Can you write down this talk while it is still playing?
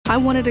I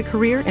wanted a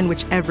career in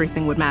which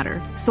everything would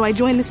matter, so I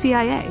joined the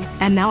CIA,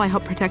 and now I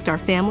help protect our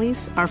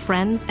families, our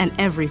friends, and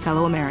every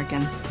fellow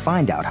American.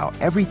 Find out how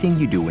everything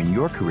you do in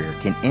your career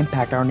can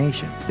impact our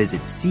nation.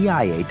 Visit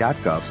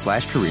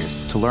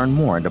cia.gov/careers to learn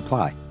more and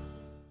apply.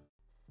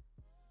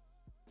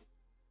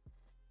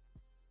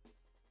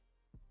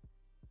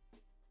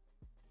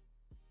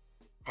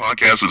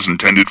 Podcast is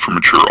intended for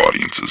mature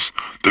audiences.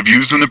 The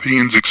views and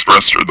opinions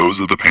expressed are those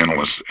of the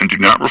panelists and do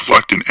not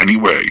reflect in any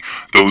way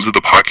those of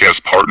the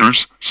podcast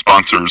partners,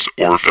 sponsors,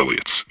 or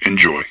affiliates.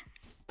 Enjoy.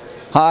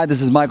 Hi,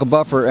 this is Michael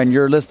Buffer, and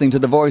you're listening to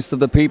the Voice of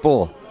the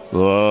People.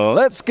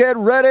 Let's get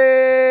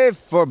ready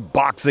for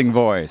Boxing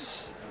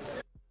Voice.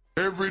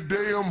 Every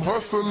day I'm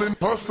hustling,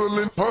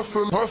 hustling,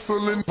 hustling,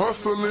 hustling,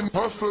 hustling,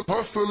 hustling,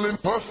 hustling,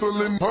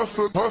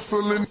 hustling,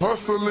 hustling,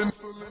 hustling.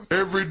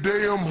 Every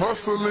day I'm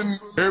hustling.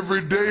 Every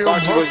day I'm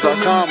hustling.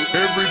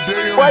 Every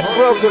day I'm hustling. What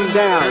broke him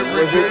down?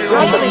 Every day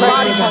I'm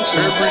hustling.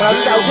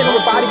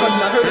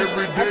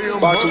 Every day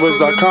I'm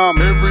BoxingVoice.com.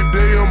 Every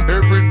day I'm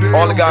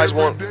all the guys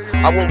want.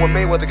 I want what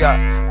Mayweather got.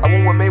 I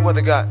want what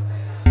Mayweather got.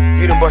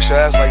 He done bust your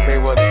ass like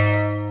Mayweather.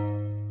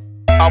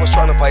 I was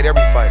trying to fight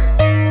every fighter.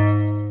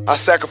 I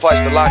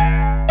sacrificed a lot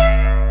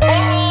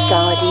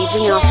Dollar D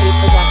Viancy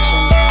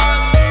Productions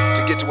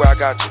to get to where I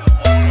got to.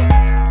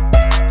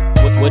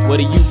 What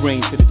do you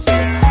bring to the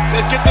table?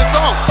 Let's get this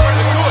on.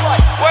 Let's do it.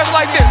 Well, it's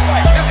like this.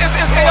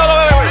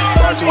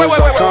 Wait.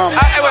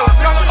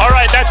 All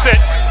right, that's it.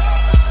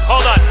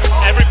 Hold on.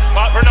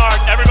 Bernard,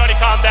 everybody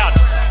calm down.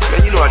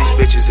 Man, you know how these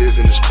bitches is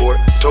in the sport.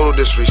 Total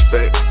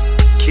disrespect.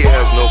 Kid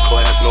has no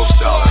class, no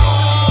style at all.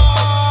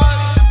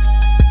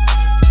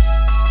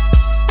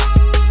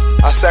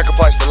 I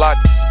sacrificed a lot.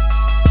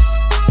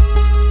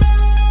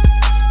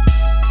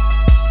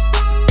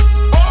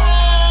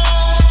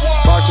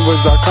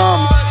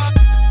 BoxingVoice.com.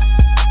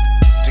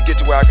 To get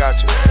to where I got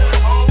to.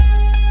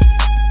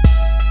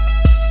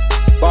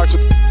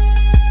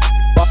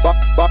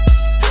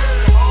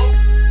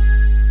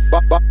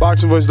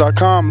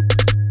 BoxingVoice.com.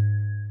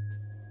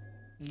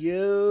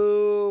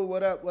 Yo,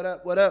 what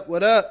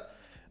up?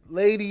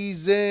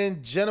 Ladies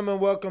and gentlemen,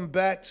 welcome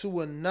back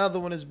to another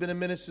one. It's been a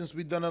minute since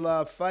we've done a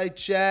live fight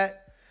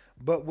chat,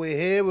 but we're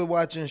here, we're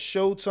watching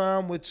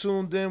Showtime, we're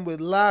tuned in, we're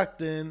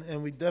locked in,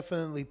 and we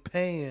definitely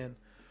paying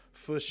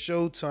for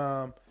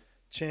Showtime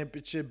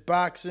Championship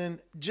Boxing.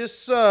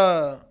 Just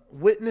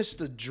witnessed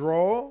the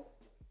draw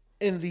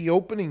in the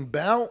opening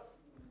bout.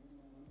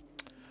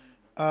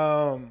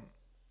 An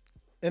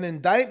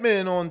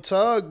indictment on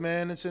Tug,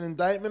 man. It's an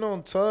indictment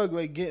on Tug,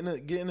 like getting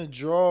a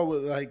draw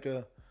with like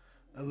a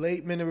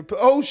late minute.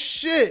 Oh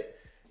shit,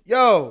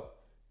 yo,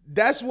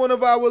 that's one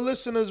of our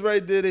listeners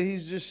right there. That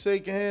he's just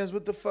shaking hands.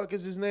 What the fuck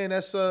is his name?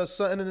 That's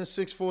something in the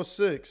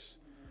 646.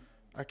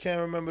 I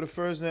can't remember the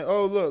first name.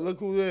 Oh look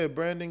who there,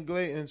 Brandon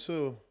Glayton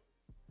too.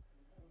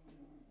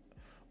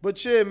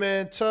 But yeah,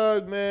 man,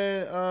 Tug,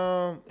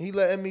 man, he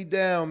letting me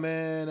down,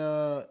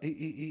 man.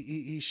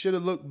 He should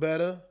have looked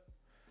better.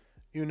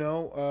 You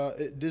know,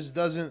 this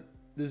doesn't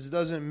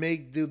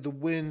make the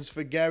wins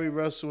for Gary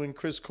Russell and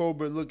Chris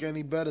Colbert look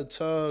any better.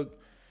 Tug,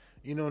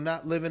 you know,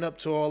 not living up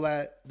to all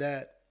that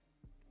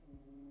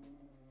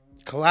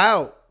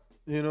clout.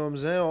 You know what I'm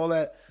saying?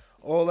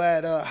 All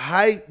that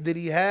hype that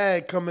he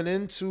had coming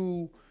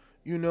into,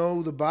 you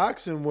know, the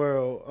boxing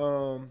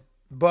world.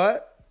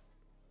 But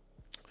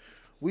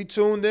we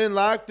tuned in,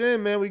 locked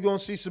in, man. We gonna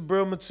see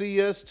Subriel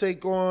Matias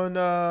take on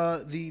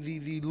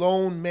the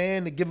lone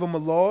man to give him a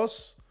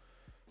loss.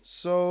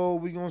 So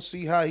we're going to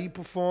see how he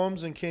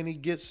performs and can he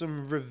get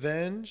some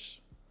revenge.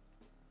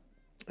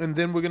 And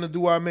then we're going to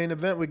do our main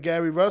event with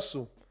Gary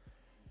Russell.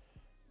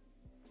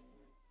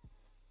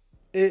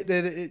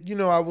 You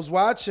know, I was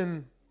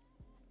watching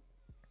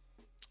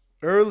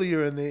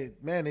earlier and they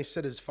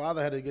said his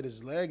father had to get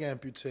his leg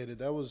amputated.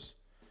 That was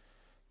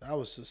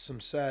some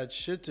sad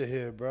shit to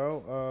hear,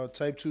 bro.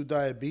 Type 2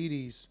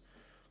 diabetes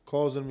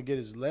caused him to get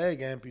his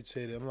leg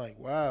amputated. I'm like,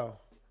 wow,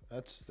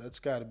 that's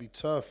got to be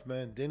tough,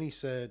 man. Then he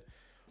said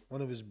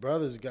one of his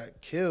brothers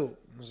got killed.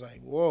 I was like,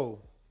 whoa.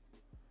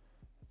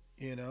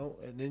 You know,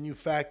 and then you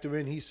factor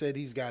in, he said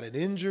he's got an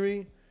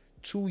injury,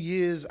 2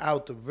 years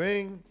out the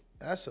ring.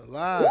 That's a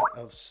lot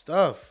of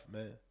stuff,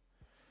 man.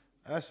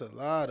 That's a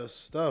lot of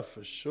stuff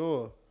for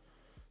sure.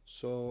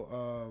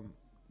 So,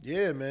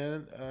 yeah,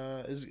 man,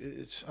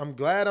 I'm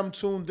glad I'm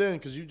tuned in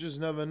because you just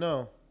never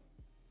know.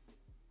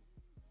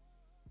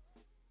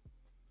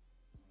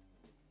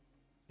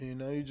 You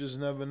know, you just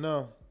never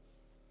know.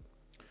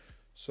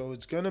 So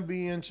it's going to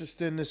be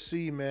interesting to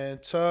see, man.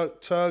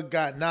 Tug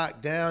got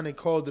knocked down. They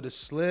called it a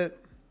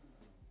slip.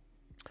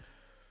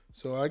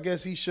 So I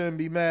guess he shouldn't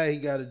be mad he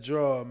got a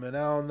draw, man.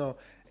 I don't know.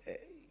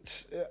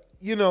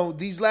 You know,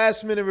 these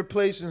last-minute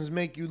replacements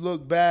make you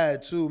look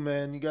bad, too,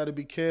 man. You got to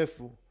be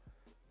careful.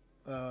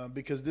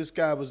 Because this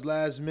guy was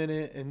last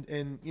minute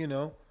and, you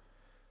know,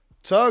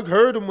 Tug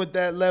hurt him with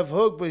that left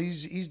hook, but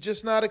he's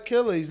just not a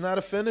killer. He's not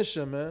a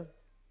finisher, man.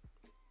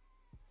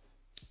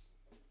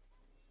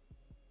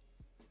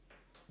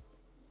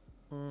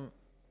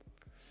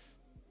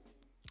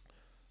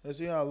 Let's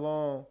see how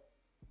long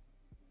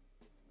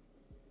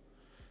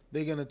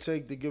they're going to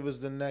take to give us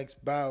the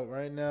next bout.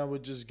 Right now, we're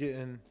just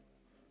getting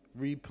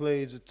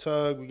replays of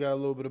Tug. We got a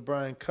little bit of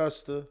Brian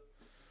Custer.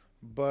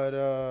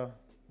 But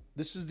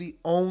this is the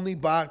only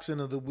boxing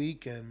of the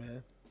weekend,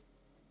 man.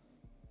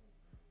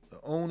 The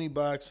only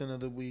boxing of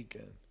the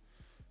weekend.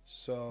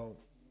 So,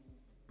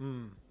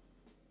 you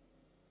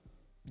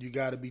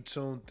got to be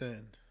tuned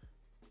in.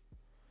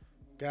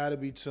 Got to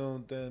be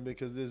tuned in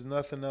because there's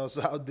nothing else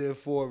out there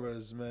for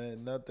us,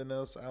 man. Nothing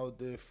else out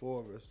there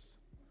for us.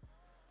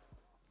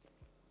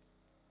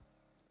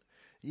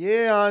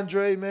 Yeah,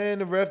 Andre, man,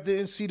 the ref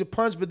didn't see the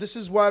punch, but this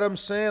is what I'm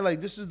saying.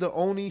 Like, this is the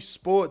only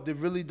sport that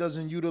really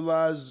doesn't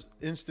utilize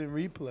instant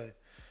replay.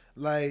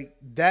 Like,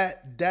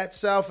 that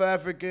South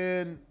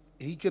African,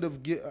 he could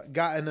have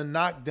gotten a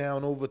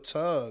knockdown over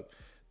Tug.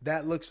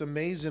 That looks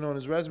amazing on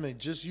his resume.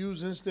 Just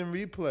use instant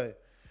replay.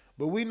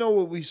 But we know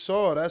what we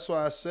saw. That's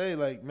why I say,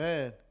 like,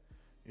 man,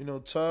 you know,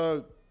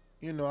 Tug,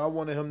 you know, I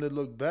wanted him to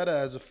look better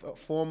as a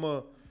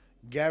former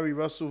Gary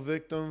Russell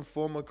victim,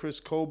 former Chris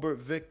Colbert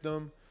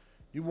victim.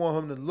 You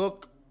want him to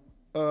look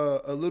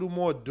a little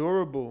more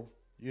durable,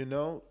 you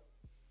know,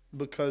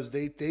 because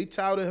they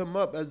touted him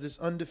up as this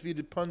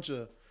undefeated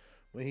puncher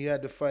when he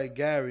had to fight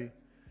Gary.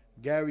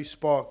 Gary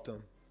sparked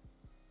him,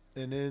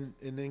 and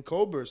then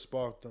Colbert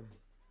sparked him.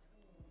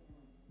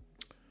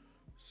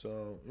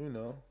 So, you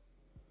know,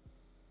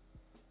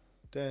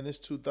 then it's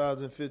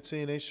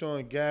 2015. They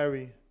showing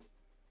Gary,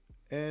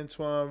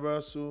 Antoine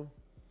Russell.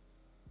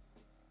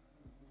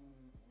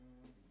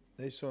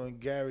 They showing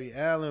Gary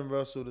Allen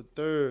Russell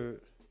III.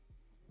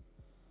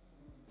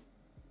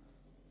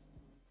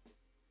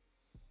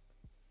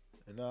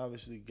 And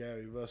obviously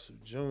Gary Russell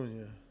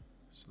Jr.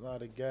 It's a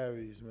lot of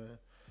Garys, man.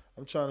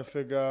 I'm trying to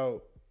figure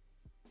out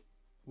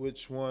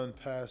which one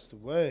passed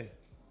away.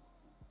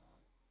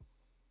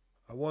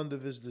 I wonder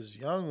if it's this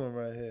young one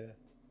right here.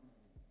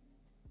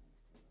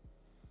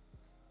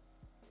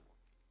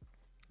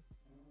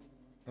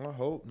 I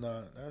hope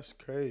not. That's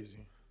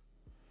crazy.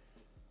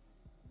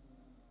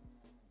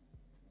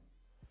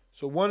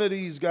 So one of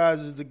these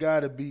guys is the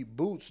guy that beat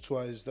Boots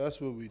twice. That's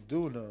what we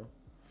do know.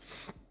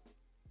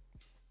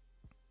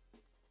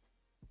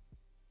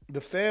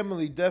 The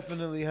family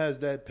definitely has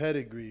that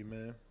pedigree,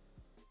 man.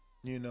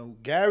 You know,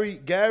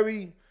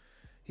 Gary,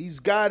 he's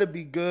got to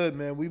be good,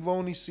 man. We've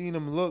only seen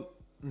him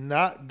look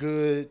not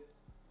good,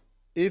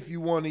 if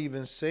you want to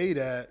even say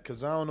that,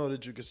 because I don't know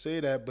that you could say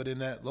that, but in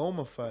that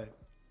Loma fight,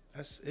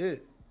 that's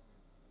it.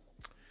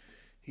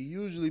 He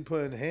usually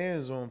putting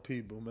hands on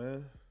people,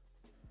 man.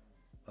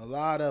 A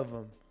lot of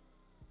them.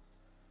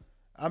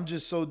 I'm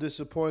just so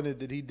disappointed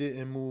that he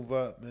didn't move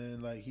up,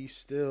 man. Like, he's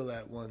still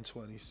at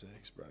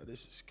 126, bro.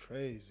 This is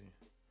crazy.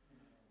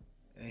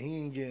 And he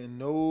ain't getting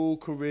no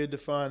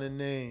career-defining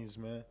names,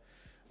 man.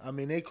 I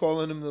mean, they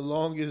calling him the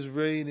longest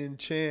reigning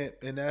champ,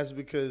 and that's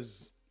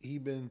because he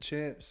been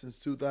champ since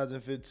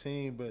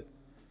 2015, but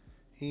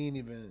he ain't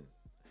even...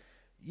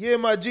 Yeah,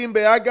 my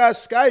Jinbe, I got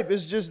Skype.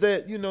 It's just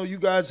that, you know, you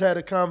guys had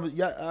a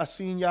conversation. I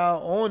seen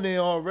y'all on there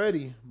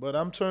already, but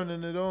I'm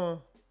turning it on.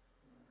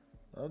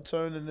 I'm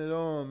turning it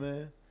on,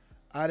 man.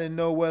 I didn't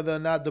know whether or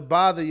not to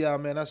bother y'all,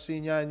 man. I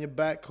seen y'all in your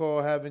back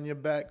call, having your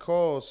back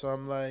call. So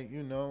I'm like,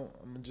 you know,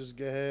 I'm going to just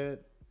get ahead.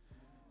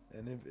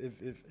 And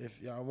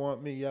if y'all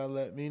want me, y'all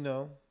let me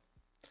know.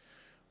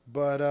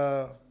 But,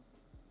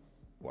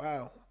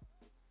 wow.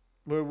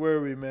 Where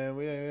were we, man?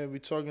 We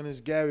talking this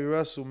Gary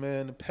Russell,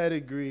 man, the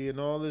pedigree and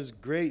all this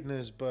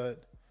greatness.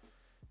 But,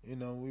 you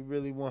know, we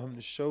really want him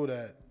to show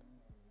that.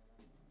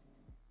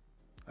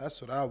 That's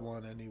what I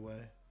want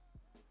anyway.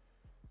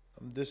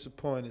 I'm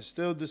disappointed.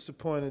 Still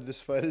disappointed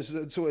this fight is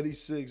at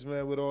 26,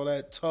 man, with all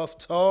that tough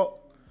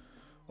talk,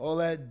 all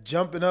that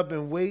jumping up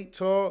in weight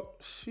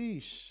talk.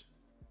 Sheesh.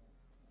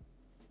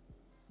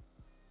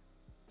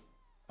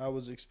 I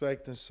was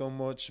expecting so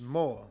much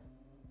more.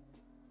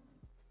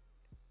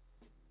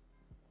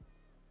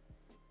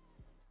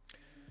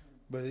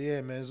 But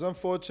yeah, man, it's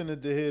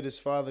unfortunate to hear this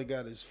father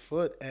got his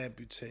foot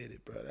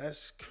amputated, bro.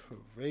 That's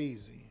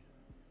crazy.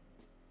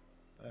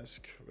 That's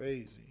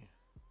crazy.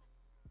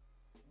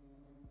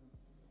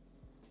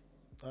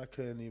 I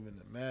couldn't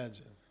even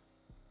imagine.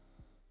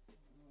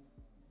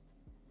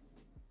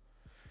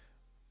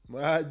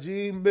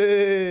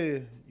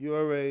 Majimbe, you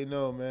already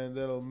know, man.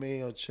 De lo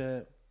mío,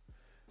 champ.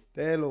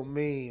 De lo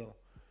mío.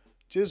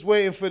 Just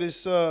waiting for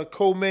this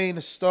co-main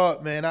to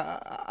start, man.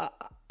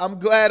 I'm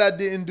glad I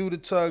didn't do the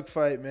Tug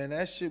fight, man.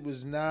 That shit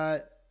was not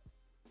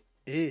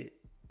it.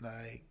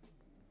 Like,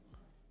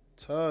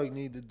 Tug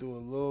need to do a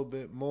little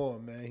bit more,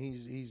 man.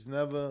 He's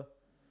never...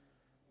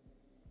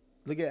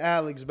 Look at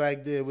Alex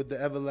back there with the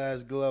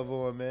Everlast glove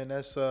on, man.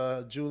 That's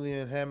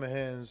Julian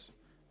Hammerhand's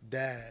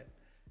dad.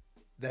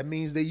 That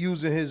means they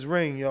using his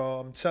ring, y'all.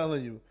 I'm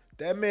telling you.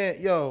 That man,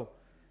 yo,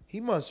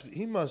 that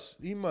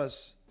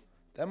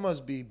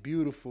must be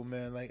beautiful,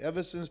 man. Like,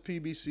 ever since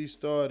PBC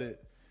started,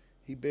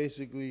 he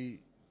basically,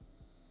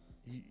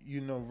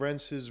 you know,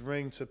 rents his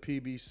ring to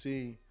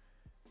PBC.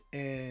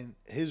 And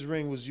his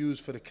ring was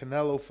used for the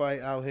Canelo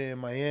fight out here in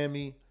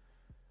Miami.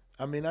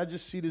 I mean, I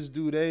just see this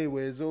dude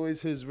everywhere. It's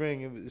always his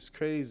ring. It's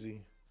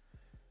crazy.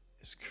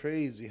 It's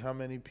crazy how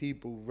many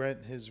people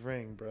rent his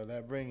ring, bro.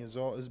 That ring it's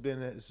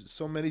been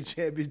so many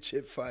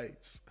championship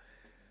fights.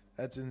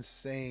 That's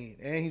insane.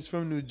 And he's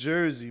from New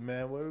Jersey,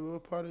 man.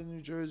 What part of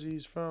New Jersey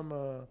he's from?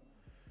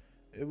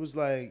 It was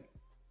like,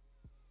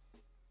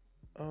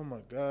 oh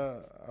my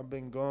God, I've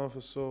been gone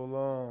for so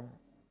long.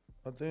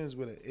 I think it's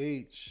with an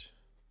H.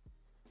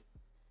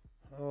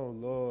 Oh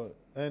Lord.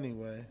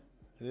 Anyway,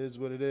 it is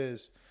what it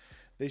is.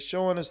 They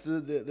showing us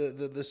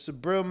the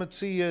Subriel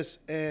Matias,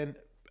 and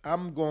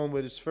I'm going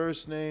with his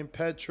first name,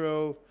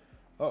 Petro.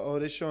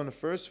 They showing the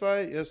first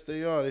fight? Yes,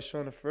 they are. They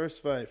showing the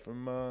first fight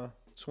from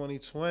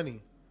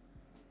 2020.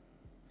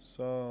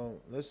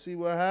 So let's see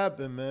what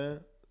happened,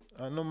 man.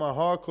 I know my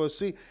hardcore.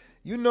 See,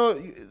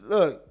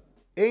 look,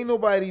 ain't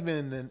nobody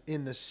even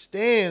in the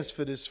stands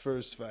for this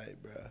first fight,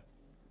 bro.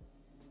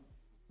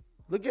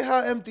 Look at how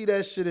empty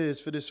that shit is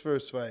for this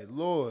first fight.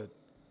 Lord.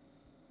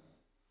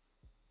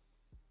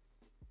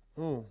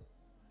 Ooh.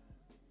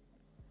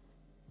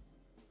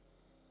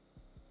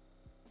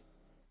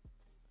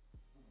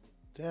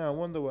 Damn, I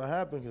wonder what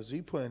happened because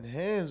he putting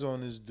hands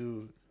on this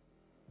dude.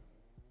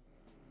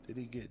 Did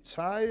he get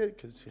tired?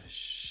 Because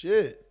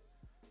shit,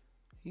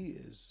 he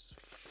is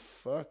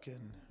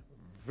fucking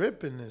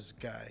ripping this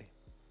guy.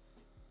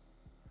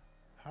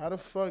 How the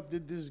fuck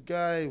did this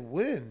guy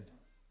win?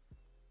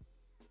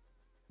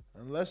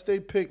 Unless they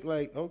pick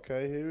like,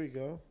 okay, here we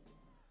go.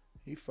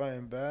 He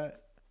fighting back.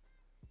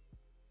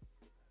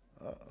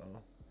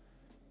 Uh-oh.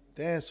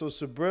 Damn, so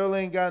Subriel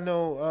ain't got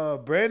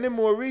no... Brandon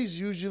Maurice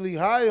usually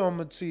high on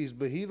Matisse,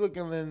 but he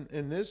looking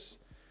in this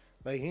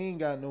like he ain't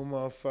got no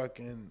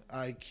motherfucking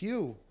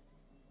IQ.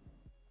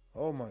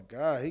 Oh, my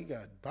God. He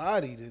got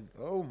bodied.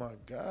 Oh, my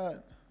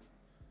God.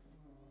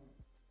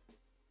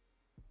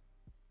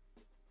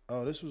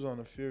 Oh, this was on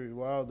the Fury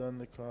Wild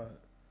undercard.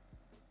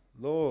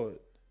 Lord.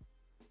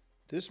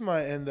 This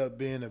might end up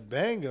being a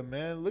banger,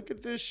 man. Look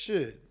at this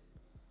shit.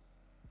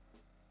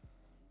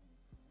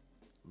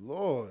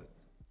 Lord.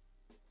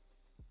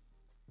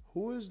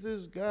 Who is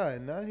this guy?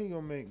 Now he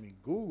gonna make me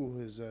Google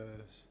his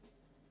ass.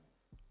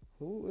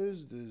 Who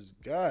is this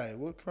guy?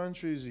 What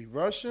country is he?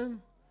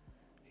 Russian?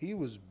 He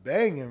was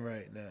banging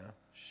right now.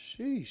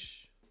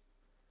 Sheesh.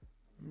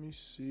 Let me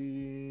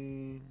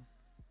see.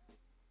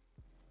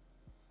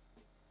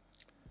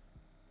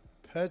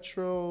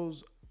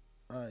 Petros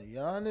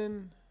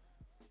Ayanin.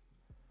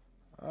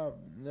 I've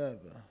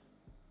never.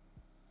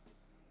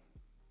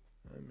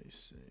 Let me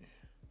see.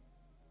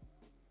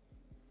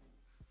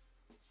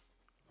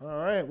 All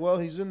right, well,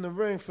 he's in the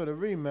ring for the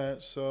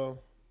rematch, so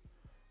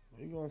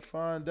we're going to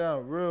find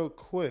out real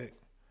quick.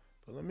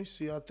 But let me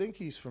see. I think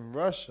he's from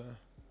Russia.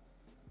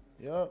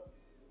 Yup.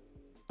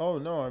 Oh,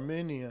 no,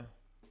 Armenia.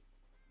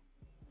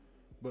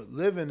 But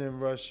living in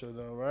Russia,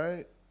 though,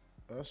 right?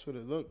 That's what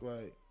it looked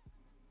like.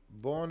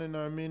 Born in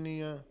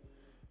Armenia,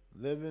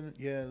 living,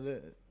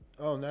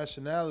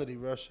 nationality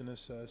Russian, it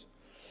says.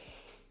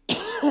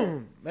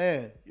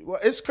 Man, well,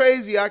 it's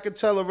crazy. I could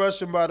tell a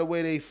Russian by the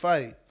way they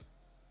fight.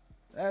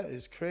 That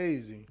is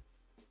crazy.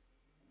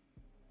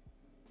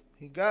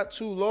 He got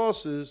 2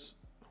 losses.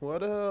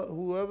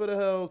 Whoever the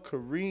hell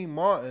Kareem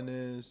Martin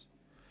is.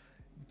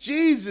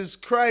 Jesus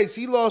Christ,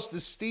 he lost to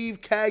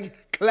Steve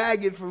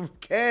Claggett from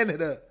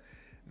Canada.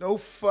 No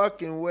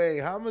fucking way.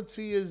 How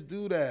Matias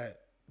do that?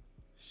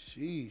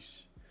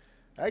 Sheesh.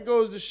 That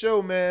goes to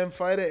show, man,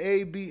 fighter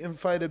A beating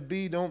fighter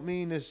B don't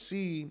mean that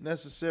C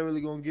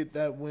necessarily gonna get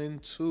that win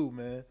too,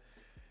 man.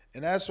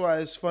 And that's why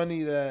it's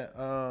funny that,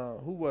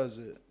 who was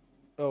it?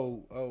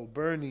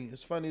 Bernie.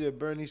 It's funny that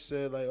Bernie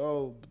said, like,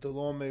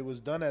 Delorme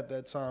was done at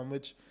that time,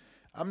 which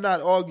I'm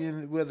not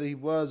arguing whether he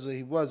was or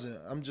he wasn't.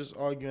 I'm just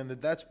arguing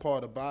that that's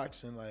part of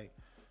boxing. Like,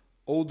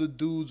 older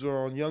dudes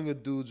are on younger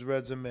dudes'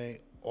 resume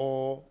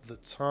all the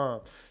time.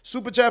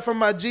 Super chat from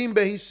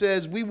Majimbe. He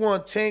says, we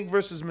want Tank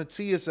versus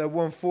Matias at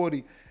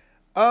 140.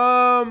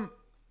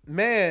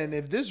 Man,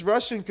 if this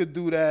Russian could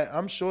do that,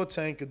 I'm sure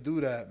Tank could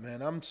do that,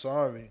 man. I'm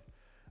sorry.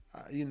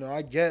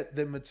 I get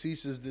that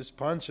Matias is this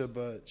puncher,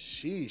 but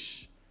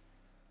sheesh.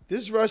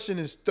 This Russian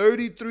is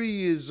 33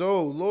 years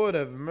old. Lord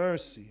have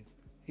mercy.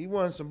 He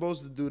wasn't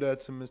supposed to do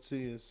that to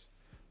Matias.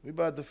 We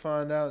about to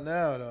find out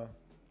now, though.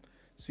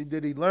 See,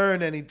 did he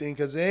learn anything?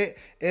 Because it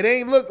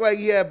ain't look like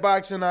he had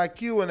boxing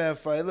IQ in that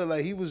fight. It looked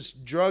like he was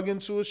drug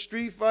into a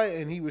street fight,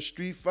 and he was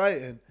street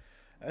fighting.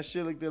 That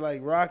shit looked like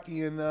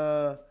Rocky and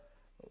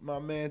my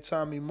man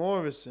Tommy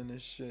Morrison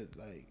and shit.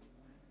 Like,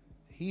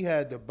 he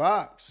had to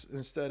box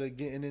instead of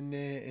getting in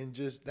there and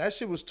just... That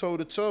shit was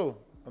toe-to-toe.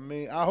 I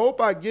mean, I hope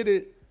I get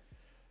it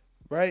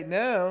right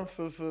now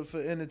for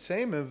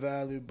entertainment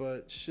value,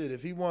 but shit,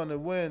 if he wanted to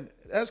win...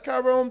 That's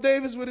Tyrone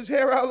Davis with his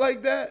hair out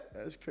like that?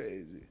 That's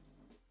crazy.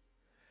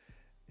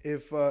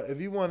 If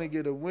he want to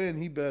get a win,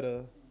 he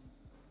better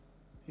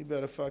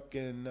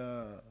fucking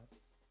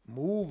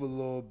move a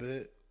little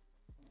bit.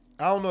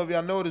 I don't know if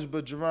y'all noticed,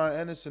 but Jerron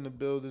Ennis in the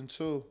building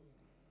too.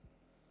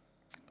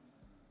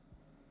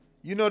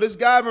 This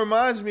guy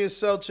reminds me of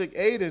Selçuk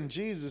Aydin.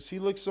 Jesus, he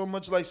looks so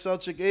much like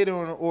Selçuk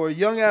Aydin or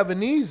Young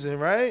Avanesian,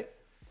 right?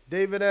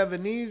 David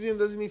Avanesian,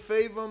 doesn't he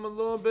favor him a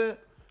little bit?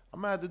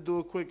 I'm gonna have to do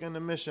a quick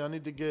intermission. I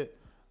need to get.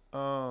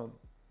 I'm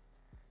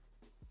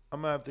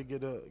gonna have to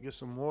get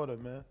some water,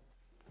 man.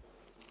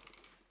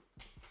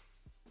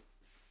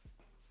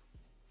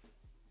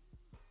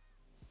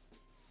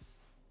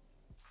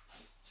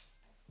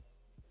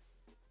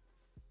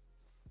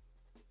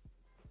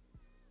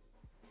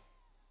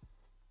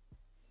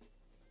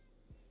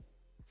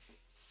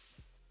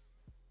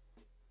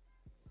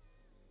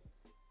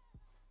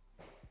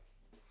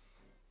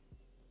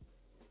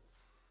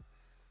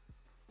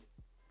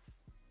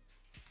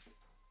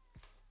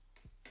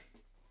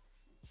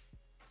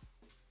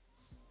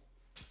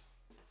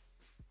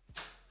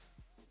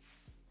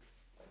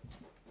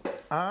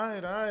 All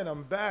right,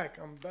 I'm back.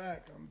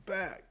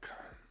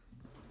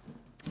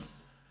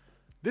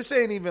 This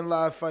ain't even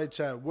live fight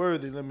chat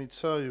worthy, let me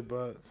tell you,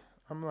 but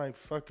I'm like,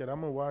 fuck it,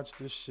 I'm gonna watch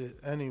this shit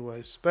anyway,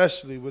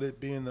 especially with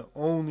it being the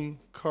only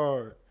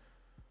card.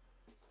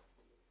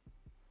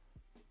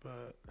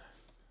 But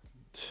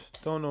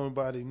don't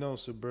nobody know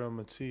Subriel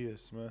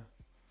Matias, man.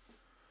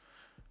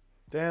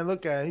 Damn,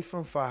 look at it. He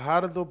from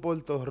Fajardo,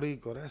 Puerto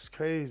Rico. That's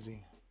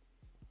crazy.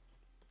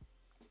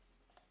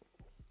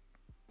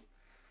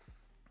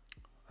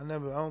 I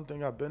don't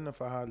think I've been to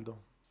Fajardo.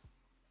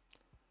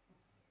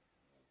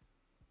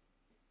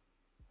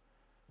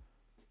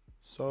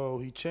 So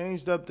he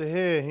changed up the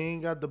hair. He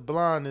ain't got the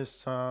blonde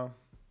this time.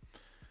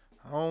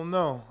 I don't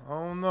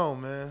know,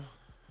 man.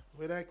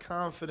 Where that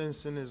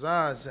confidence in his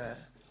eyes at?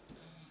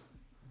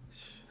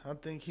 I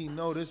think he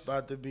know this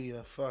about to be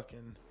a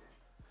fucking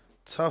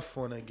tough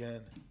one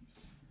again.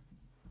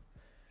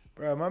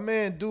 Bro, my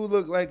man do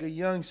look like a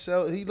young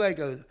he like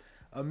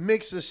a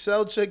mix of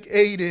Selçuk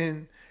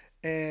Aydin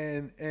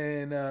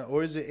and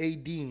or is it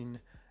Aydin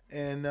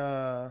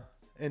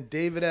and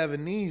David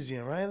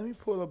Avanesian, right? Let me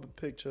pull up a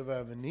picture of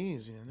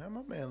Avanesian. Now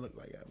my man look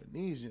like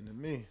Avanesian to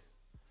me.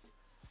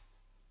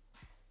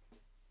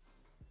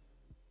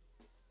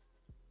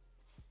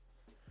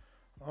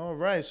 All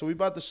right, so we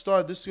about to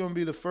start. This is going to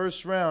be the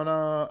first round.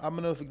 I'm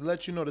going to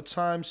let you know the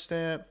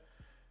timestamp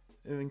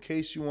in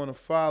case you want to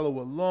follow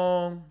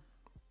along.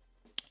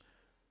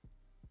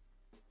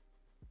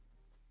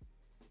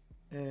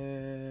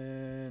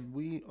 And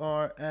we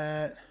are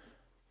at,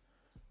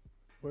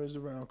 where's the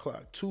round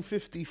clock?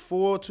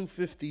 2:54,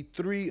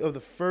 2:53 of the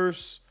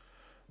first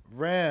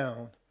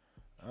round.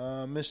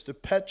 Mr.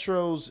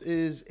 Petros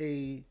is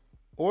a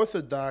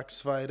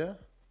orthodox fighter.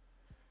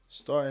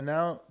 Starting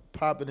out,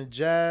 popping a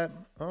jab.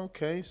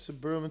 Okay,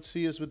 Subriel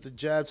Matias with the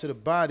jab to the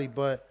body,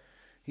 but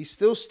he's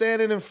still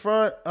standing in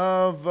front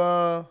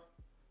of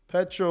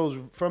Petros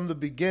from the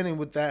beginning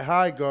with that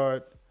high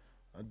guard.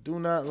 I do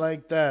not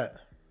like that.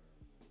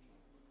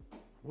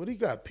 What he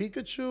got?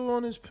 Pikachu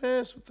on his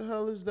pants? What the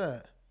hell is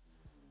that?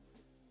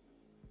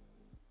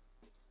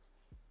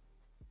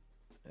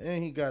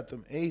 And he got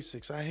them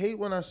Asics. I hate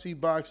when I see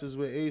boxers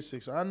with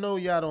Asics. I know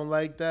y'all don't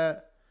like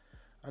that.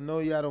 I know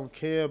y'all don't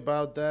care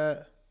about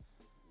that.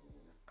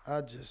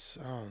 I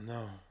don't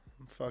know.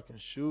 Them fucking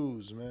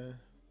shoes, man.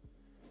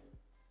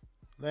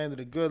 Landed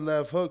a good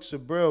left hook,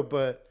 Subriel,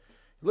 but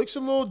he looks a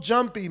little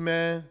jumpy,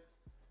 man.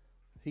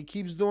 He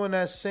keeps doing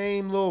that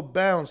same little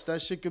bounce.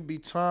 That shit could be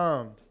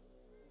timed.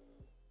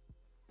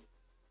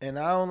 And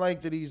I don't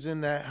like that he's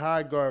in that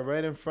high guard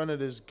right in front of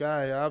this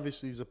guy.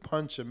 Obviously, he's a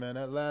puncher, man.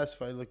 That last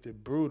fight looked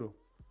brutal.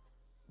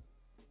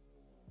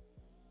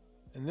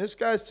 And this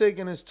guy's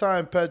taking his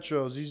time,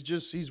 Petros.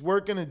 He's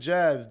working the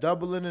jabs,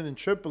 doubling it and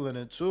tripling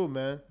it too,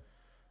 man.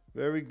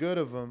 Very good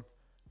of him.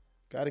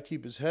 Got to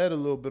keep his head a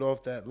little bit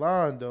off that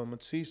line, though.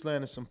 Matisse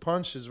landing some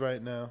punches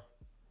right now.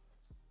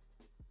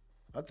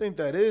 I think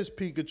that is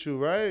Pikachu,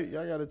 right?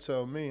 Y'all got to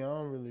tell me. I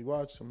don't really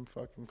watch some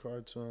fucking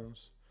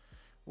cartoons.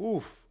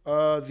 Oof.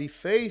 The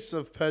face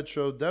of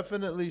Petro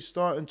definitely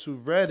starting to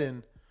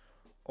redden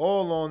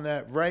all on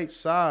that right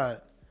side.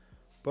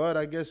 But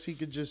I guess he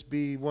could just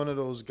be one of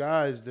those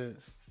guys that,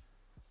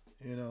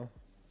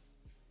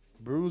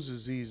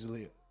 bruises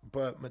easily.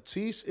 But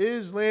Matisse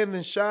is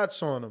landing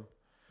shots on him.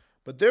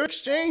 But they're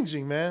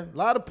exchanging, man. A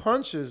lot of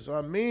punches.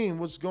 I mean,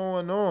 what's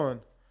going on?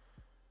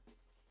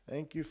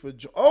 Thank you for...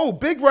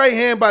 big right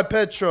hand by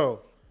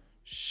Petro.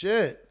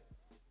 Shit.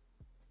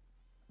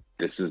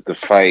 This is the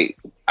fight.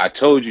 I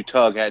told you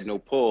Tug had no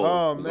pull.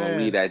 Oh, We're man. going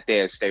to leave that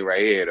there and stay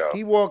right here, though.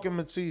 He walking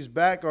Matisse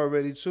back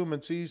already, too.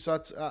 Matisse,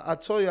 I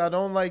told you, I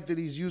don't like that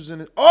he's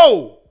using it.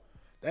 Oh!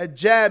 That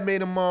jab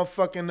made him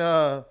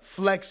motherfucking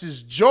flex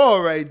his jaw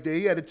right there.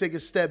 He had to take a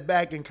step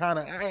back and kind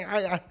of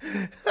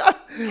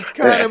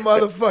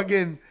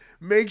motherfucking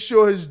make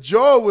sure his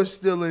jaw was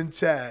still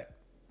intact.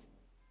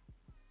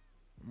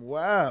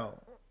 Wow.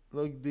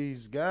 Look at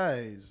these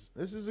guys.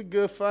 This is a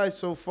good fight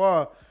so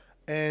far.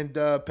 And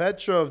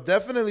Petrov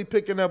definitely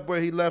picking up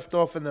where he left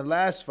off in the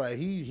last fight.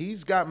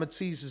 He's got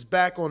Matisse's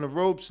back on the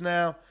ropes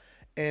now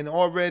and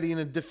already in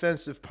a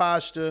defensive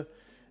posture.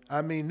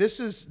 I mean, this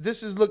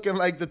is looking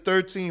like the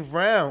 13th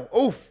round.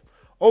 Oof.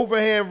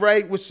 Overhand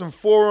right with some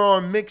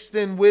forearm mixed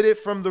in with it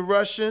from the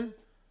Russian.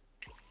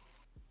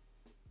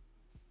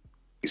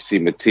 You see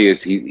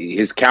Matias,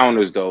 his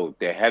counters, though,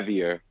 they're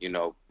heavier,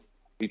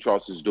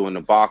 Petros is doing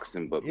the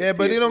boxing, but yeah,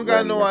 but he don't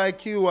got no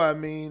IQ. I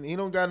mean, he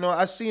don't got no.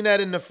 I seen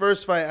that in the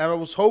first fight. I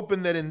was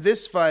hoping that in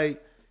this fight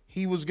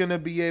he was gonna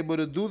be able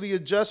to do the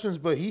adjustments,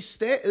 but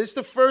it's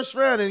the first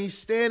round and he's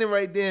standing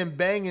right there and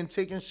banging,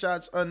 taking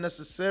shots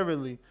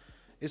unnecessarily.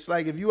 It's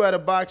like if you had a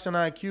boxing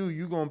IQ,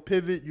 you gonna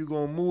pivot, you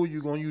gonna move,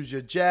 you gonna use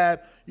your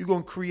jab, you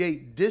gonna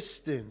create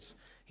distance.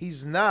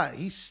 He's not.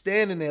 He's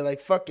standing there like,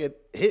 fuck it,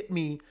 hit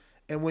me,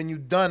 and when you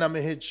done, I'm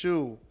gonna hit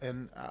you.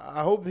 And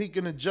I hope he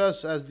can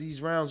adjust as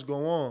these rounds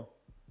go on.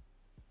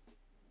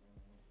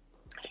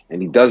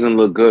 And he doesn't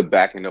look good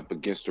backing up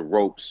against the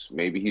ropes.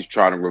 Maybe he's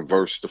trying to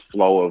reverse the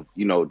flow of,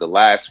 the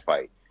last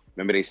fight.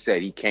 Remember they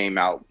said he came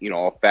out,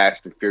 all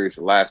fast and furious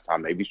the last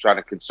time. Maybe he's trying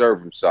to conserve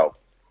himself.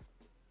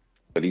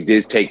 But he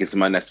is taking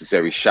some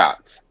unnecessary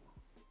shots.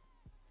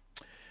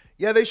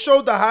 Yeah, they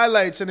showed the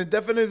highlights, and it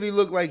definitely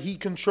looked like he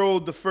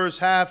controlled the first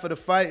half of the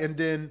fight, and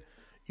then,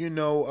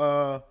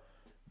 the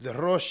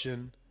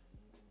Russian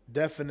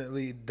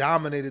definitely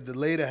dominated the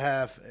later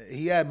half.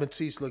 He had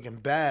Matisse looking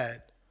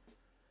bad.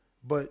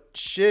 But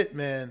shit,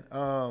 man,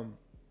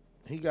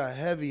 he got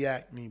heavy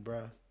acne,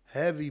 bro.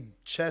 Heavy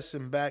chest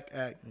and back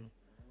acne.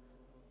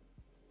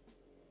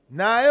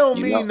 Nah, it don't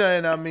mean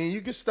nothing. I mean,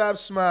 you can stop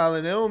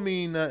smiling. It don't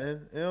mean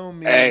nothing. It don't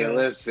mean nothing. Hey,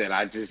 listen,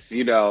 I just,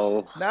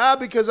 Nah,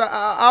 because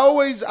I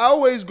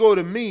always go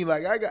to me.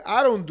 Like,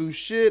 I don't do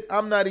shit.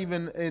 I'm not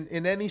even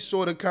in any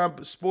sort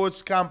of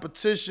sports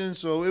competition.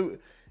 So,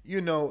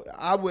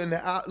 I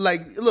wouldn't,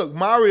 look,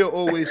 Mario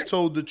always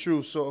told the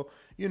truth. So,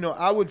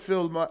 I would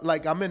feel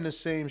like I'm in the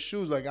same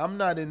shoes. Like, I'm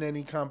not in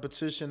any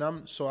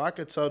competition. So I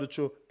could tell the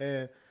truth.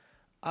 And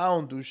I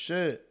don't do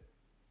shit.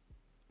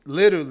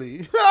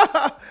 Literally.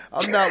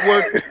 I'm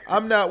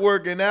not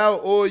working out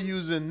or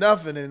using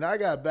nothing, and I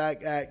got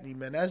back acne,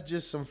 man. That's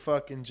just some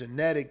fucking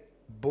genetic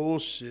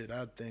bullshit,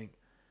 I think.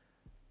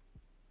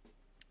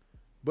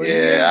 But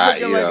yeah,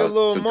 he's looking like a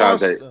little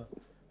monster.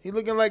 He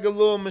looking like a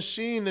little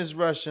machine, this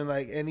Russian.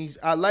 Like, and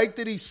I like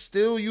that he's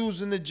still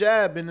using the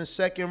jab in the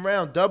second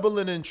round,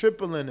 doubling and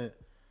tripling it.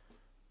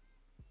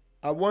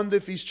 I wonder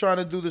if he's trying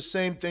to do the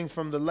same thing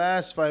from the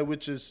last fight,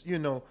 which is,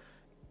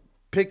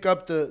 pick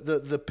up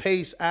the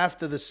pace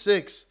after the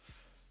six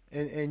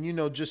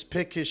and just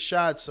pick his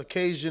shots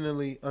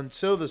occasionally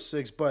until the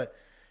six. But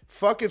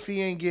fuck if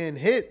he ain't getting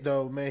hit,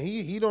 though, man.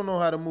 He don't know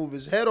how to move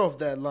his head off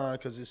that line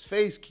because his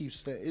face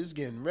is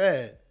getting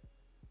red.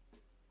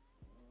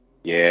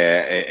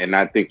 Yeah, and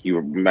I think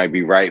you might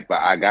be right, but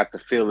I got the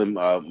feeling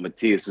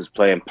Matias is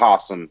playing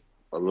possum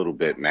a little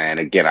bit, man.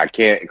 Again, I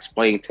can't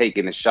explain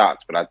taking the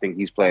shots, but I think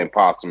he's playing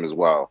possum as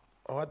well.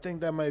 Oh, I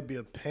think that might be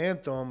a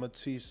panther on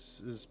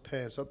Matisse's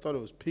pants. I thought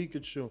it was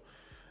Pikachu.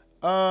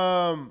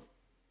 I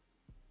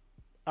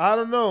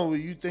don't know.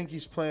 You think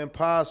he's playing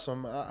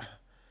possum? I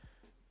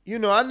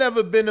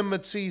never been a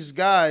Matisse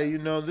guy.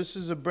 This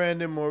is a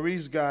Brandon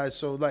Maurice guy.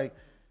 So,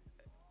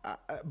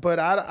 but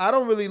I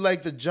don't really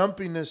like the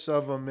jumpiness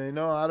of him.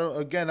 I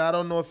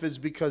don't know if it's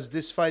because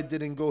this fight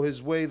didn't go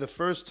his way the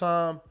first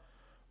time,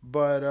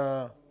 but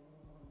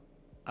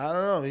I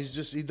don't know.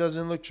 He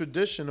doesn't look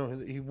traditional.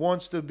 He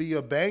wants to be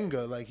a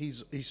banger. Like,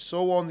 he's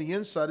so on the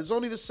inside. It's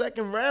only the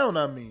second round,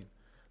 I mean.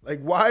 Like,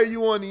 why are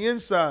you on the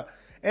inside?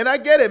 And I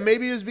get it.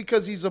 Maybe it's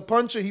because he's a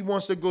puncher. He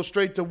wants to go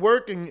straight to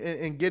work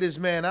and get his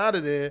man out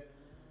of there.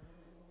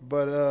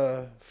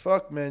 But,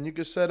 fuck, man. You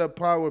can set up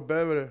power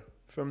better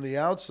from the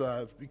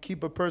outside. If you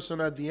keep a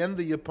person at the end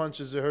of your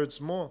punches, it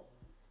hurts more.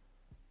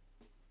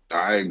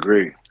 I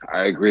agree.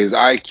 His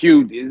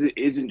IQ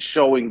isn't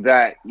showing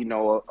that,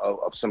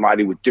 of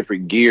somebody with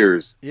different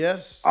gears.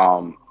 Yes.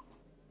 But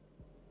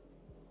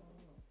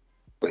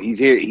he's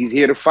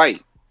here to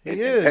fight. He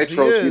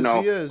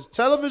is.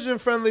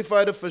 Television-friendly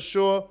fighter for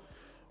sure,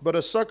 but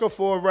a sucker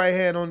for a right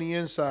hand on the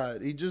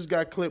inside. He just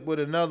got clipped with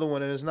another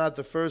one, and it's not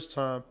the first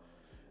time.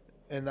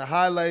 And the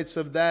highlights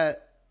of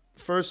that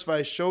first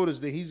fight showed us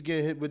that he's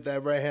getting hit with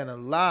that right hand a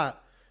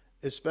lot,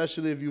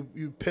 especially if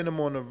you pin him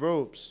on the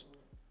ropes.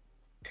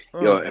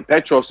 And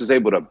Petros is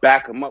able to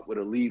back him up with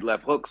a lead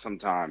left hook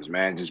sometimes,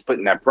 man, just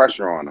putting that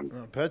pressure on him.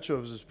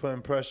 Petros is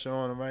putting pressure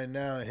on him right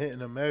now and hitting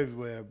him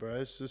everywhere, bro.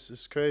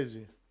 It's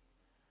crazy.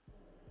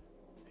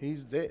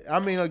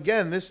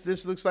 Again,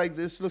 this looks like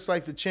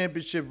the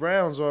championship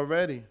rounds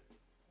already.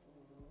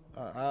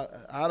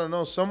 I don't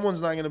know.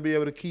 Someone's not going to be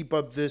able to keep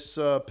up this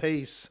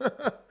pace.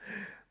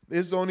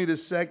 It's only the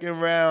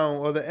second round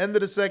or the end of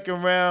the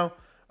second round.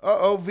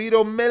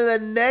 Vito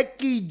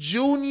Milanecki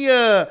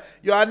Jr.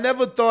 Yo, I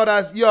never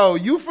thought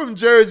you from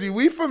Jersey.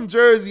 We from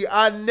Jersey.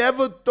 I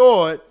never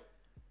thought,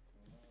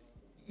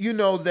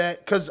 that,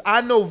 because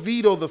I know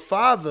Vito the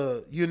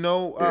father,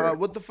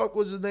 what the fuck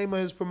was the name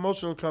of his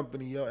promotional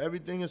company? Yo,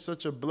 everything is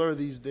such a blur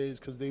these days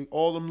because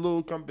all them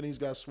little companies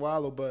got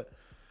swallowed. But,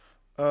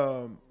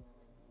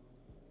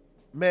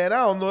 man,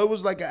 I don't know. It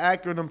was like an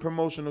acronym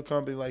promotional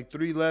company, like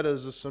 3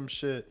 letters or some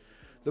shit.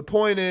 The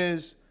point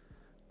is,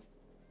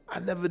 I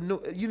never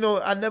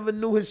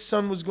knew his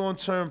son was going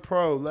to turn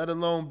pro, let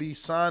alone be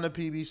signed to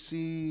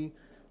PBC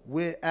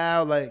with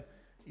Al. Like,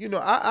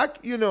 I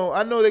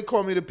know they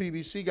call me the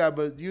PBC guy,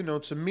 but,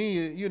 to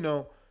me,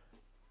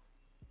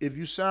 if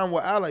you sign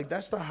with Al, like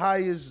that's the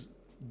highest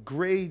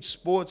grade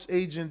sports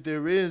agent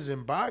there is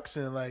in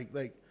boxing. Like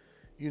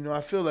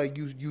I feel like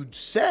you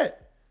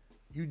set.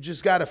 You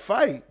just gotta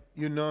fight.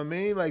 You know what I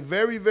mean? Like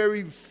very,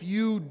 very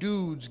few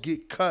dudes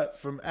get cut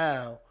from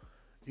Al.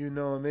 You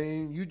know what I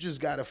mean? You just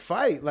gotta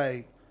fight.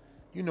 Like,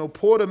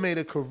 Porter made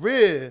a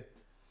career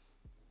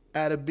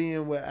out of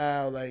being with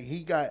Al. Like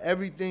he got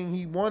everything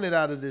he wanted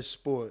out of this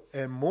sport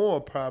and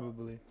more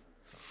probably.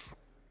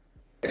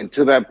 And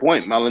to that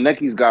point,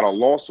 Malinecki's got a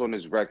loss on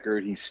his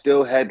record. He's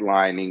still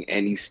headlining,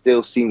 and he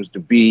still seems to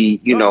be,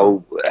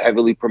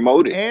 heavily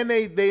promoted. And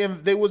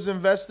they was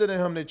invested in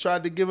him. They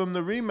tried to give him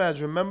the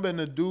rematch. Remember, and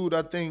the dude,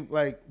 I think,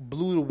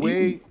 blew the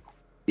weight.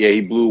 Yeah,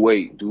 he blew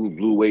weight. Dude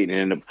blew weight and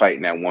ended up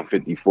fighting at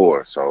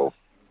 154. So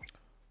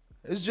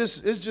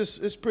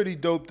it's pretty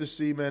dope to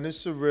see, man.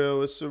 It's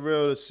surreal. It's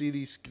surreal to see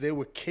these. They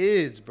were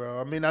kids,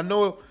 bro. I mean, I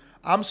know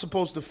I'm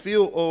supposed to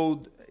feel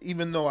old,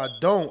 even though I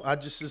don't.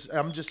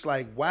 I'm just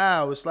like,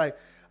 wow. It's like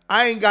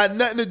I ain't got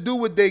nothing to do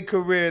with their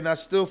career, and I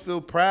still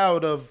feel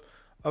proud of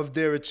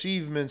their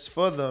achievements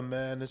for them,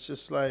 man. It's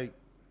just like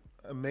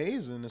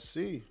amazing to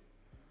see,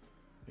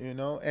 And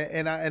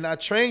I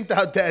trained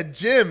out that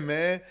gym,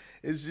 man.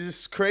 It's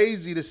just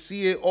crazy to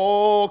see it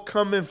all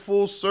coming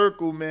full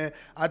circle, man.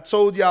 I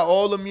told y'all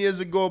all them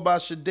years ago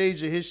about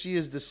Shadeja. Here she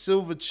is, the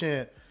silver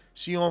champ.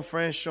 She on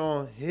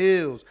Franchon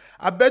Hills.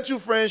 I bet you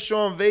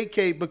Franchon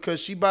vacate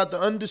because she about to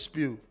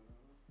undispute.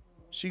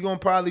 She gonna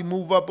probably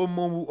move up or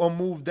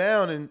move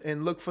down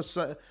and look for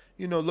some,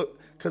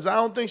 because I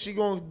don't think she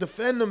gonna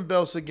defend them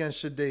belts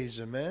against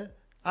Shadeja, man.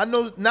 I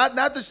know not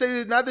to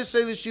say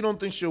that she don't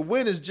think she'll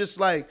win. It's just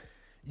like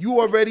you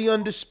already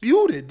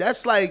undisputed.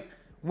 That's like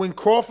when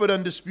Crawford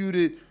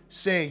undisputed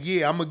saying,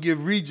 yeah, I'm gonna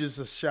give Regis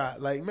a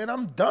shot. Like, man,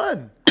 I'm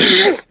done.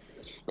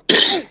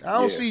 I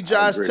don't see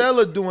Josh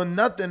Taylor doing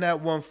nothing at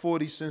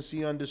 140 since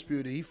he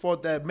undisputed. He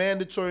fought that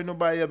mandatory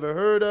nobody ever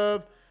heard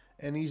of,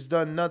 and he's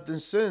done nothing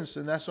since.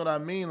 And that's what I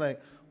mean.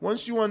 Like,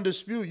 once you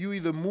undispute, you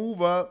either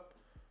move up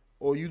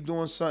or you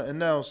doing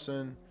something else.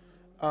 And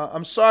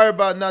I'm sorry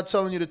about not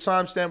telling you the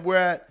timestamp. We're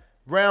at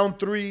round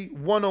 3,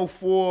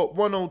 104,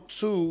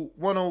 102,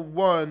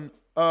 101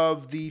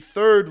 of the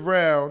third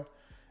round.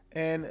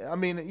 And, I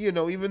mean,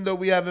 even though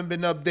we haven't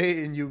been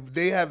updating you,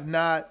 they have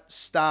not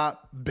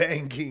stopped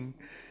banging.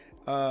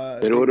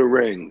 Middle of the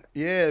ring.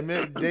 Yeah,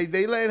 man,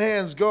 they letting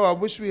hands go. I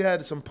wish we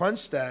had some punch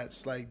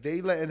stats. Like,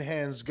 they letting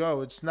hands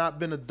go. It's not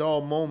been a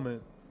dull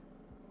moment.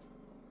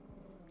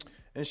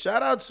 And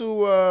shout out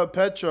to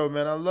Petro,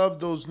 man. I love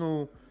those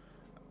new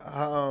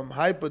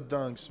hyper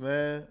dunks,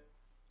 man.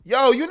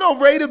 Yo,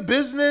 Ray the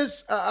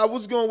Business? I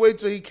was going to wait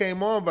till he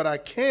came on, but I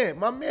can't.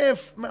 My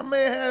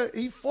man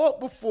he fought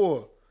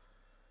before.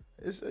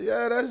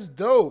 That's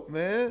dope,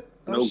 man.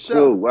 No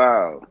clue.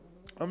 Wow.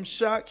 I'm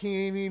shocked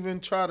he ain't even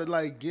try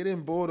to get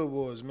in Border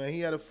Wars, man. He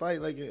had a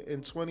fight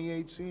in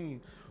 2018.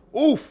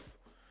 Oof.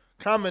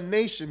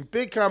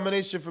 Big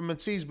combination for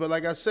Matisse. But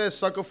like I said,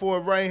 sucker for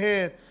a right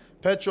hand.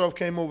 Petrov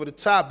came over the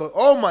top. But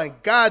oh my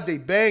God, they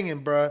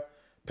banging, bruh.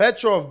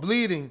 Petrov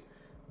bleeding.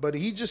 But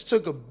he just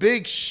took a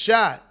big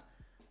shot.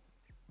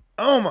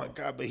 Oh my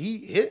God, but he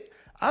hit.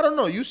 I don't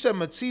know. You said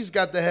Matisse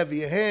got the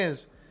heavier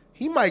hands.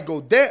 He might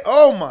go down.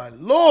 Oh, my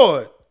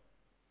Lord.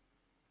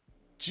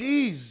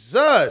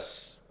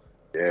 Jesus.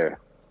 Yeah.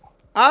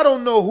 I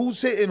don't know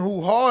who's hitting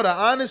who harder.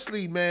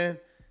 Honestly, man,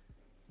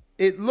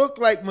 it looked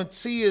like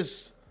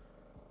Matias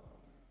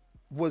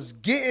was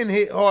getting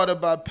hit harder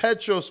by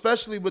Petro,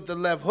 especially with the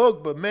left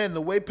hook. But, man,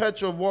 the way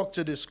Petro walked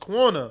to this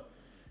corner,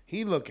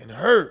 he looking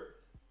hurt.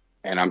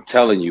 And I'm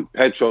telling you,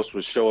 Petros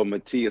was showing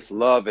Matias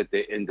love at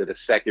the end of the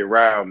second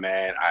round,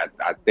 man.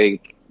 I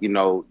think,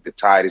 the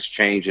tide is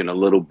changing a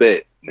little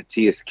bit.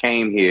 Matias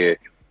came here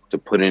to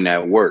put in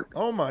that work.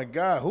 Oh my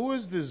God, who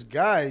is this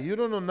guy? You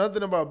don't know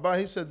nothing about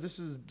boxing. He said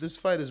this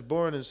fight is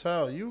boring as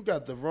hell. You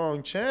got the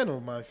wrong channel,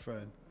 my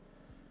friend.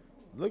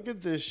 Look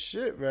at this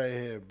shit right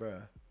here, bro.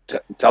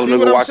 Tell him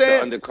to watch the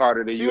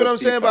undercard of the UFC. See what I'm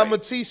saying fight. about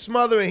Matisse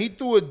smothering? He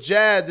threw a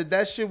jab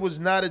that shit was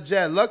not a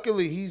jab.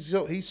 Luckily, he's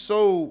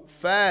so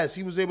fast.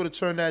 He was able to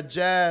turn that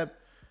jab,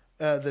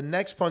 the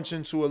next punch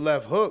into a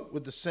left hook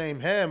with the same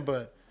hand.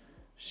 But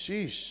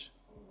sheesh.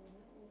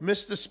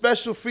 Mr.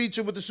 Special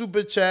Feature with the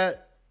super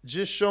chat.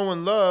 Just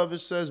showing love. It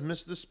says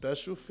Mr.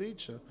 Special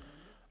Feature.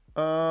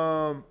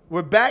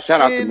 We're back. Shout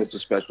out to Mr.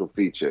 Special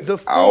Feature.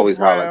 I always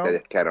highlight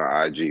that cat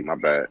on IG. My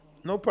bad.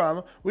 No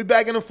problem. We're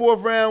back in the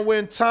fourth round. We're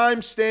in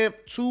timestamp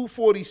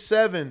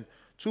 247,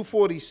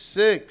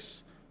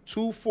 246,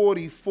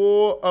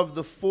 244 of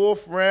the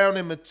fourth round.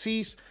 And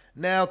Matisse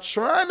now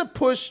trying to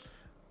push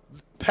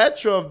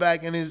Petrov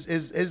back. And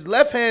his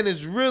left hand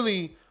is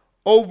really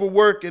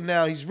overworking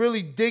now. He's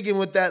really digging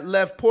with that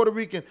left Puerto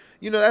Rican.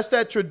 That's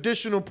that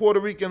traditional Puerto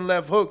Rican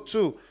left hook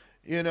too.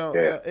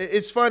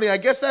 It's funny. I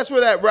guess that's where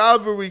that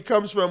rivalry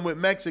comes from with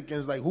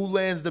Mexicans. Like, who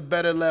lands the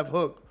better left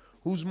hook?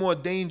 Who's more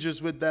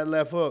dangerous with that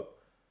left hook?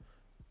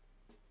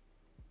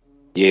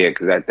 Yeah,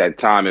 because at that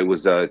time it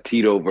was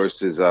Tito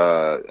versus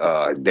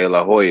De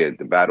La Hoya,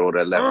 the battle of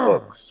the left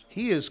hooks.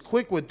 He is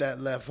quick with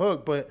that left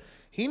hook, but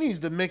he needs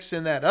to mix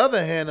in that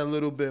other hand a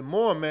little bit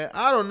more, man.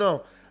 I don't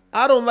know.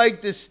 I don't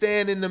like this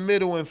stand in the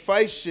middle and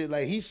fight shit.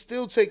 Like, he's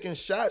still taking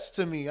shots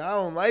to me. I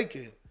don't like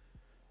it.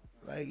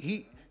 Like,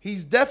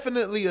 he's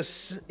definitely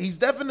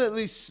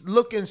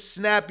looking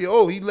snappy.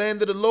 Oh, he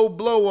landed a low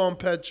blow on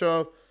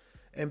Petrov.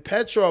 And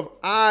Petrov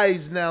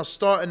eyes now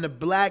starting to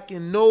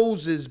blacken,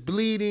 noses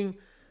bleeding.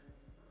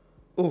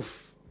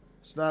 Oof.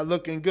 It's not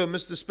looking good.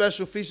 Mr.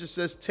 Special Feature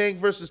says Tank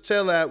versus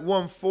Taylor at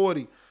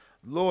 140.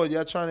 Lord,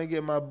 y'all trying to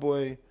get my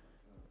boy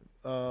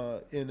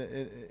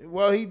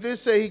well, he did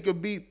say he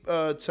could beat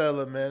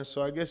Taylor, man,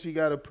 so I guess he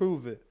got to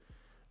prove it.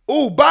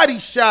 Ooh, body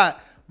shot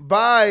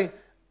by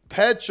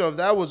Petrov.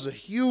 That was a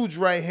huge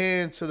right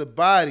hand to the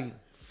body.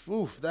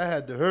 Oof, that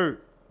had to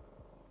hurt.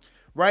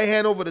 Right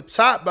hand over the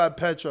top by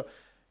Petrov.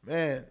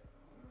 Man,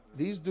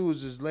 these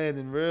dudes is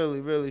landing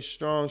really, really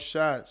strong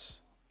shots.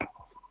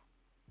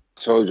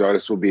 Told y'all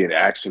this will be an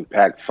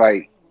action-packed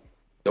fight.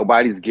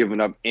 Nobody's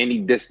giving up any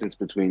distance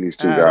between these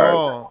two guys.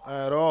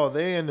 At all.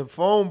 They in the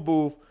phone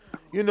booth.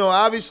 You know,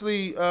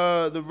 obviously,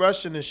 the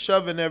Russian is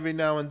shoving every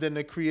now and then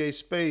to create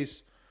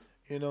space.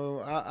 You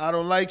know, I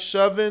don't like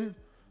shoving,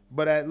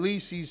 but at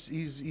least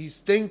he's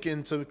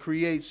thinking to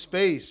create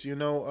space. You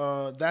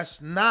know,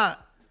 that's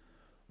not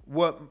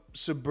what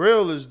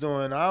Subriel is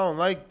doing. I don't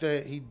like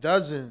that he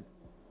doesn't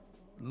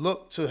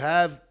look to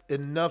have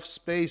enough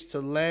space to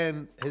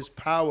land his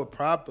power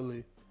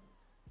properly.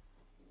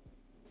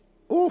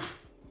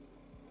 Oof.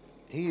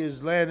 He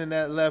is landing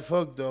that left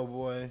hook though,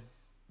 boy.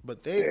 But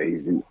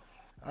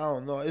I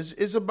don't know.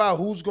 It's about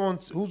who's going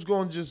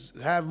to just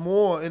have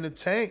more in the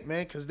tank,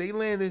 man, because they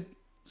landed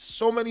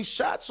so many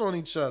shots on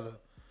each other.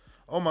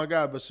 Oh my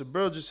God! But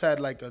Subriel just had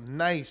like a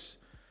nice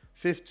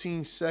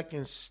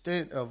 15-second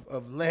stint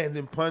of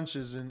landing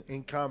punches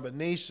in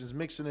combinations,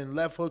 mixing in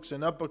left hooks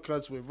and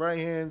uppercuts with right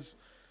hands.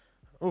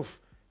 Oof.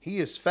 He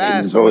is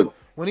fast.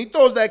 When he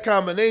throws that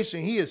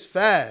combination, he is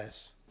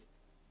fast.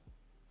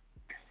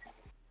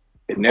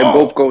 And they're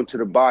both going to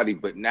the body,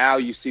 but now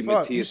you see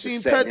Matias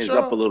setting his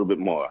up a little bit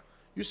more.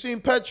 You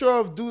seen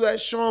Petrov do that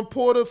Sean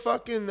Porter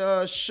fucking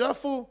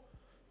shuffle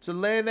to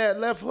land that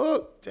left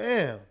hook?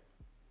 Damn.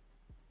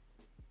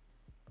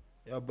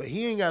 Yo, but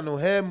he ain't got no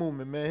head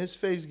movement, man. His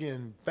face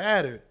getting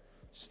battered.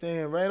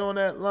 Staying right on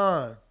that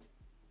line.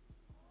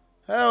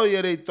 Hell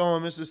yeah, they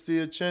throwing Mr.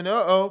 Steel Chin.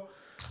 Uh-oh.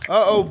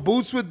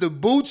 Boots with the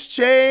boots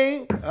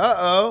chain.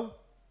 Uh-oh.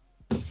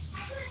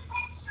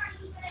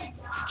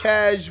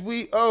 Cash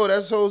Wheezy. Oh,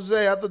 that's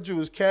Jose. I thought you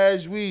was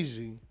Cash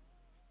Wheezy.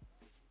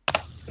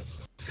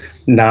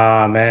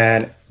 Nah,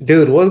 man.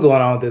 Dude, what's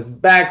going on with this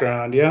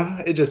background, yo?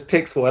 It just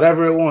picks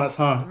whatever it wants,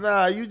 huh?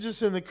 Nah, you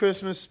just in the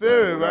Christmas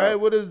spirit, right?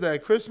 What is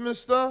that, Christmas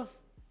stuff?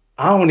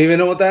 I don't even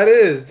know what that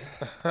is.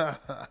 I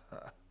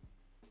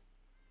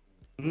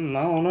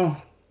don't know.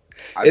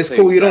 It's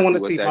cool. You don't want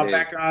to see my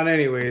background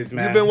anyways,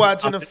 man. You been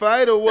watching the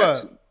fight or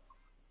what?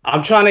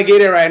 I'm trying to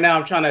get it right now.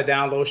 I'm trying to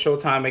download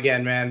Showtime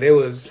again, man. They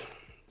was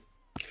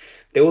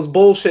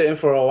bullshitting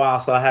for a while,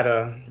 so I had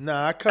to...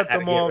 Nah, I cut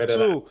them off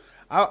too.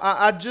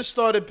 I just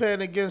started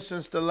paying again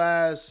since the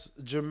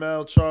last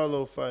Jermell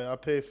Charlo fight. I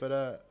paid for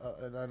that,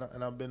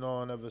 and I've been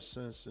on ever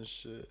since and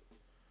shit.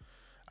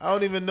 I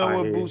don't even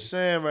know what Boo's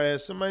saying right here.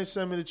 Somebody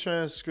send me the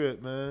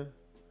transcript, man.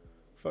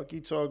 Fuck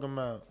you talking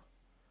about?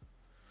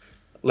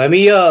 Let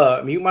me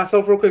mute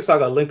myself real quick so I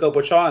can link up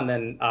with y'all, and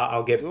then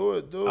I'll get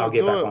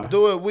back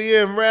on. We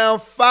in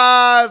round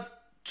 5.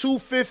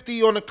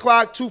 250 on the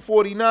clock,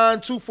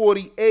 249,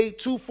 248,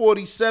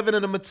 247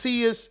 in the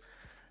Matias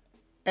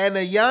and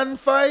the Yan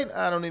fight.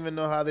 I don't even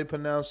know how they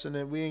pronouncing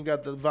it. We ain't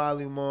got the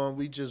volume on.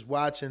 We just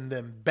watching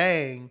them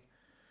bang.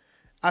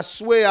 I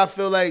swear I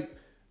feel like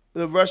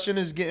the Russian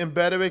is getting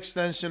better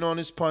extension on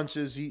his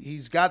punches.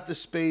 He's got the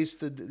space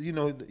to,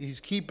 he's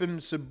keeping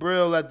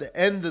Subriel at the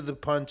end of the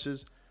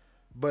punches,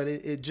 but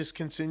it just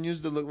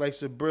continues to look like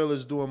Subriel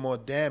is doing more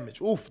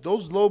damage. Oof,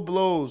 those low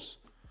blows.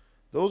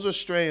 Those are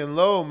straying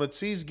low.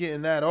 Matias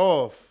getting that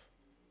off.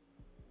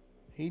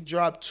 He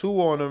dropped 2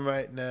 on him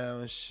right now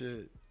and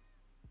shit.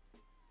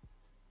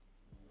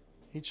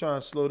 He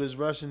trying to slow this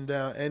Russian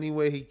down any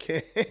way he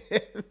can.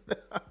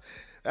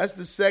 That's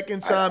the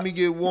second time he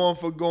get warned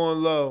for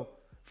going low.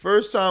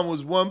 First time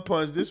was one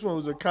punch. This one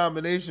was a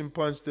combination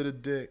punch to the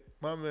dick.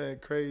 My man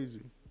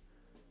crazy.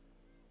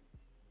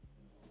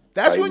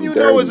 That's when you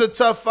know it's a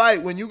tough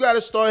fight. When you got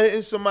to start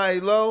hitting somebody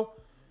low,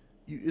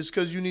 it's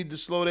because you need to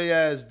slow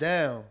their ass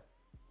down.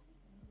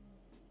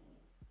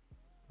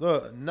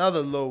 Look,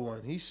 another low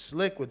one. He's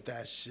slick with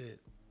that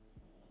shit.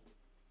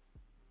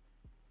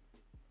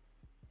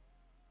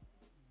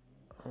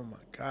 Oh, my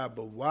God.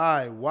 But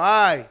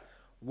why?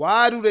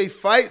 Why do they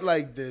fight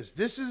like this?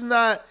 This is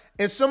not...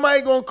 And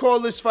somebody going to call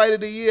this fight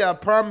of the year, I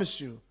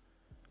promise you.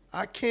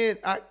 I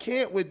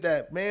can't with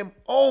that, man.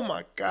 Oh,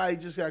 my God. He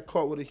just got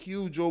caught with a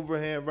huge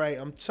overhand right.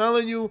 I'm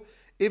telling you,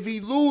 if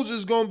he loses,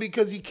 it's going to be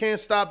because he can't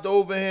stop the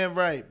overhand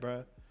right,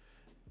 bro.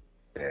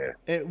 Yeah.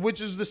 And which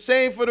is the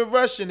same for the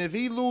Russian. If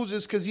he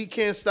loses because he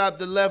can't stop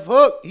the left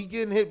hook, he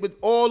getting hit with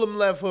all them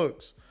left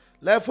hooks.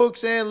 Left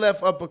hooks and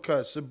left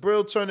uppercuts.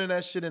 Subriel turning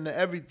that shit into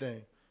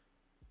everything.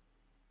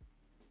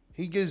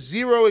 He gets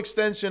zero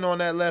extension on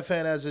that left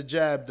hand as a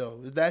jab though.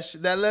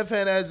 That left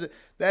hand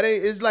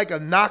it's like a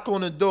knock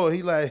on the door.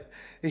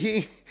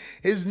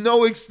 There's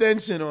no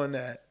extension on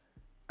that.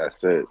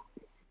 That's it.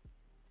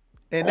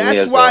 And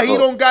that's why he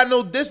don't got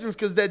no distance,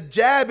 because that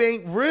jab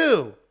ain't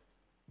real.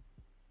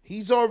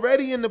 He's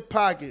already in the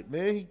pocket,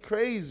 man. He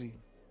crazy.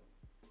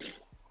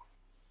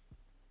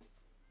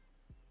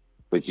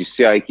 But you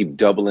see how he keep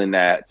doubling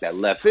that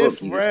left hook.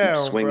 He just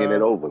keeps swinging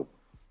it over.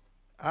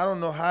 I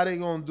don't know how they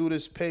going to do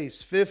this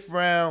pace. 5th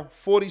round,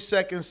 40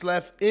 seconds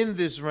left in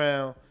this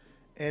round.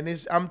 And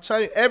I'm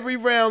telling you, every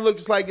round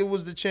looks like it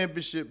was the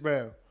championship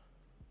round.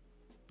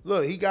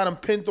 Look, he got him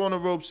pinned on the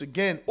ropes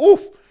again.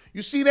 Oof!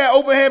 You see that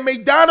overhand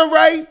Maidana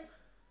right?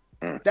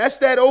 That's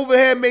that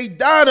overhand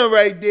Maidana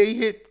right there. He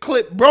hit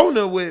Clip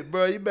Broner with,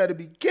 bro. You better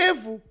be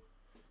careful.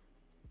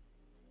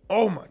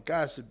 Oh, my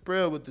God.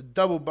 Subriel with the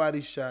double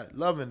body shot.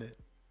 Loving it.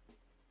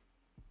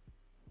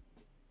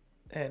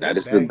 Man, that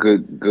is a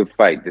good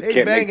fight. This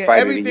can't make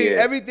fight of the year.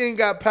 Everything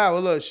got power.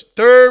 Look,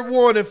 3rd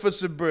warning for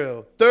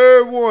Subriel.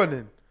 3rd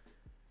warning.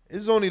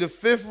 It's only the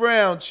 5th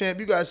round, champ.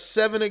 You got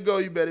 7 to go.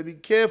 You better be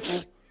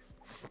careful.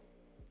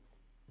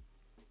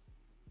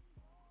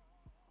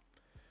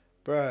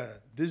 Bruh,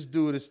 this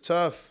dude is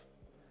tough.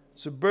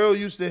 Subriel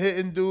used to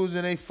hitting dudes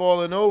and they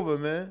falling over,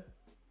 man.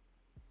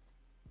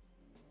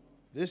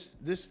 This,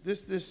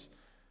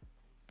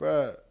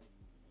 bruh.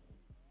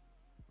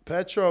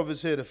 Petrov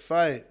is here to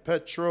fight.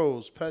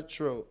 Petro.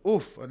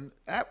 Oof.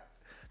 That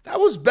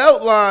was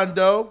belt line,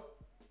 though.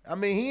 I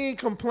mean, he ain't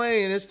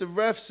complaining. It's the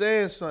ref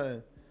saying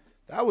something.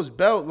 That was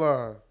belt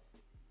line.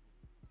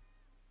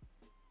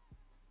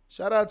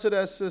 Shout out to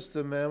that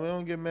sister, man. We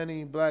don't get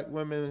many black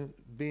women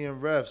being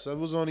refs. It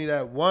was only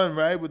that one,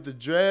 right, with the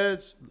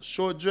dreads,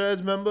 short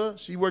dreads, remember?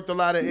 She worked a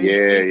lot of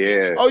AC.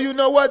 Yeah. Oh, you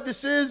know what?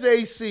 This is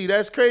AC.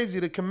 That's crazy.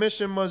 The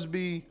commission must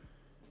be...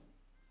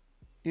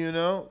 You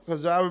know,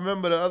 because I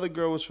remember the other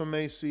girl was from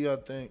AC, I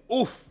think.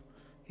 Oof.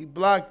 He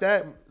blocked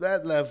that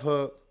left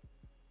hook.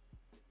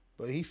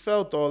 But he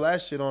felt all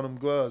that shit on them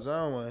gloves. I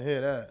don't want to hear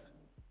that.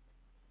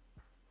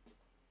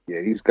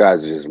 Yeah, these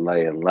guys are just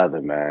laying leather,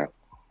 man.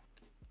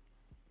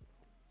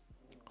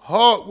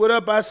 Hawk, what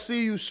up? I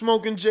see you.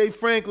 Smoking Jay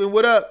Franklin.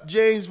 What up?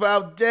 James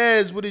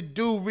Valdez. What it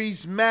do?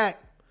 Reese Mack.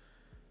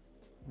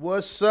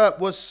 What's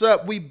up?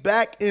 We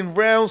back in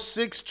round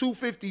 6,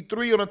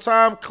 2:53 on the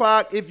time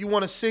clock. If you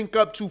want to sync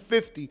up,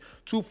 2:50,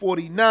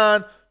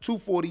 2:49,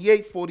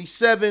 2:48,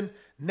 47.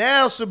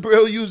 Now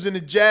Subriel using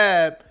the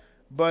jab,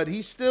 but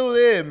he's still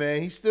there,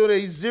 man. He's still there.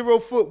 He's 0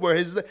 footwork.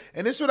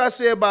 And this is what I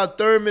say about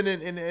Thurman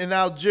and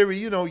Algieri.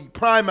 You know,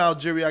 prime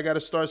Algieri, I got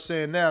to start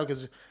saying now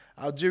because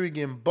Algieri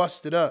getting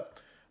busted up.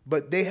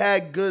 But they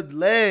had good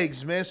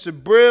legs, man.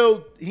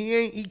 Subriel,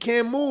 he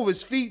can't move.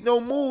 His feet no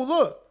move.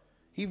 Look.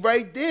 He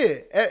right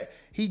there.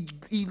 He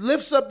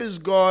lifts up his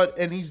guard,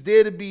 and he's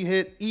there to be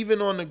hit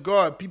even on the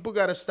guard. People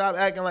got to stop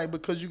acting like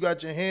because you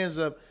got your hands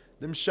up,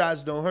 them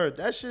shots don't hurt.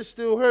 That shit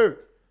still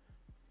hurt.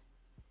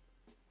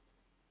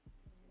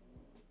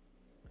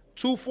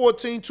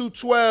 2:14,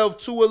 2:12,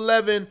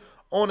 2:11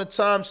 on the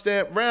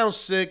timestamp, round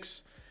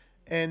 6.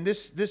 And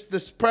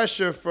this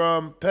pressure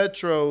from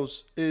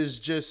Petros is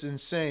just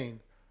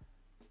insane.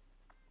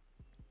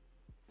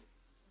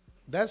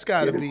 That's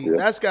gotta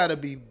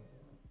be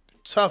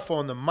tough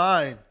on the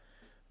mind.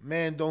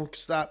 Man, don't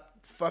stop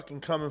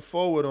fucking coming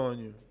forward on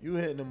you. You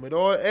hitting them with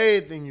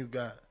everything you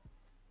got.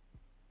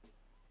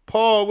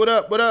 Paul, what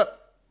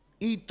up?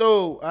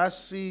 Ito, I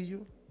see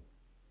you.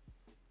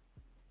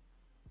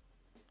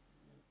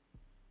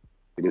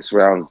 This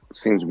round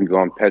seems to be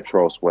going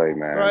Petros' way,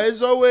 man. Bro,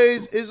 it's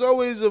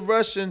always a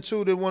Russian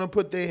too that want to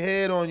put their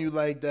head on you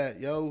like that,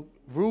 yo.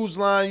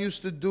 Ruslan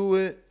used to do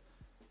it.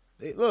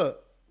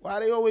 Look, why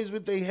they always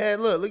with their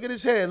head? Look at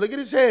his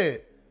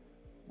head.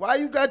 Why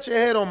you got your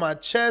head on my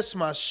chest,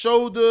 my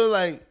shoulder?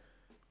 Like,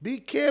 be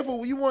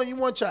careful. You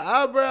want your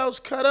eyebrows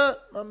cut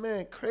up? My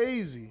man,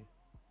 crazy.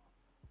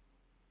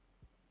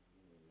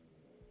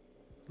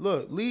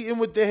 Look, leading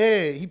with the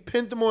head. He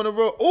pinned him on the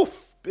rope.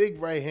 Oof! Big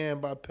right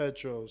hand by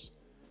Petros.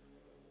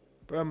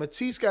 Bro,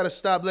 Matisse got to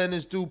stop letting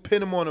this dude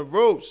pin him on the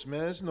ropes,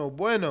 man. It's no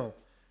bueno.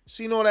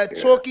 Seen all that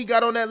torque he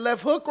got on that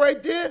left hook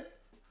right there?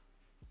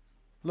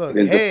 Look,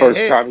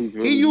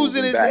 he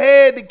using his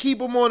head to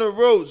keep him on the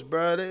ropes,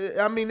 bro.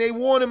 I mean, they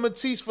warning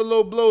Matisse for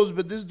low blows,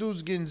 but this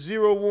dude's getting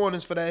 0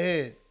 warnings for that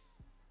head.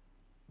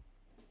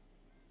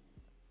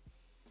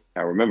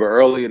 I remember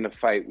early in the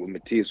fight when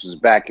Matisse was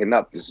backing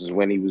up, this is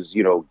when he was,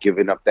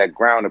 giving up that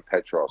ground to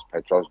Petros.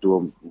 Petros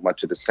doing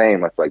much of the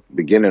same, like the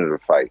beginning of the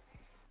fight.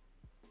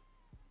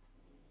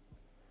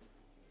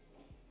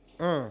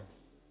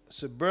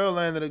 Subriel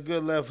landed a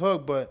good left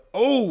hook, but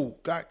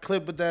got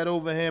clipped with that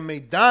overhand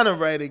Maidana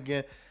right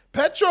again.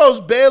 Petros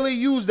barely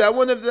used that. I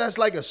wonder if that's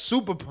like a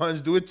super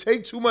punch. Do it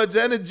take too much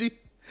energy?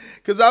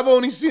 Because I've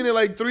only seen it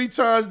like 3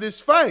 times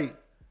this fight.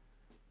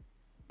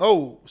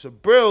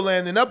 Subriel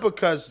landing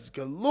uppercuts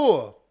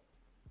galore.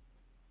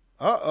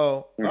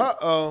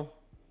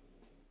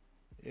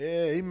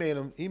 Yeah, he made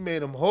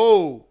him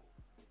hold.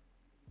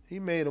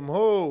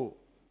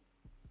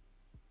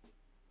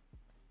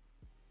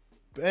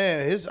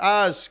 Man, his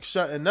eyes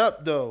shutting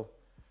up though.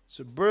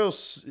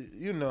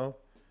 Subriel,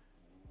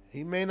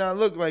 he may not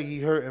look like he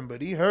hurting,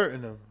 but he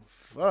hurting him.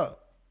 Fuck.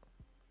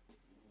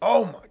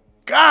 Oh my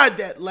God,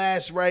 that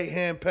last right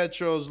hand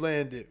Petros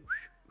landed.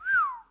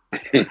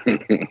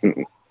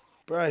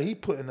 Bruh, he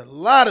putting a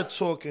lot of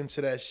torque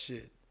into that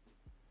shit.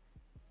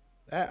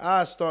 That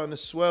eye starting to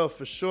swell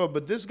for sure.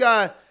 But this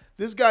guy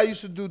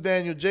used to do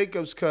Daniel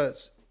Jacobs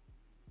cuts.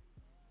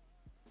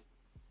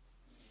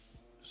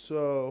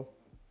 So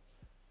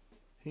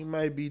he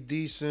might be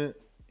decent.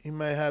 He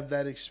might have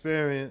that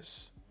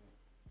experience.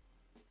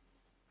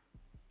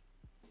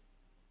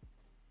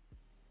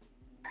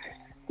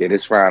 Yeah,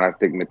 this round, I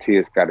think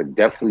Matias got to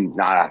definitely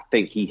not. I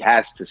think he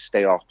has to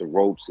stay off the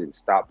ropes and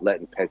stop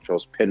letting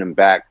Petros pin him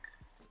back,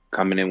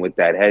 coming in with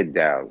that head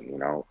down,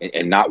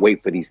 and not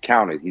wait for these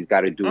counters. He's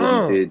got to do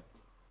what he did.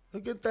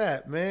 Look at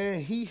that,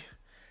 man. He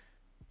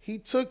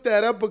took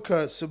that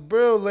uppercut.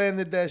 Subriel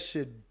landed that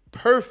shit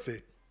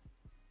perfect.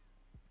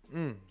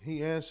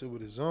 He answered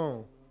with his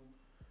own.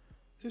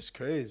 It's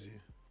crazy.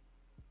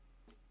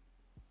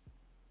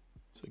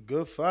 It's a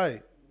good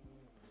fight.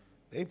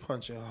 They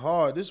punching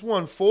hard. This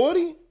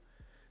 140?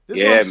 This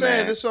is what I'm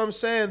saying. This is what I'm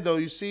saying, though.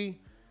 You see,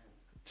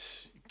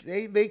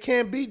 they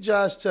can't beat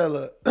Josh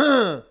Taylor.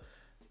 You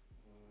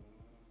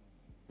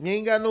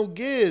ain't got no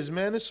gears,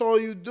 man. That's all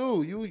you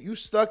do. You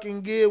stuck in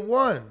gear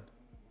 1.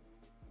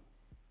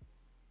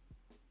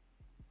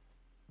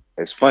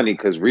 It's funny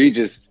because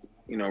Regis,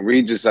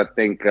 I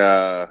think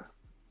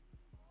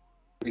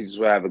Regis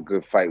will have a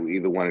good fight with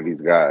either one of these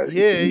guys.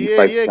 Yeah,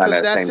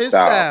 because that's his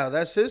style.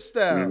 That's his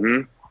style.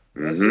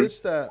 Mm-hmm. That's his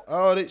style.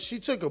 Oh, she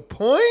took a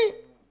point?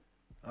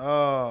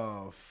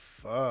 Oh,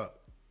 fuck.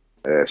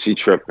 Yeah, she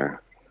tripping.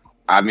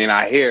 I mean,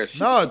 I hear.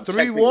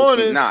 Three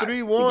warnings. She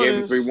gave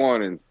him 3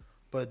 warnings.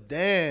 But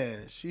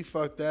damn, she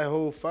fucked that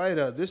whole fight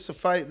up. This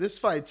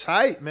fight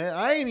tight, man.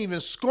 I ain't even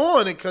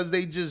scoring it because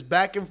they just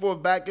back and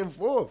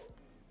forth.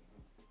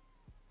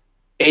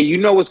 And you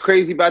know what's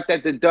crazy about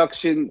that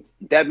deduction?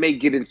 That may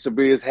get in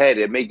Sabria's head.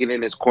 It may get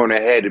in his corner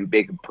head and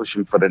push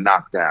him for the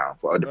knockdown,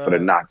 for the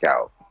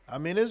knockout. I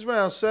mean, it's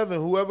round 7.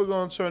 Whoever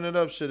gonna turn it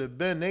up should have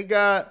been. They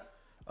got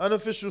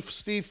unofficial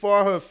Steve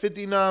Farher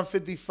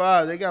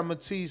 59-55. They got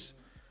Matisse.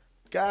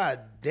 God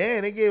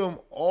damn, they gave him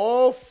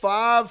all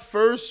 5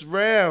 first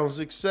rounds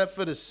except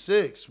for the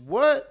 6th.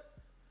 What?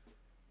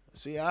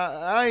 See,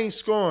 I ain't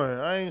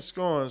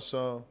scoring,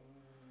 so.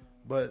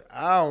 But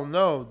I don't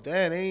know.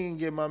 Damn, they ain't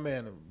give my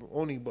man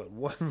only but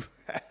 1 round.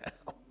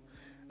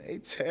 They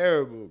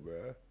terrible,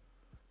 bro.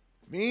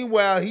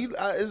 Meanwhile,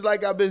 it's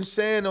like I've been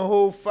saying the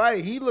whole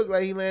fight. He looked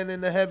like he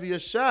landing the heavier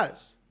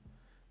shots.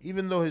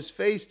 Even though his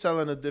face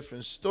telling a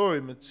different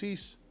story.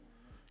 Matisse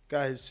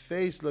got his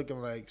face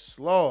looking like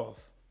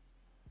sloth.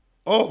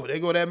 Oh, they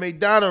go that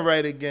Maidana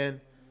right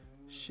again.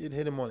 Shit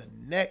hit him on the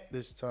neck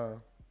this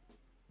time.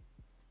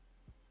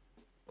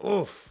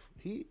 Oof.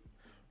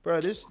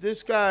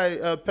 This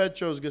guy,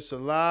 Petros, gets a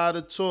lot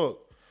of torque.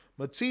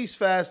 Matisse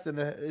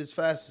is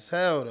fast as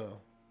hell,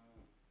 though.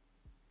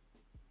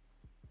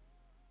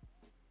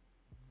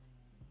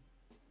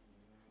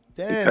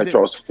 Damn.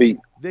 Petros' feet.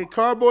 Did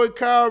Cowboy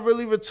Kyle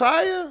really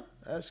retire?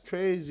 That's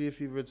crazy if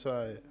he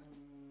retired.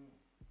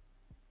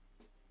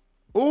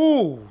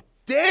 Ooh,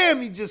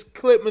 damn, he just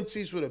clipped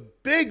Matisse with a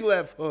big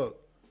left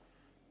hook.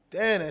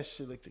 Damn, that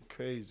shit looked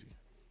crazy.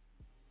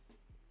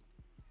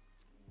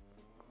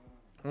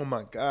 Oh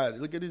my God,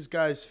 look at this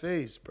guy's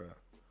face, bro.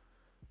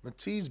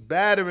 Matisse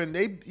battering.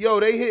 They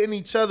hitting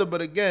each other,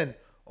 but again,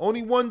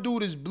 only one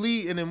dude is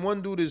bleeding and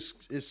one dude is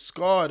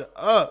scarred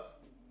up.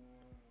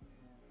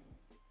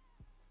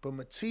 But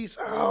Matisse,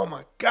 oh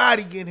my God,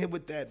 he getting hit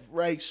with that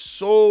right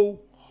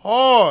so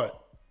hard.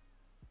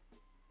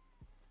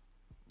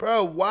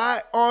 Bro, why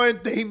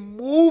aren't they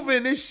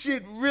moving? This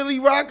shit really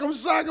Rock'em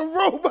Sock'em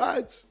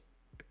Robots.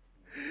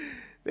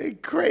 They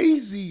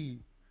crazy.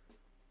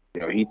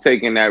 He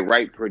taking that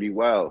right pretty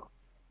well.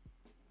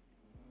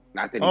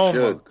 Not that he should.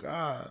 Oh my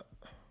God.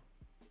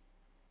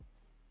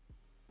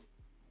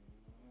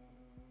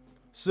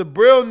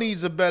 Subriel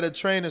needs a better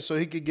trainer so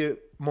he could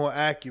get more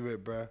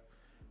accurate, bro.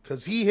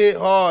 Because he hit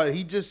hard.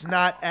 He just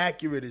not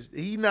accurate.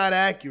 He not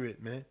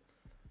accurate, man.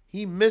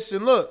 He missing.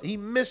 Look, he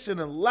missing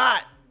a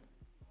lot.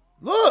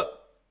 Look,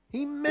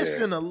 he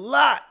missing a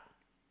lot.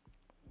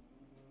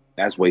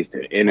 That's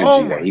wasted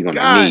energy that he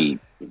gonna need.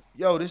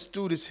 Yo, this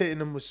dude is hitting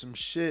him with some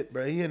shit,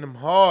 bro. He hitting him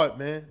hard,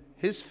 man.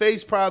 His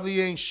face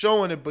probably ain't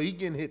showing it, but he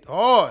getting hit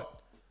hard.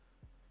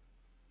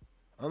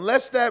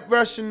 Unless that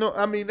Russian,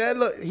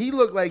 he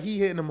looked like he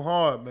hitting him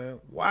hard, man.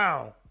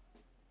 Wow.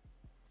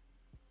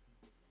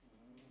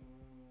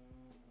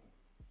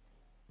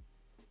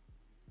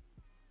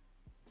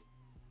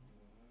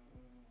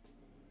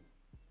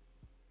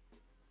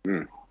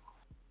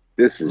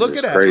 This is look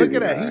at that. crazy, Look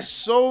at that. man.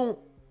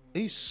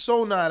 He's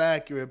so not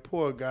accurate.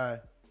 Poor guy.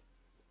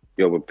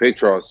 Yo, but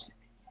Petros,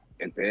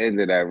 at the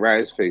end of that round,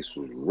 his face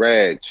was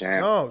red,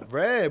 champ. No,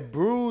 red,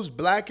 bruised,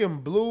 black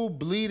and blue,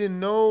 bleeding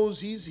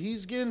nose.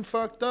 He's getting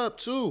fucked up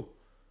too.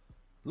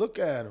 Look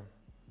at him.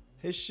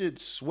 His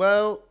shit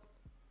swelled.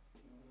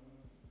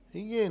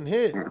 He getting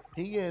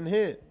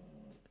hit.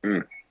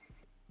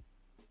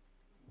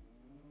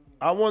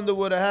 I wonder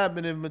what would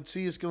happen if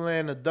Matias can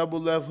land a double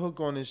left hook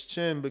on his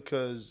chin,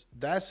 because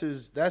that's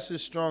his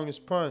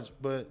strongest punch.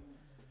 But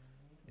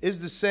it's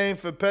the same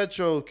for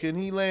Petro. Can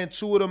he land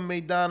two of them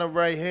Maidana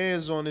right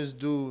hands on this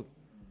dude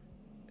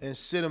and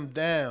sit him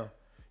down?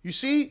 You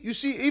see,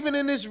 even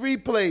in this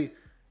replay,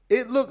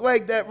 it looked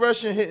like that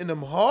Russian hitting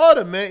him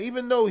harder, man.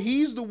 Even though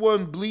he's the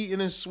one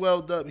bleeding and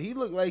swelled up, he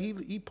looked like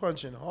he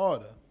punching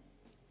harder.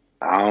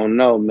 I don't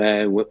know,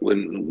 man.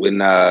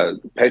 When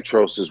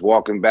Petros is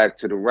walking back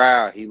to the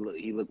round, he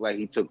looked like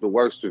he took the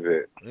worst of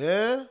it.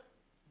 Yeah?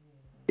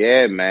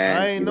 Yeah, man.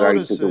 I ain't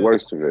noticed he took the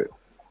worst of it.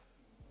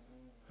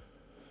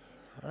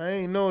 I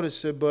ain't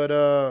noticed it,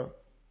 but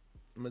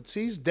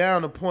Matisse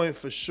down a point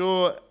for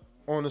sure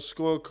on the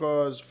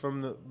scorecards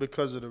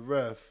because of the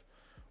ref.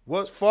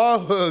 What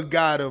Farhood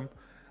got him,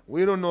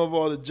 we don't know if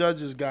all the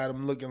judges got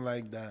him looking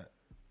like that.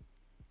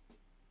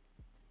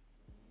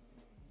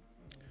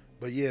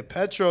 But yeah,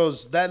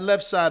 that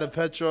left side of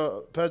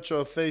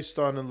Petro face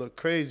starting to look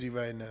crazy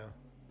right now.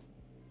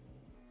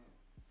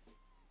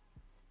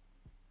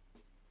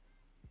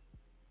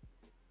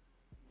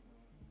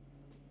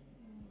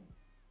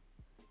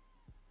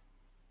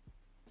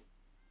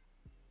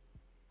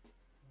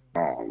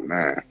 Oh,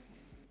 man.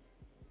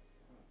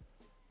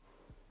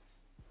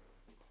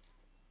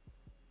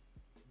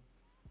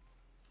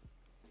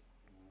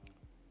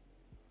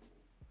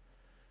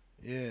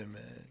 Yeah,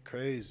 man.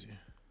 Crazy.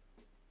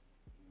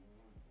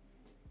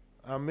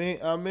 I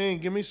mean,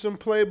 give me some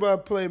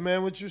play-by-play,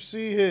 man. What you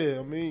see here?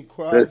 I mean,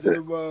 quiet to the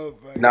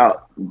motherfucker.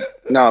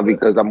 No,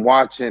 because I'm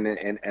watching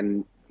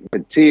and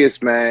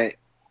Matias, man,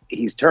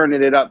 he's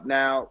turning it up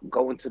now,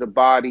 going to the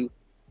body.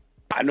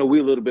 I know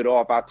we're a little bit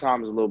off. Our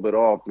time is a little bit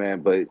off,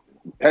 man. But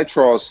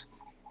Petros,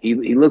 he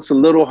looks a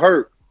little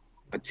hurt.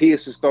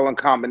 Matias is throwing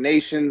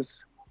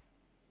combinations,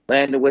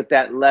 landing with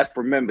that left.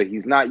 Remember,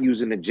 he's not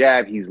using the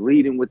jab. He's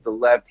leading with the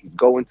left. He's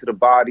going to the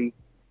body.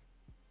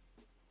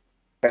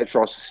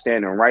 Petros is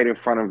standing right in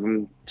front of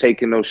him,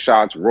 taking those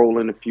shots,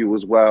 rolling a few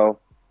as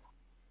well.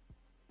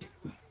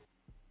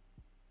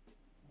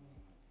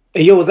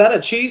 Hey, yo, was that a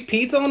cheese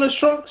pizza on his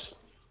trunks?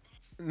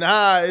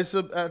 Nah, I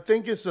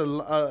think it's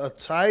a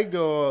tiger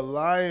or a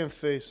lion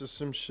face or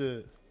some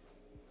shit.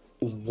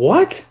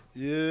 What?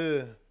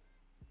 Yeah.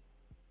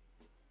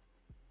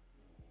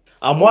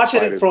 I'm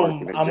watching it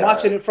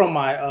from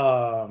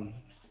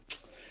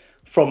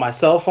my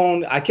cell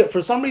phone.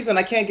 For some reason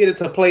I can't get it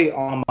to play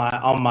on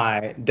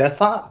my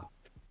desktop.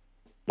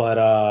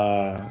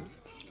 But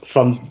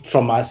from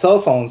my cell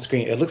phone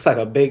screen, it looks like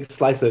a big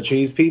slice of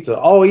cheese pizza.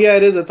 Oh yeah,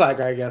 it is a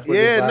tiger, I guess.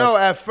 Yeah, no,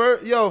 at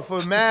first,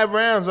 for mad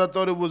rounds I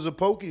thought it was a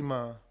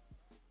Pokemon.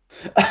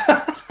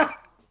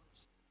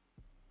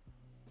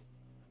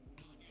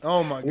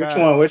 Oh my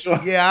God. Which one?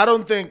 Yeah, I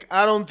don't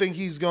think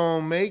he's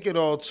gonna make it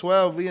all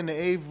 12. We in the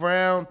 8th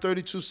round,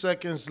 32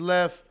 seconds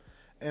left.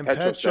 And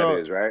Petro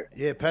is, right?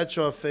 Yeah,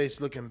 Petro face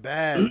looking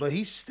bad, but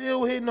he's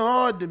still hitting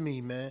hard to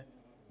me, man.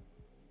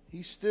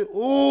 He's still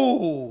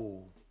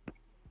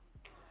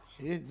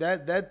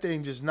that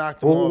thing just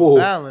knocked him off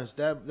balance.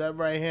 That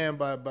right hand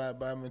by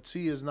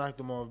Matias knocked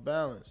him off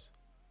balance.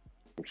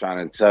 I'm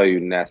trying to tell you,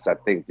 Ness, I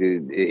think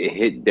it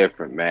hit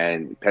different,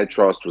 man.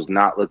 Petros was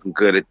not looking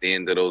good at the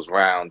end of those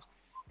rounds.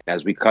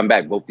 As we come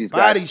back, both these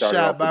guys body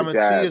shot by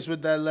Matias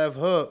with that left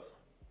hook.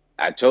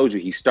 I told you,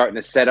 he's starting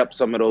to set up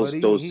some of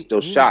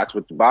those shots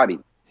with the body.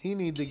 He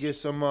need to get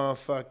some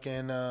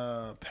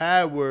motherfucking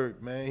pad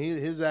work, man.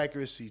 His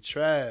accuracy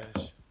trash.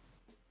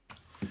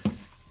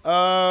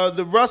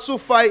 The Russell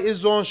fight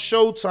is on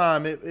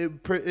Showtime.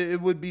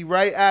 It would be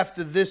right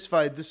after this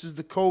fight. This is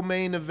the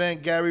co-main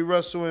event. Gary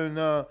Russell and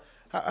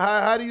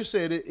how do you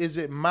say it? Is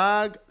it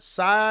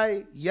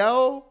Magsayo?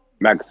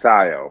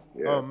 Magsayo.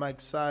 Yeah. Oh,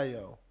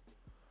 Magsayo.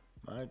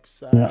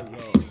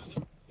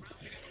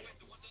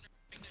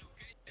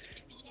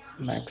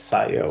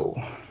 Magsayo.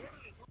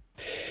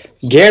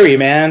 Gary,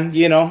 man,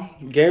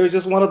 Gary's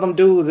just one of them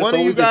dudes. One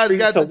of you guys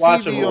got the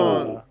TV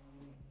on.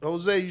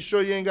 Jose, you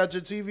sure you ain't got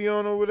your TV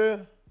on over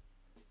there?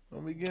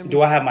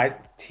 Do I have my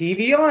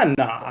TV on?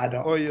 No, I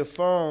don't. Or your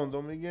phone.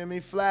 Don't be giving me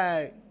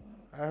flag.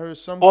 I heard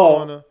some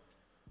corner.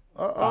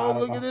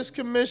 Look at this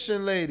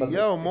commission lady.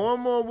 Yo, more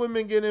and more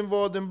women get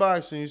involved in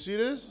boxing. You see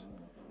this?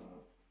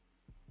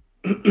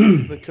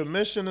 The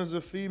commissioner's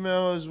a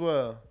female as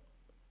well.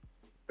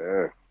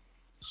 Yeah.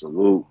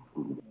 Salute.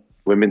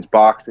 Women's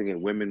boxing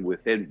and women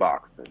within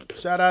boxing.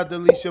 Shout out to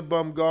Alicia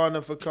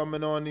Bumgarner for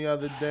coming on the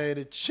other day.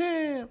 The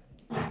champ.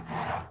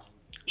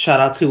 Shout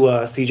out to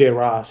CJ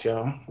Ross,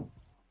 yo.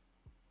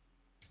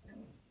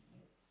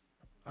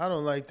 I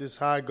don't like this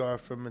high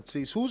guard from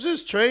Matisse. Who's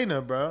his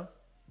trainer, bro?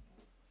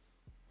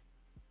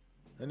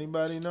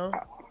 Anybody know?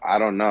 I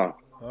don't know.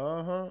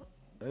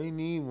 He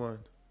need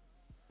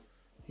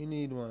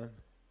one.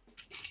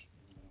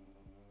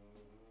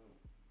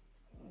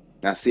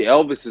 Now, see,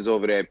 Elvis is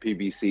over there at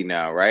PBC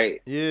now,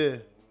 right? Yeah.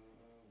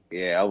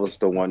 Yeah, Elvis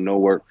don't want no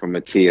work from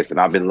Matias, and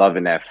I've been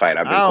loving that fight.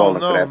 I've been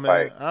calling for that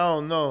fight. I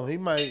don't know. He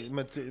might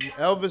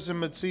Elvis and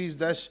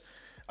Matisse.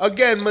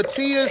 Again,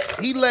 Matias,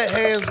 he let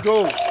hands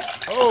go.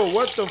 Oh,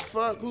 what the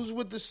fuck? Who's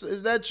with this?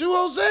 Is that you,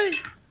 Jose?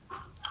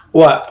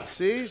 What?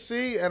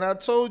 See, and I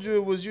told you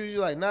it was you.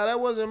 You're like, nah, that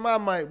wasn't my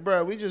mic,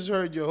 bro. We just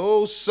heard your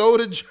whole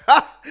soda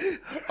drop.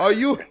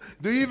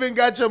 Do you even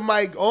got your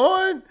mic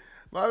on?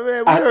 My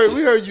man,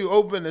 we heard you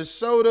open a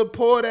soda,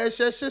 pour that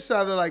shit. That shit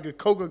sounded like a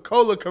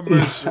Coca-Cola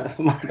commercial.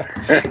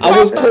 I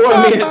was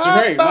pouring me a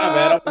drink. My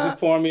bad. I was just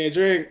pouring me a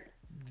drink.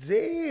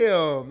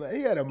 Damn,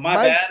 he had a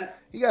mic.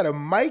 He got a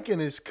mic in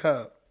his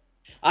cup.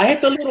 I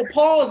hit the little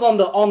pause on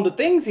the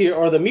things here,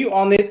 or the mute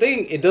on the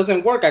thing. It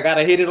doesn't work. I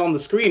gotta hit it on the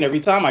screen every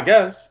time, I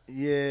guess.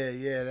 Yeah,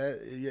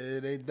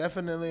 they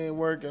definitely ain't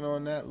working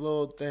on that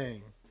little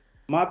thing.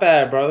 My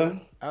bad, brother.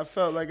 I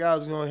felt like I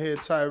was gonna hear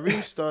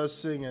Tyrese start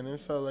singing.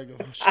 It felt like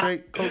a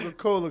straight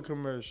Coca-Cola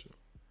commercial.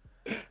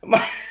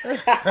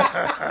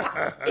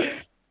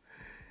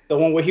 The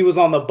one where he was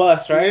on the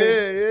bus, right?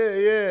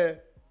 Yeah.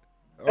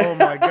 Oh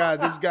my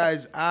God, this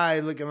guy's eye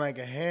looking like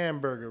a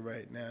hamburger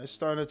right now. It's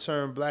starting to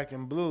turn black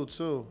and blue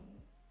too.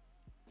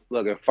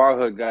 Look, if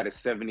Farhood got a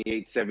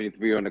 78,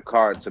 73 on the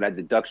card, so that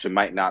deduction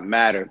might not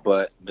matter,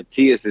 but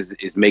Matias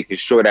is making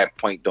sure that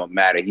point don't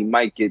matter. He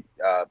might get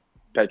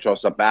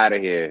Petros up out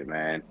of here,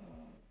 man.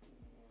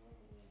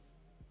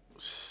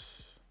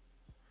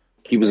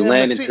 He was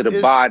landing to the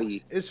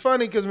body. It's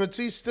funny because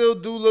Matisse still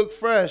do look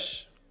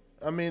fresh.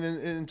 I mean,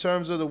 in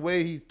terms of the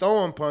way he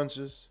throwing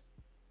punches.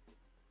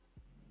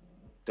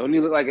 Don't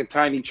he look like a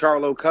tiny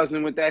Charlo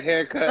cousin with that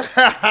haircut?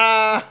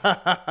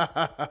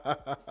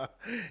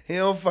 He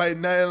don't fight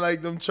nothing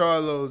like them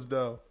Charlos,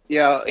 though.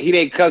 Yo, he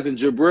ain't cousin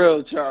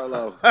Jabril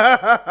Charlo.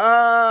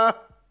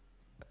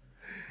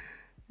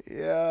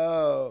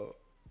 Yo.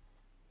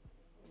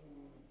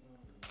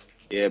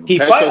 Yeah, he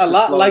fight a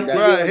lot like that.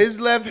 Bro, his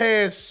left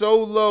hand's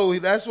so low.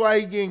 That's why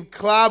he getting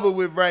clobbered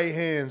with right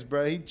hands,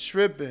 bro. He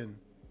tripping.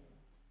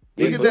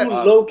 These dudes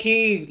low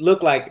key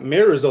look like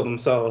mirrors of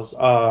themselves.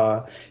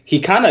 He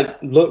kind of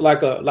looked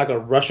like a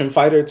Russian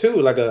fighter too,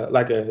 like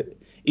a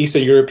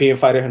Eastern European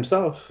fighter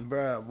himself.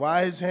 Bruh,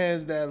 why his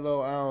hands that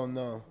low? I don't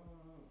know.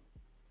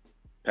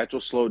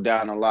 Petros slowed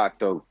down a lot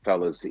though,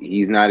 fellas.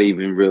 He's not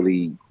even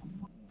really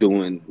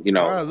doing,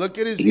 Bruh, look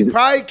at his. He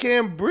probably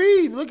can't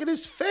breathe. Look at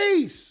his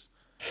face.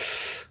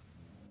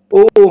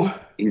 Oh,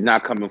 he's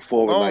not coming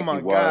forward. Oh like my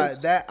he was.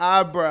 God, that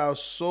eyebrow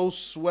so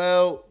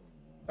swelled.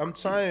 I'm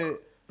telling you.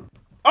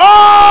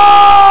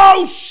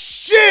 Oh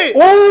shit!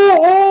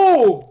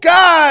 Oh!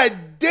 God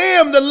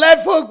damn, the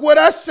left hook. What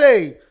I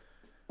say?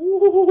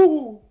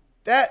 Ooh.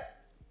 That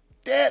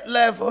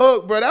left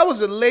hook, bro. That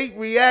was a late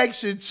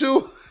reaction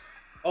too.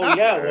 Oh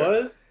yeah, it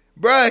was.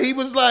 Bro, he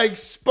was like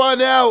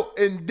spun out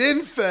and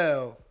then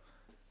fell.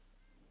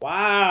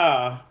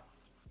 Wow.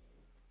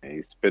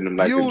 He spin him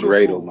like a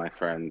dreidel, my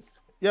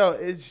friends. Yo,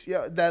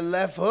 that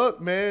left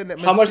hook, man.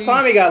 How much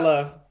time he got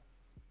left?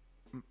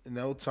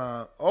 No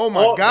time. Oh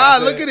my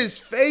God! Look at his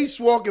face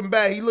walking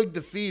back. He looked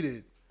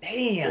defeated.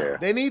 Damn.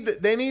 They need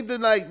to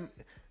like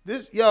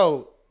this.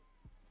 Yo,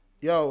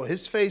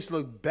 his face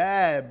looked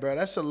bad, bro.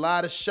 That's a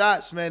lot of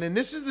shots, man. And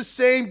this is the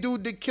same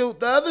dude that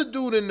killed the other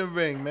dude in the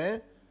ring,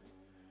 man.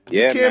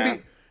 Yeah,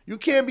 You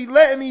can't be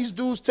letting these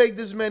dudes take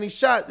this many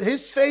shots.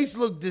 His face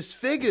looked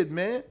disfigured,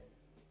 man.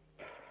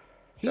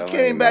 He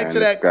came back to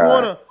that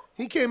corner.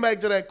 He came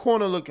back to that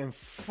corner looking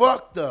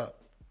fucked up.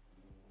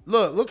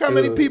 Look how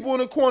many people in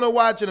the corner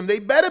watching him. They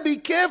better be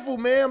careful,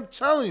 man. I'm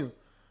telling you.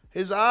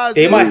 His eyes.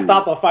 They might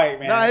stop a fight,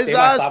 man. Nah, his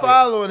eyes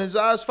following. His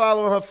eyes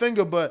following her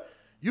finger. But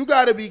you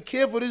got to be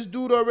careful. This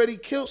dude already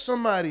killed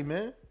somebody,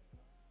 man.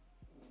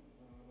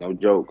 No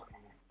joke.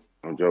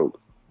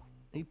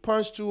 He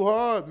punched too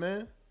hard,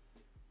 man.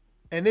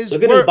 And his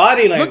look at his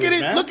body language,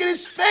 Look at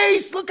his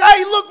face. Look how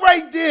he look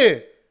right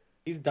there.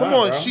 He's done. Come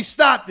on, bro. She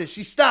stopped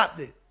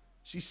it.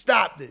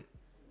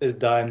 It's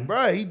done.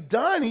 Bro, he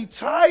done. He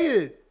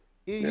tired.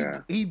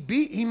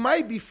 He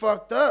might be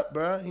fucked up,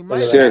 bro. He might.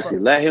 Seriously,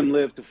 let him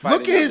live to fight.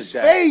 Look at his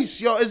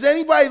face, yo. Is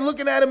anybody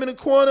looking at him in the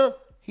corner?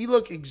 He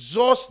look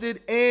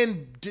exhausted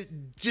and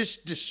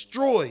just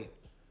destroyed.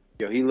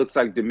 Yo, he looks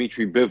like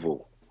Dmitry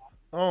Bivol.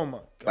 Oh my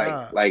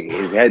God! Like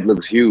his head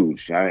looks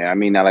huge. I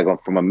mean, not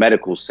like from a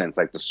medical sense.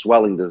 Like the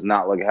swelling does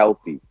not look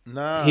healthy.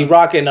 Nah. He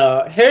rocking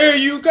hey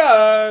you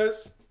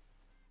guys.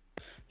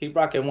 He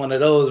rocking one of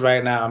those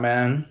right now,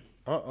 man.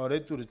 They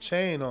threw the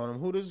chain on him.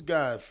 Who this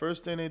guy?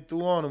 First thing they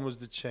threw on him was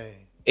the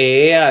chain.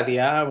 Yeah,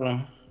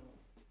 diablo.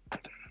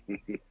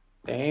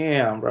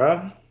 Damn,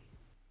 bro.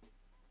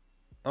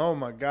 Oh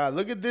my God!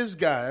 Look at this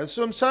guy. That's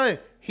what I'm saying.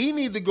 He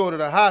need to go to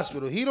the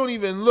hospital. He don't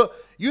even look.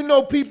 You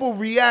know, people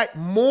react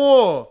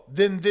more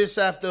than this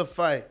after a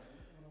fight.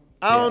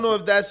 I don't know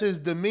if that's his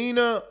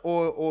demeanor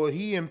or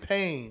he in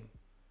pain.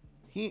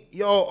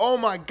 Oh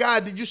my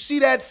God! Did you see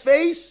that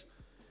face?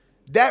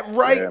 That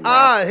right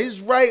eye,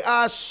 his right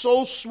eye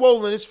so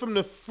swollen. It's from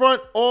the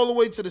front all the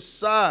way to the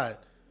side.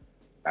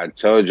 I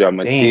told you,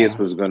 Matias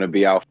was going to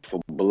be out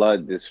for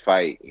blood this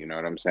fight. You know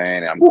what I'm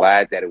saying? I'm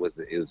glad that it was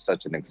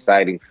such an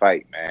exciting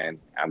fight, man.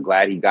 I'm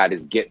glad he got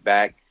his get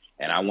back.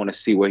 and I want to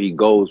see where he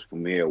goes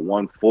from here.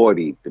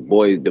 140, the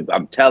boy.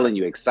 I'm telling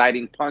you,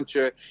 exciting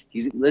puncher.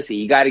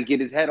 He got to get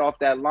his head off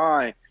that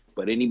line.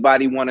 But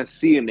anybody want to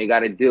see him, they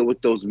got to deal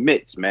with those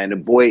mitts, man. The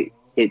boy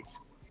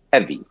hits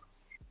heavy.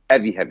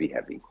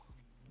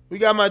 We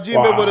got my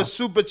G-Man with a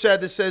super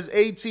chat that says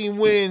 18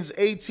 wins,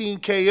 18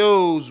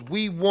 KOs.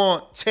 We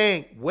want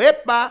Tank.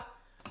 Wepa.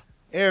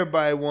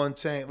 Everybody want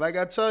Tank. Like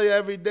I tell you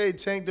every day,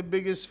 Tank the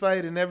biggest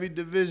fight in every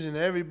division.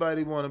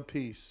 Everybody want a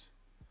piece.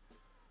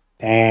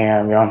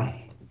 Damn, yo.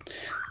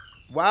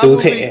 Why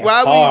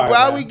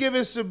we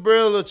giving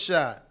Sabril a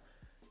shot?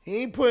 He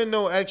ain't putting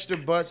no extra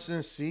butts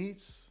in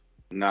seats.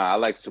 Nah, I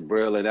like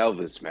Sabril and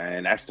Elvis,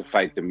 man. That's the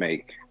fight to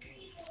make.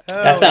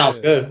 That sounds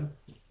good.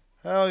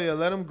 Hell yeah,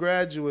 let him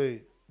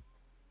graduate.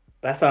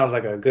 That sounds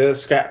like a good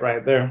scrap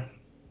right there.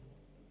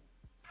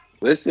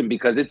 Listen,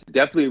 because it's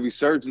definitely a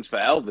resurgence for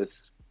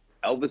Elvis.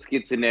 Elvis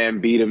gets in there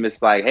and beat him.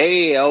 It's like,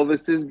 hey,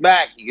 Elvis is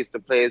back. He gets to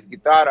play his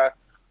guitar.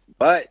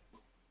 But,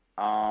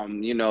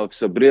 if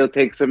Sabril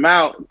takes him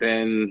out,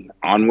 then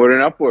onward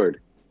and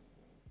upward.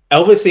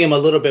 Elvis seemed a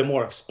little bit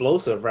more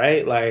explosive,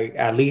 right? Like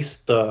at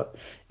least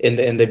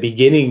in the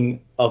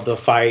beginning of the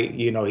fight,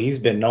 he's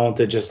been known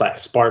to just like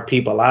spark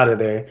people out of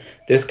there.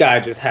 This guy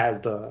just has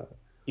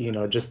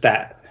just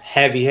that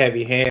heavy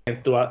hands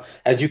throughout.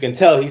 As you can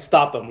tell, he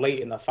stopped him late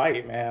in the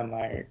fight, man.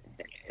 Like,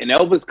 and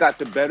Elvis got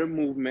the better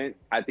movement.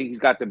 I think he's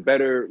got the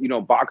better,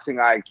 boxing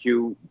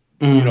IQ.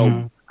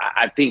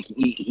 I think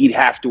he'd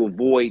have to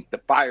avoid the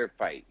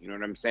firefight. You know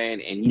what I'm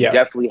saying? And he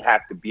definitely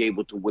have to be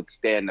able to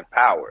withstand the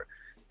power.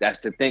 That's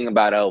the thing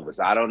about Elvis.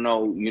 I don't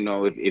know,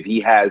 if he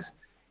has,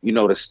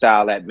 the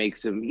style that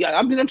makes him. Yeah,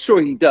 I mean, I'm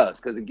sure he does.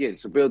 Because, again,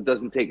 Sabril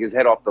doesn't take his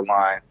head off the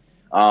line.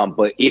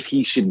 But if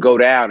he should go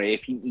down, or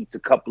if he eats a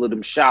couple of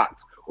them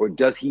shots, or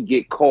does he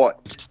get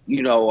caught,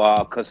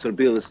 because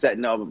Sabril is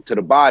setting up to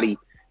the body,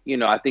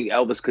 I think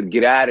Elvis could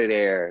get out of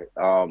there,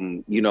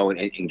 and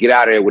get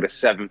out of there with a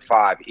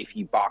 7-5 if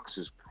he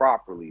boxes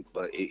properly.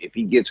 But if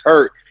he gets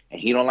hurt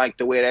and he don't like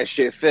the way that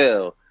shit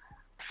feel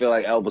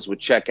like Elvis would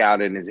check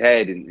out in his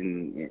head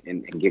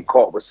and get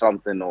caught with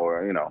something,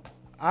 or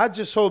I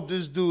just hope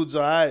this dude's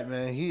all right,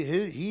 man.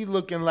 He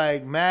looking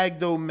like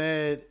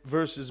Magdomed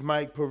versus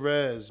Mike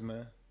Perez,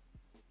 man.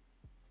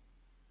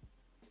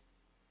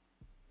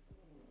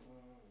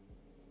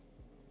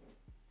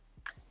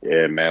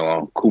 Yeah, man.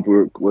 Well,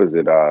 Cooper, was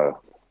it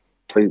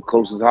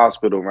closest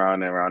hospital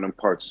around them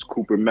parts is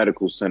Cooper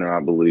Medical Center, I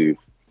believe.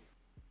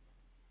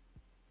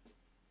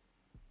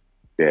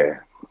 Yeah.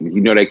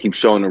 They keep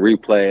showing the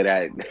replay of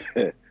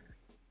that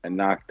a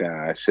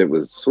knockdown. That shit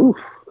was oof.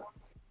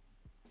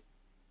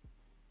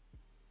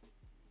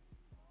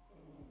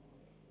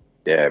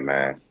 Yeah,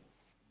 man.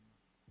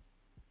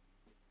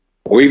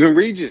 Or even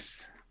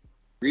Regis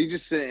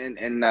and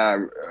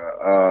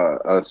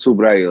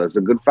Subrail. It's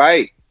a good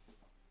fight.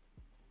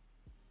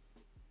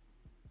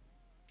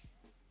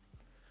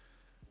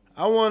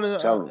 I wonder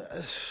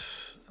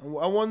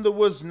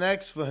what's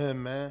next for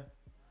him, man.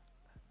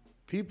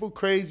 People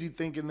crazy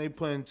thinking they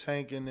putting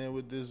Tank in there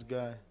with this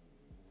guy.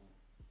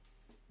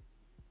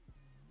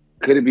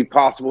 Could it be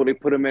possible they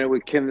put him in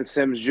with Kenneth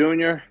Sims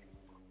Jr.?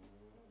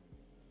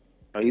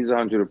 Oh, he's a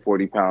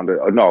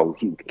 140-pounder. Oh, no,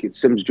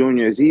 Sims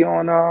Jr., is he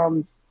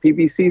on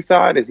PBC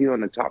side? Is he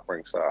on the Top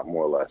Rank side,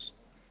 more or less?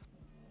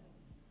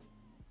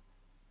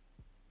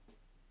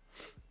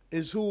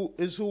 Is who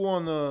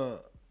on the...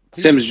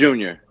 Sims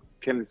Jr.,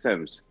 Kenneth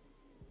Sims.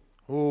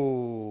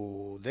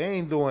 Oh, they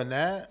ain't doing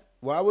that.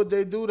 Why would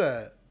they do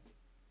that?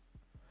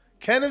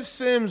 Kenneth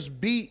Sims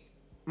beat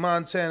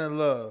Montana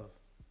Love.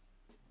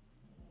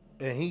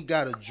 And he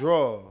got a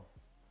draw.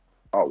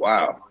 Oh,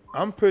 wow.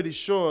 I'm pretty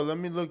sure. Let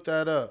me look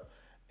that up.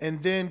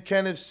 And then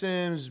Kenneth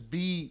Sims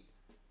beat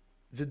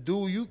the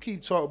dude you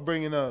keep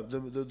bringing up,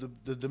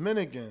 the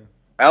Dominican.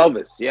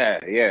 Elvis, yeah.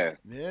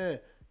 Yeah.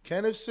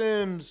 Kenneth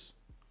Sims,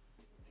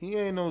 he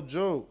ain't no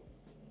joke.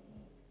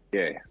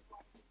 Yeah.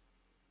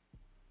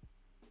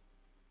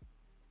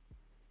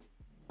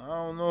 I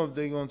don't know if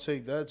they're going to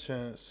take that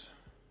chance.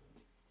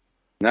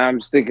 Now I'm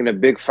just thinking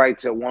of big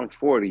fights at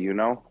 140,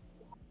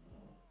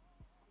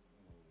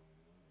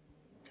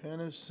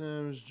 Kenneth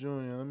Sims Jr.,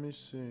 let me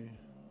see.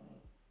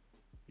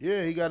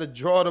 Yeah, he got a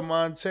draw to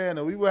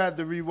Montana. We would have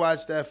to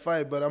rewatch that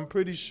fight, but I'm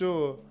pretty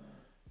sure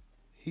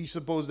he's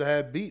supposed to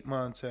have beat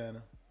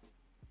Montana.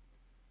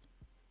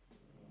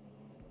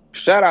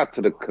 Shout out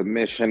to the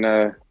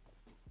commissioner.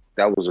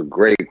 That was a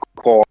great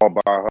call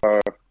by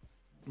her.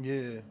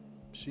 Yeah,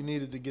 she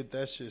needed to get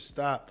that shit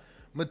stopped.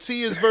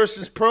 Matias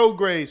versus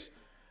Prograis.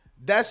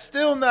 That's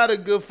still not a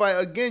good fight.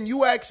 Again,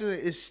 you asking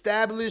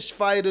established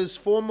fighters,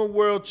 former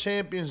world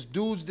champions,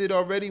 dudes that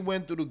already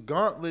went through the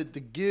gauntlet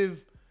to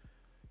give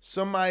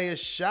somebody a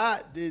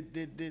shot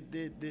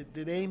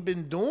that ain't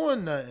been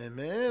doing nothing,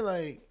 man.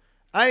 Like,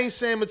 I ain't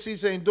saying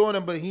Matias ain't doing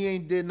it, but he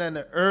ain't did nothing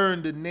to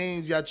earn the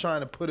names y'all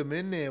trying to put him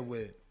in there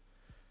with.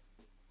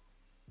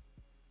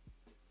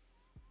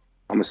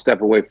 I'm going to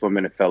step away for a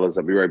minute, fellas.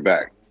 I'll be right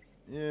back.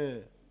 Yeah.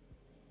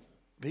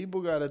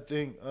 People got to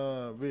think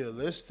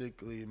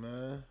realistically,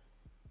 man.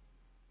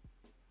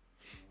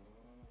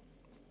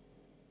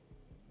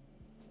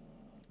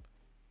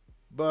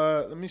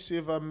 But let me see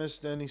if I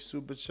missed any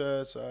super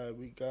chats. All right,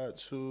 we got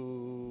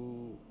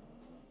to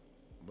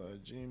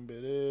Majin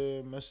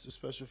Bede, Mr.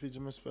 Special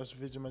Feature,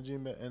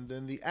 Majin Bede, and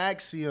then the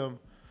Axiom,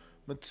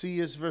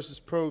 Matias versus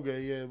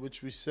Prograis, yeah,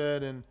 which we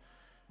said, and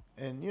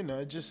you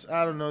know,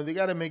 I don't know, they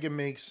got to make it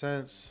make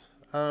sense.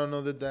 I don't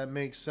know that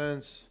makes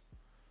sense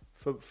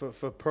for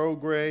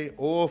Prograis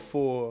or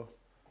for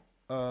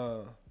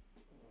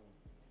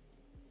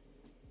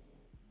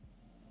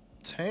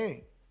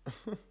Tank.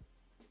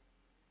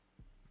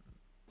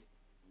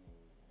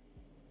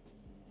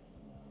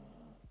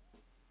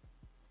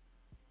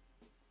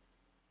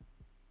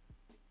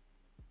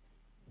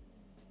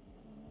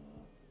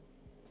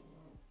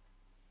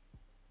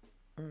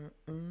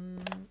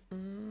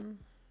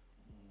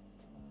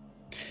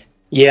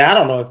 Yeah, I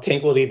don't know if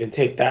Tank will even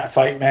take that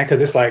fight, man,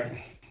 because it's like,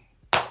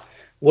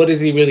 what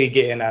is he really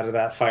getting out of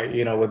that fight?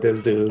 You know, with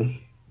this dude,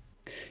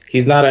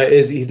 he's not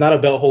a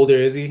belt holder,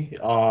 is he?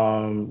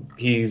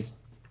 He's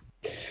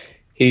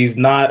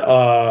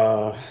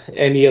not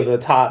any of the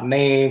top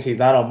names. He's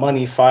not a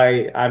money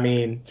fight. I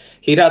mean,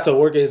 he'd have to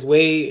work his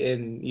way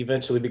and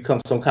eventually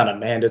become some kind of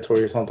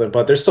mandatory or something.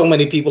 But there's so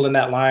many people in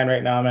that line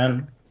right now,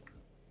 man.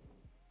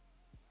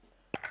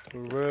 For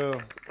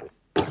real.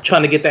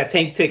 Trying to get that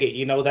Tank ticket,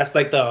 you know, that's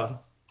like the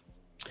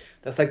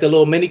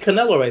little mini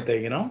Canelo right there,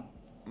 you know.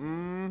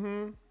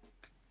 Mm-hmm.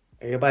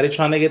 Everybody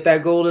trying to get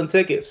that golden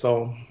ticket.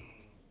 So,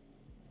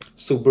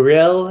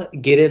 Subriel,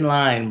 get in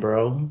line,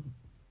 bro.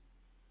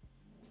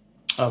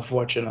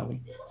 Unfortunately,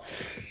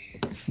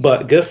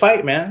 but good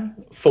fight,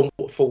 man. For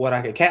what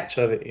I could catch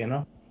of it, you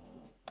know.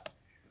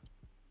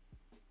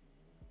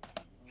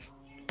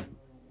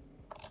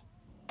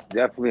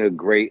 Definitely a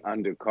great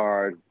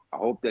undercard. I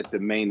hope that the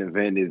main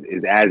event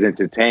is as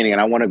entertaining. And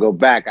I want to go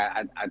back.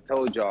 I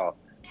told y'all,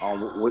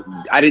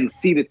 I didn't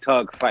see the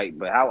Tug fight,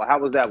 but how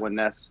was that one,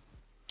 Ness?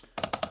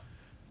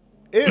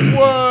 It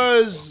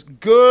was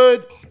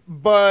good,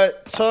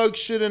 but Tug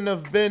shouldn't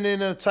have been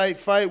in a tight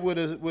fight with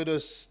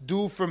a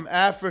dude from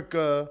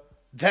Africa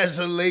that's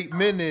a late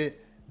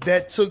minute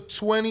that took a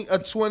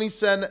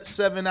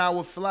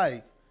 27-hour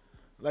flight.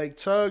 Like,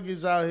 Tug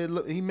is out here.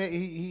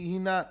 He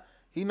not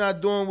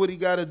doing what he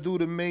got to do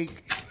to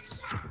make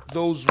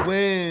those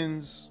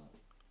wins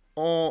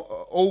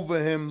over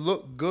him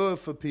look good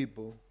for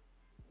people.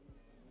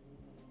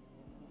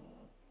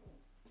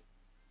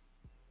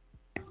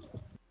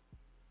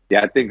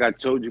 Yeah, I think I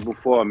told you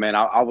before, man.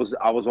 I was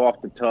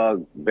off the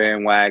Tug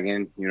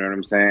bandwagon. You know what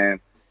I'm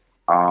saying?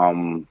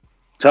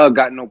 Tug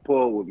got no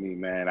pull with me,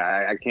 man.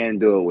 I can't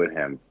do it with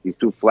him. He's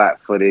too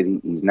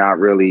flat-footed. He's not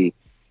really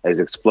as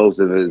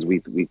explosive as we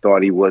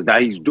thought he was. Now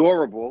he's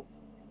durable,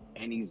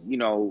 and he's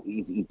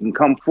he can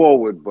come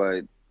forward,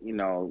 but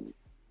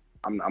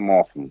I'm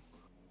off him.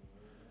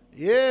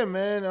 Yeah,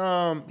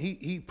 man.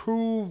 He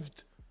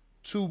proved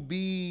to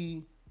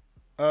be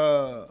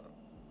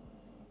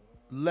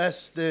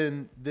less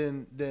than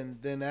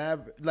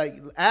average, like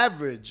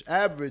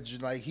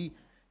average. Like he,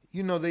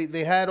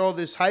 they had all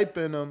this hype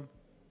in him.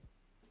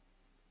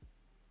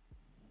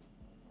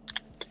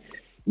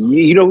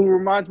 You know who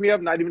reminds me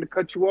of? Not even to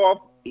cut you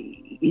off.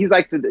 He's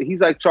like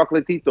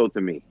Chocolatito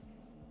to me.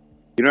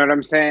 You know what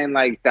I'm saying?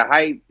 Like, the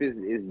hype is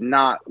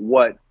not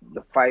what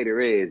the fighter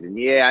is. And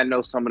yeah, I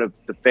know some of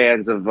the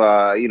fans of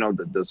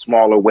the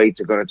smaller weights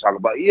are gonna talk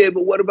about, yeah,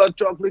 but what about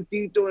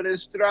Chocolatito and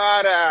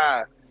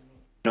Estrada?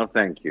 No,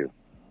 thank you.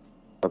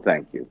 No,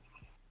 thank you.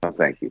 No,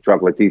 thank you.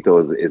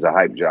 Chocolatito is a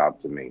hype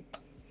job to me.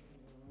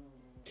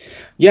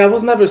 Yeah, I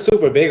was never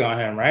super big on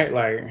him, right?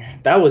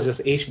 Like, that was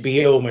just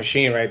HBO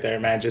machine right there,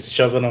 man. Just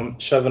shoving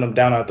them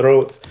down our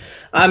throats.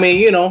 I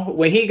mean,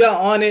 when he got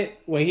on it,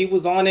 when he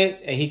was on it,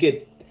 and he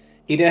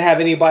didn't have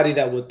anybody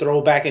that would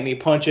throw back any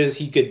punches.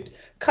 He could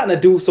kind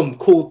of do some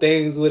cool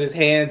things with his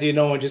hands,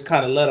 and just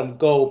kind of let them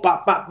go.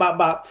 Bop, bop, bop,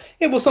 bop.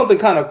 It was something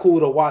kind of cool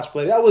to watch,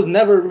 but I was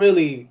never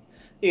really,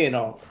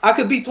 I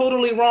could be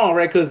totally wrong,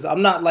 right? Because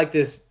I'm not like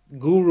this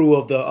guru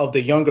of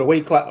the younger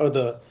weight class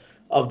or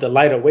of the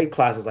lighter weight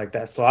classes like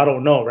that. So I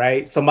don't know,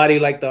 right? Somebody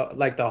like the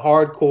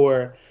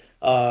hardcore,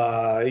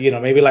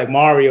 maybe like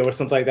Mario or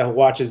something like that who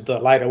watches the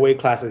lighter weight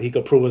classes, he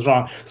could prove us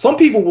wrong. Some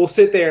people will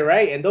sit there,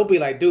 right, and they'll be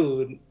like,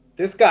 dude,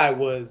 this guy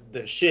was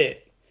the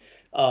shit,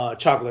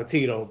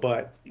 Chocolatito.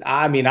 But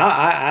I mean,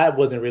 I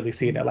wasn't really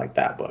seeing it like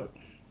that. But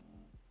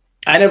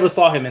I never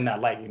saw him in that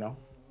light,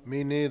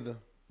 Me neither.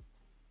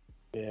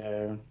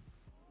 Yeah.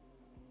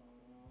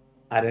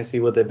 I didn't see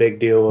what the big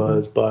deal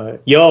was.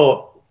 But,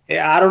 yo,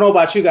 I don't know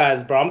about you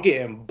guys, bro. I'm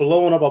getting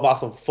blown up about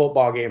some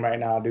football game right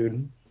now,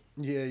 dude.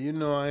 Yeah,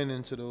 I ain't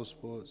into those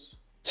sports.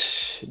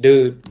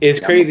 Dude, it's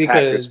crazy because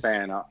I'm a Packers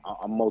fan.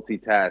 I'm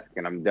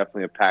multitasking. I'm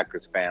definitely a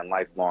Packers fan,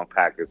 lifelong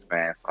Packers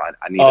fan. So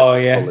I need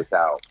to pull this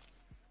out.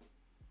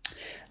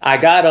 I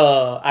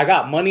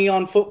got money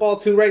on football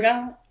too right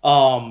now.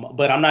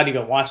 But I'm not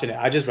even watching it.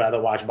 I just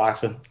rather watch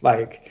boxing.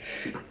 Like,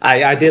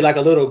 I did like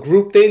a little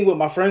group thing with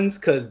my friends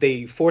because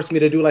they forced me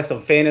to do like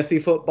some fantasy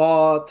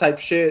football type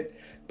shit.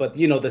 But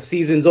the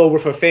season's over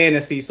for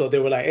fantasy, so they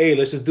were like, "Hey,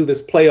 let's just do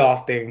this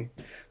playoff thing."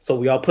 So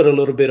we all put a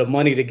little bit of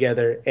money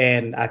together,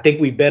 and I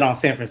think we bet on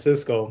San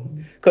Francisco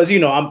because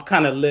I'm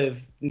kind of live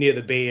near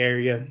the Bay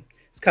Area.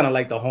 It's kind of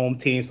like the home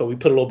team, so we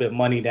put a little bit of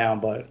money down.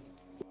 But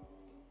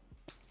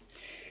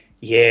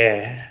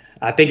yeah,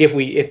 I think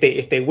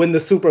if they win the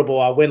Super Bowl,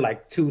 I win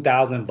like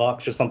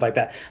 $2,000 or something like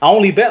that. I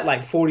only bet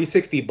like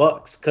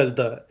 $40-$60 because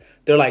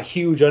they're like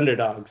huge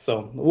underdogs.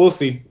 So we'll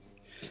see.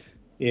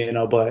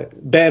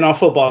 But betting on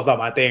football is not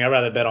my thing. I'd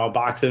rather bet on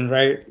boxing,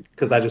 right?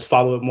 Because I just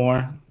follow it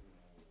more.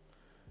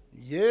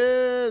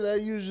 Yeah, that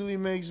usually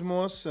makes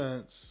more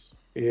sense.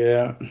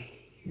 Yeah.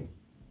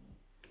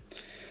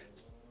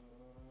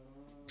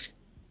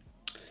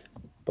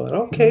 But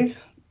okay.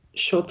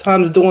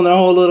 Showtime's doing their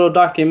whole little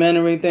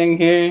documentary thing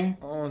here.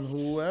 On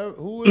whoever.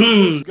 Who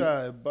is this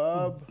guy?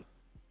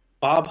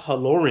 Bob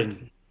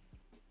Halloran.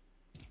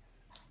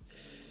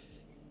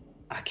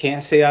 I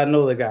can't say I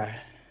know the guy.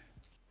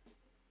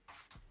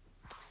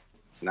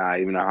 Nah,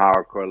 even a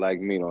hardcore like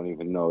me don't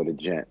even know the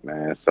gent,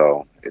 man.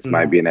 So it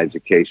might be an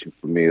education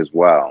for me as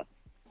well.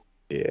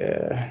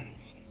 Yeah.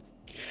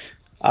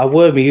 I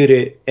would mute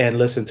it and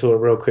listen to it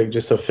real quick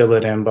just to fill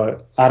it in,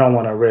 but I don't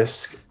want to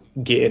risk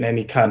getting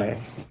any kind of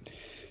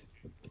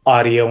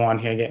audio on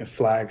here getting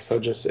flagged. So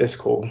it's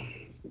cool.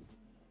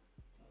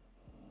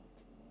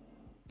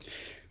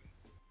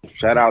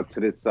 Shout out to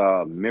this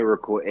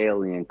miracle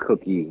alien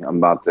cookie I'm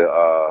about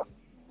to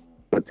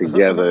put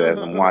together as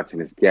I'm watching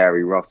this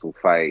Gary Russell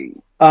fight.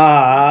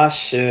 Ah,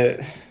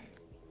 shit.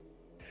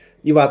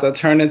 You about to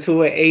turn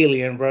into an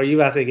alien, bro.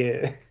 You about to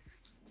get...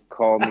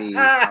 Call me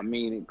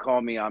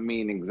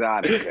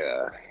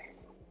Exotica.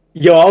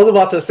 Yo, I was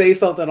about to say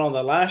something on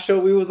the last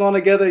show we was on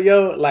together,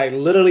 yo. Like,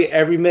 literally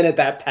every minute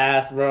that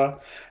passed, bro,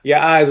 your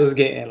eyes was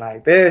getting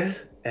like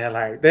this, and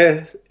like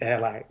this,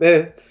 and like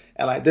this,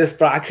 and like this,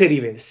 bro. I couldn't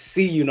even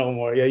see you no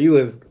more, yo. You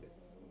was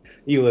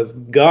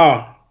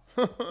gone.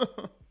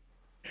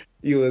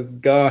 You was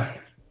gone.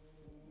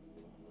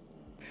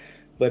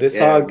 But it's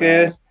all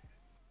good.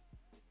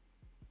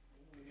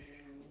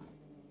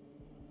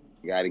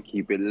 Gotta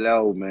keep it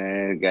low,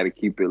 man. Gotta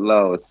keep it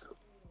low.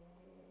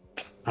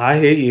 I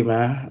hear you,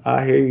 man.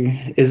 I hear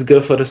you. It's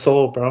good for the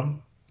soul, bro.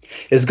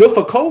 It's good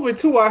for COVID,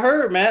 too, I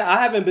heard, man.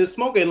 I haven't been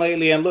smoking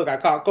lately, and look, I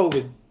caught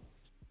COVID.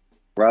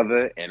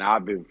 Brother, and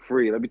I've been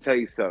free. Let me tell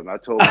you something. I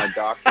told my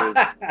doctor,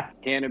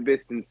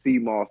 cannabis and sea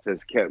moss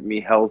has kept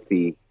me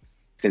healthy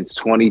since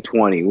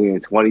 2020. We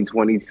in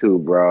 2022,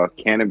 bro.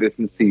 Cannabis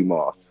and sea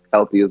moss.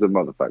 Healthy as a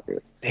motherfucker.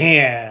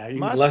 Damn.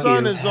 My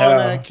son is on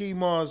that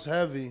Moss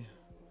heavy.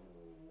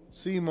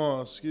 Sea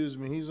moss, excuse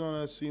me. He's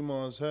on that sea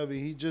moss heavy.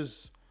 He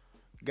just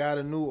got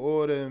a new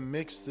order and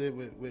mixed it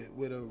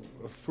with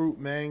a fruit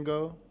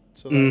mango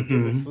to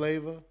give it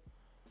flavor.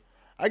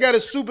 I got a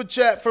super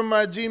chat from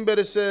my Gene Bet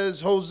that says,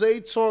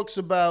 Jose talks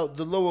about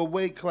the lower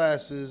weight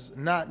classes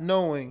not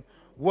knowing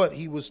what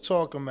he was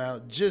talking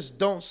about. Just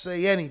don't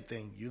say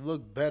anything. You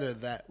look better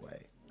that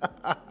way.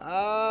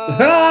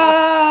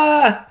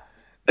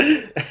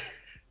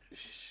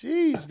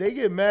 Jeez, they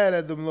get mad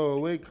at them lower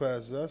weight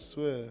classes, I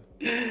swear.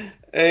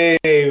 Hey,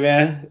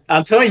 man.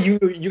 I'm telling you,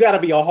 you got to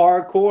be a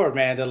hardcore,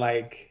 man, to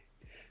like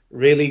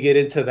really get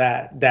into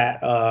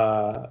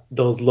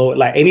those low,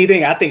 like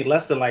anything, I think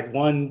less than like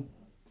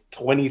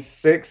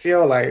 126,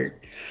 yo,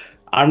 like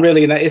I'm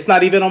really not, it's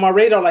not even on my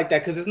radar like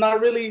that because it's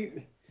not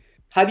really,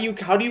 how do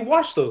you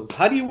watch those?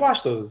 How do you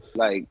watch those?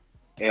 Like,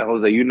 hey,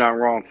 Jose, you're not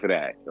wrong for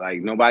that.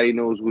 Like, nobody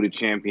knows who the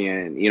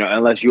champion,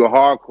 unless you're a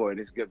hardcore,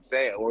 this good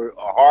say, or a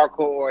hardcore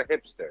or a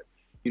hipster.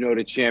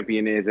 The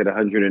champion is at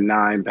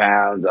 109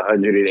 pounds,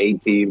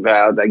 118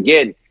 pounds.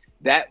 Again,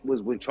 that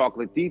was when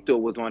Chocolatito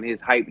was on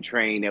his hype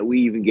train that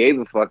we even gave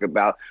a fuck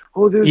about.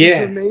 Oh, there's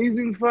this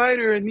amazing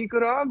fighter in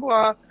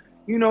Nicaragua, at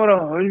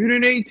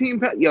 118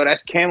 pounds. Yo,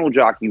 that's camel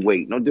jockey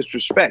weight. No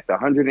disrespect.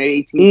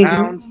 118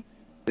 pounds.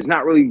 There's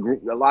not really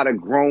a lot of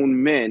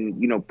grown men,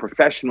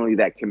 professionally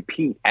that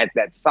compete at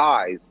that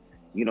size,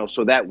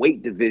 so that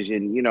weight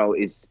division,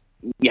 is,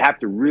 you have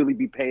to really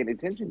be paying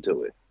attention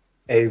to it.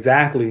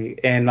 Exactly.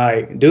 And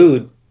like,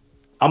 dude,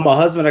 I'm a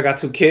husband. I got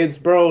 2 kids,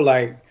 bro.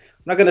 Like,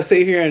 I'm not going to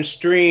sit here and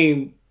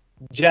stream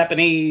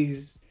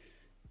Japanese,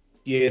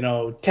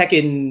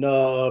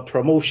 Tekken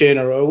promotion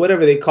or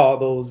whatever they call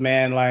those,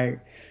 man.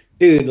 Like,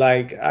 dude,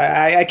 like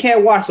I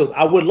can't watch those.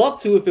 I would love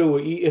to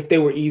if they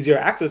were easier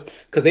access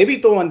because they be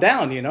throwing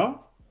down,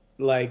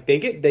 like they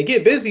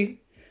get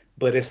busy,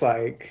 but it's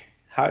like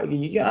I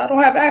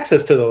don't have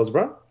access to those,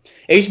 bro.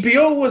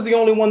 HBO was the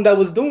only one that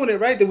was doing it,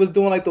 right? They was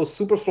doing like those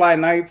Superfly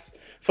nights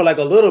for like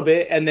a little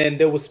bit, and then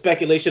there was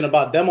speculation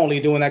about them only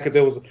doing that because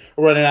it was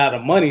running out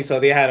of money, so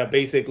they had to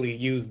basically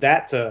use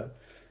that to,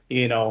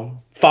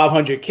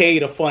 $500K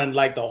to fund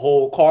like the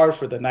whole card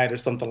for the night or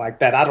something like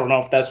that. I don't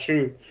know if that's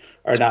true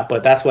or not,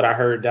 but that's what I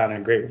heard down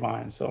in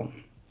Grapevine. So,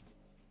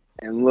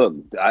 and look,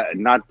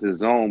 not the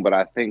Zone, but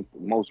I think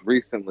most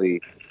recently,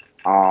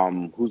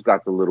 who's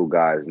got the little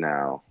guys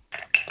now?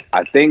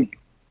 I think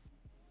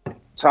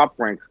Top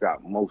Rank's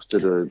got most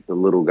of the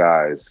little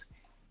guys.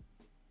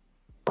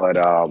 But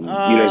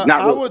it's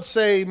not. I would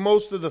say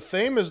most of the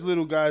famous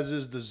little guys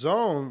is the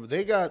Zone.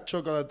 They got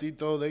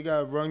Chocolatito, they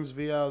got Rungs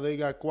Vial, they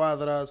got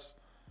Cuadras.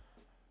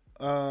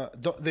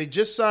 They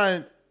just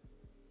signed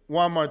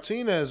Juan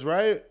Martinez,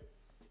 right?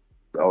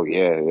 Oh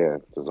yeah.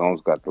 The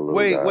Zone's got the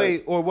little guys.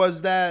 Wait, or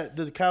was that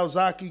the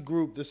Kawasaki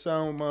group that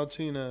signed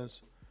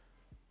Martinez?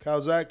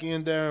 Kawasaki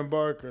and Darren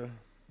Barker.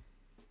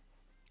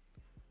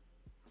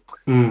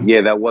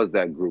 Yeah, that was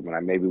that group,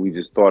 and maybe we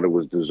just thought it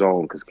was the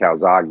Zone because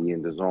Kawasaki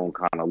and the Zone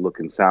kind of look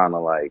and sound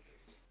alike.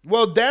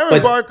 Well,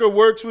 Darren Barker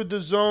works with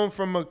the Zone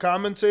from a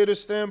commentator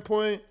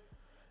standpoint,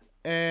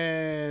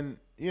 and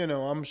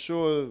I'm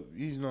sure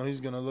he's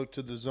gonna look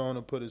to the Zone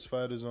to put his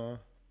fighters on.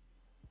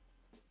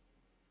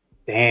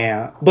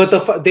 Damn,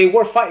 but they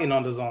were fighting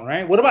on the Zone,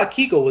 right? What about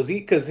Kiko? Was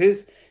he because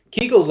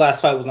Kiko's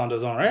last fight was on the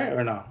Zone, right,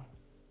 or no?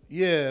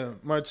 Yeah,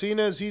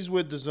 Martinez, he's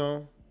with the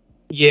Zone.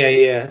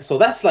 Yeah. So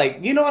that's like,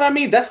 you know what I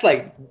mean? That's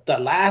like the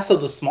last of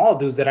the small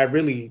dudes that I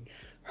really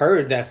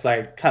heard. That's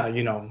like kind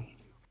of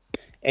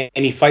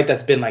any fight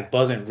that's been like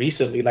buzzing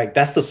recently. Like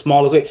that's the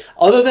smallest way,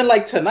 other than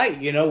like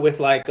tonight. With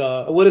like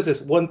what is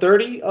this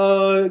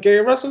 130? Gary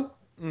Russell.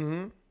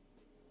 Mm-hmm.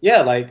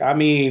 Yeah, like I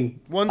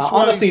mean, I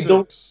honestly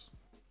don't.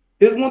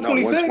 Is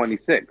 126?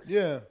 126.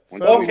 Yeah.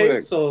 Okay,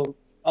 so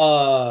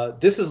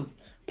this is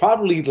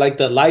probably like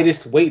the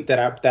lightest weight that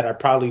I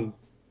probably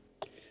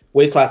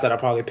weight class that I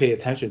probably pay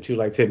attention to,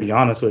 like to be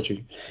honest with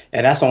you,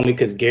 and that's only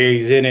because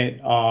Gary's in it.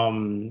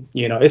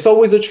 It's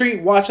always a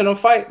treat watching him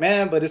fight,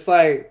 man. But it's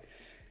like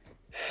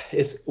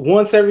it's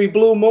once every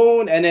blue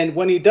moon, and then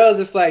when he does,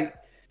 it's like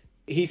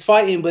he's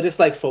fighting, but it's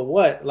like for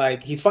what?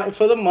 Like he's fighting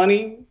for the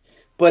money.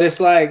 But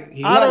it's like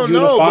he's not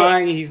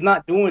unifying. He's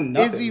not doing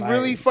nothing. Is he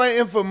really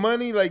fighting for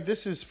money? Like this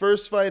is his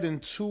first fight in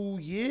 2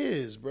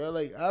 years, bro.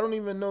 Like I don't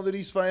even know that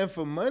he's fighting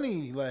for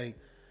money. Like,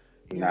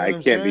 it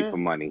can't be for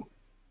money.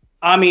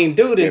 I mean,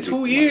 dude, in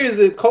 2 years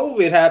of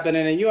COVID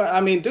happening,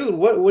 and dude,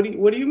 what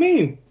do you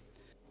mean?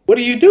 What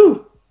do you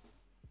do?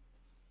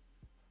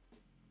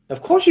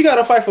 Of course, you got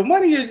to fight for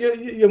money.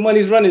 Your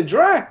money's running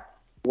dry.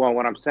 Well,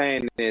 what I'm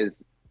saying is,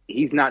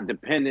 he's not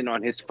dependent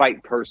on his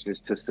fight purses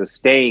to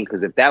sustain,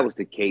 because if that was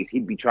the case,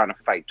 he'd be trying to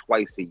fight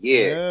twice a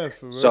year. Yeah,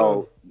 for real.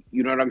 So,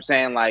 you know what I'm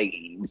saying? Like,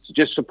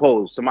 just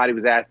suppose somebody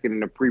was asking in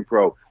the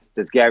pre-pro,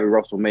 does Gary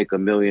Russell make $1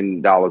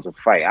 million a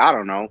fight? I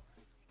don't know.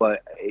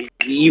 But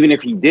even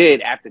if he did,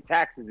 after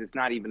taxes, it's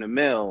not even $1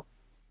 million.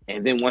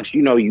 And then once,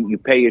 you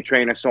pay your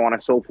trainer, so on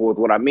and so forth.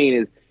 What I mean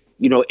is,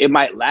 it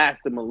might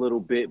last him a little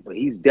bit, but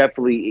he's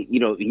definitely,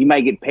 he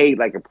might get paid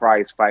like a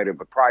prize fighter,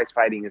 but prize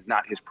fighting is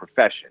not his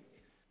profession.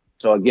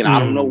 So again, I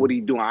don't know what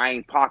he's doing. I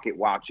ain't pocket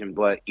watching,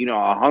 but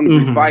a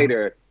hungry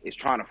fighter is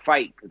trying to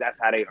fight because that's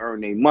how they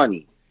earn their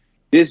money.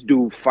 This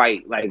dude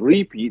fight like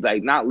Leapy,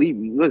 like not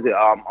Leapy. What is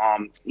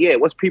it?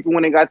 What's people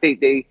when they got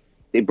they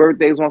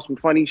birthdays on some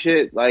funny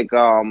shit? Like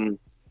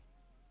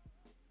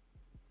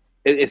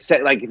it's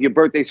set like if your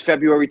birthday's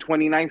February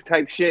 29th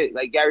type shit.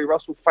 Like Gary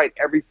Russell fight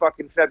every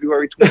fucking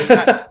February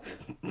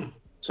 29th.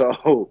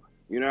 So.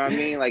 You know what I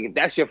mean? Like, if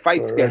that's your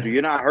fight schedule,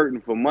 you're not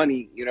hurting for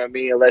money, you know what I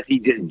mean? Unless he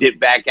just dip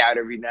back out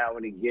every now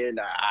and again.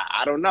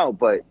 I don't know.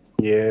 But,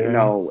 again,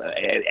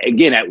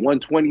 at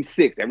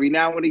 126, every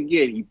now and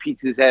again, he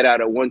peeks his head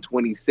out at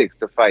 126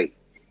 to fight.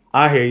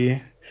 I hear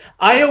you.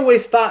 I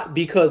always thought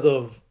because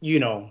of,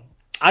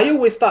 I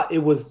always thought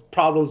it was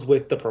problems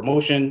with the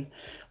promotion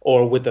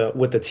or with the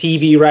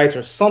TV rights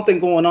or something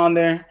going on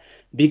there.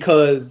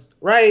 Because,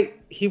 right,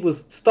 he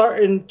was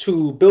starting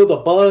to build a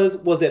buzz.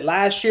 Was it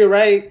last year,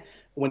 right?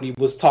 When he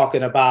was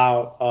talking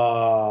about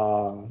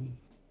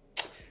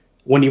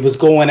when he was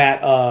going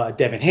at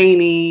Devin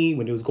Haney,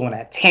 when he was going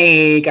at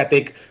Tank, I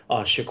think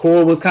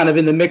Shakur was kind of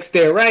in the mix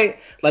there, right?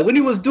 Like when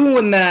he was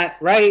doing that,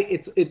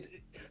 right?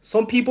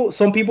 Some people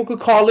could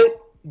call it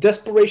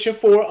desperation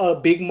for a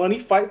big money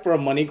fight, for a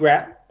money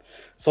grab.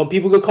 Some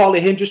people could call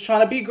it him just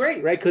trying to be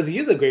great, right? Because he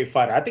is a great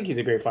fighter. I think he's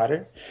a great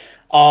fighter.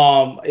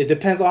 It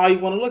depends on how you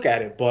want to look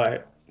at it,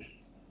 but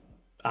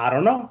I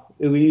don't know.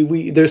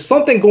 There's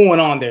something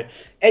going on there.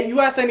 And you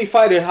ask any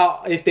fighter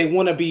if they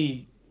want to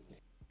be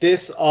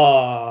this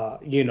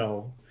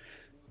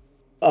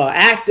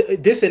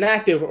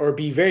inactive or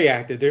be very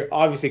active, they're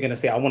obviously going to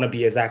say, I want to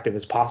be as active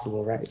as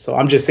possible, right? So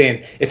I'm just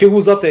saying, if it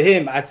was up to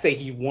him, I'd say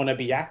he want to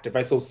be active,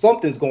 right? So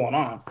something's going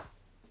on.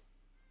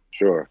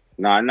 Sure.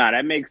 No,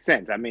 that makes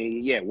sense. I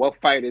mean, what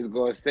fighter is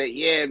going to say,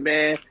 yeah,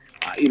 man,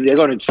 they're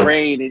going to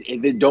train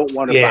and they don't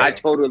want to, but I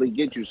totally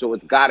get you. So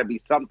it's got to be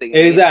something.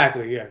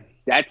 Exactly, yeah.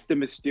 That's the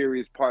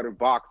mysterious part of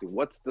boxing.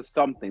 What's the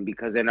something?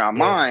 Because in our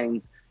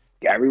minds,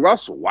 Gary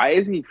Russell, why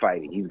isn't he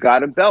fighting? He's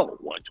got a belt,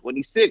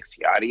 126,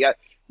 yada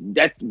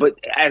yada. But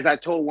as I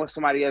told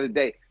somebody the other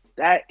day,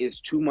 that is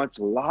too much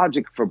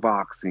logic for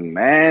boxing,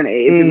 man.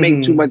 If it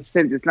makes too much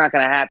sense, it's not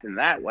going to happen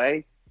that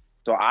way.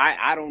 So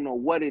I don't know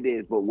what it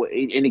is, but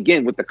and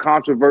again with the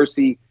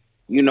controversy,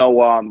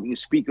 you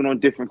speaking on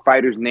different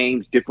fighters'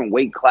 names, different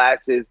weight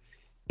classes.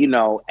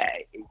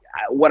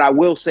 What I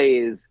will say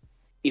is,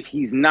 if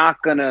he's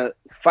not gonna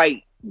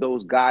fight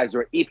those guys,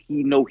 or if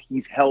he know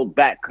he's held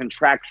back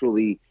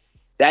contractually,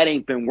 that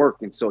ain't been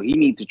working. So he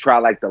needs to try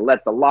like the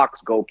Let the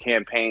Locks Go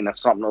campaign or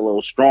something a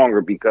little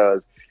stronger,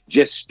 because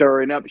just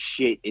stirring up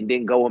shit and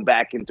then going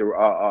back into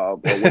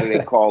what do they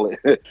call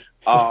it?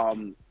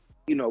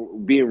 You know,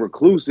 being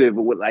reclusive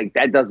with like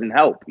that doesn't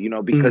help, you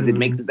know, because it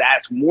makes us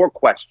ask more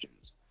questions.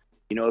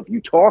 You know, if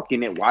you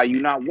talking it, why you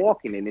not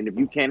walking it? And if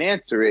you can't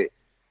answer it,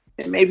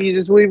 then maybe you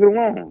just leave it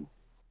alone.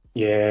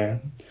 Yeah.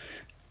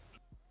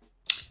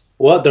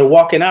 Well, they're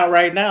walking out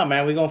right now,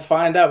 man. We're gonna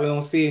find out. We're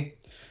gonna see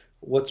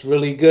what's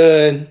really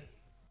good.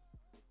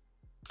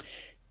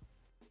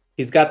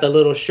 He's got the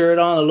little shirt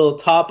on, a little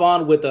top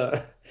on with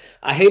a.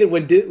 I hate it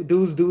when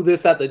dudes do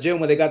this at the gym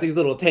when they got these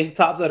little tank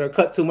tops that are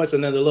cut too much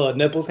and then the little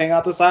nipples hang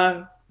out the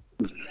side.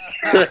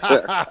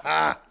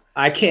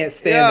 I can't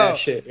stand that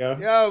shit, yo.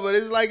 Yo, but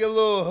it's like a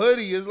little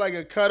hoodie. It's like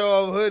a cut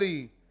off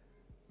hoodie.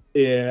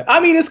 Yeah, I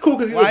mean it's cool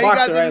because he's a boxer, Why he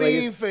got the right?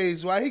 mean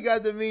face? Why he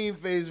got the mean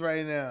face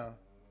right now?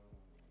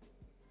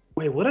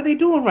 Wait, what are they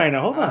doing right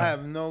now? Hold on. I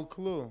have no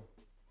clue.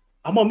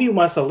 I'm gonna mute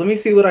myself. Let me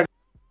see what I.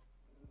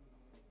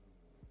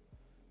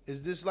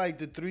 Is this like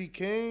the Three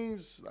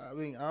Kings? I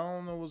mean, I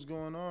don't know what's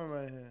going on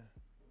right here.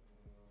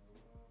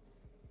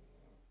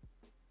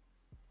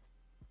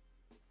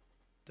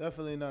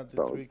 Definitely not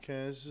the Three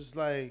Kings. This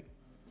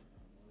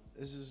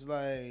is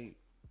like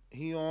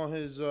he on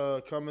his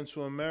Coming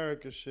to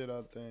America shit,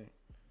 I think.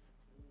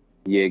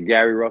 Yeah,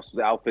 Gary Russell's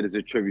outfit is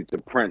a tribute to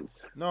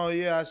Prince. No,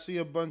 yeah, I see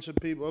a bunch of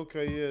people.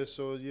 Okay, yeah,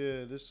 so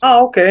yeah, this.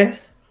 Oh, okay.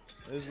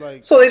 It's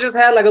like so they just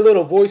had like a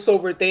little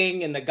voiceover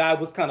thing, and the guy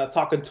was kind of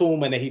talking to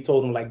him, and then he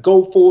told him like,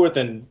 "Go forth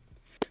and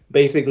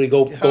basically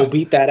go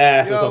beat that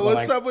ass." Yo, or something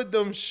what's like. up with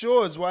them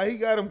shorts? Why he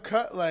got them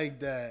cut like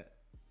that?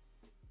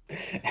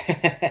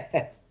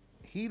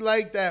 He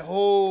like that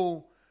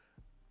whole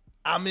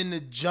I'm in the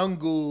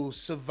jungle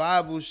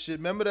survival shit.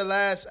 Remember the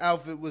last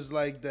outfit was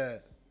like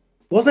that.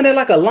 Wasn't it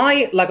like a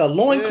lion, like a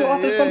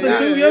loincloth or something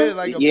too, yo? Yeah,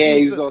 like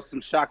he was on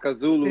some Shaka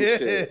Zulu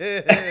shit.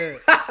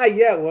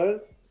 Yeah, it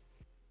was.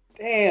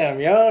 Damn,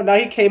 yo. Now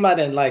he came out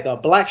in like a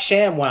black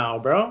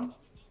ShamWow, bro.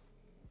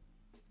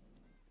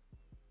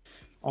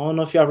 I don't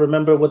know if y'all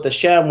remember what the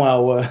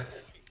ShamWow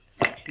was.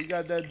 He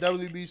got that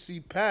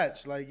WBC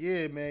patch. Like,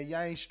 yeah, man,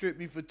 y'all ain't stripped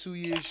me for 2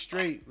 years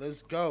straight.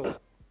 Let's go.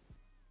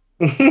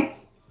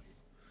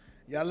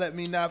 Y'all let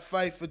me not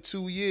fight for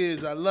 2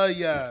 years. I love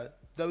y'all.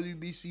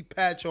 WBC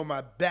patch on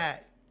my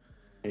back.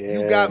 Yeah,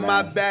 you got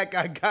my back,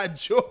 I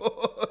got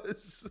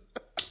yours.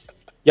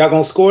 Y'all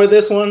gonna score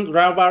this one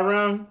round by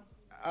round?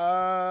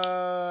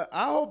 I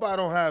hope I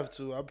don't have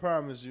to. I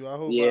promise you. I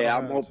hope. Yeah,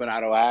 I'm hoping I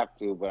don't have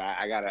to, but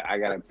I got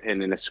a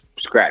pen and a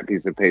scrap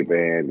piece of paper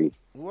handy.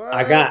 What?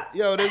 I got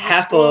there's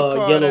half a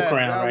Yellow app.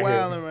 Crown Y'all right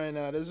wilding here. right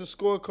now. There's a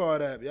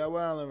scorecard app. Y'all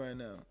wilding right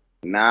now.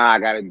 Nah, I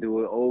gotta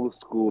do it old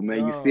school,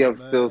 man. You see, I'm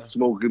still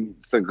smoking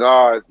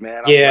cigars,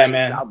 man.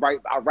 Man.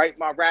 I write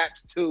my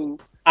raps too.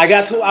 I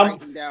got to. I'm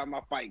writing down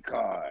my fight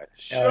card.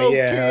 Show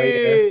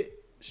kid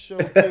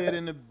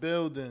in the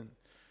building.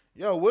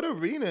 Yo, what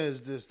arena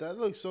is this? That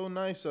looks so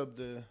nice up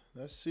there.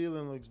 That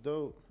ceiling looks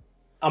dope.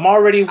 I'm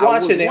already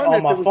watching it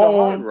on my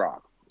phone.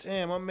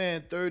 Damn, my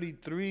man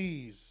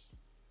 33s.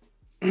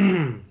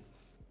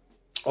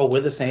 Oh,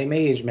 we're the same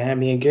age, man.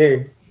 Me and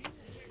Gary.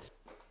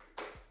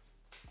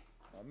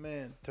 My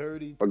man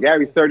 30. Well,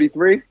 Gary's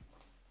 33?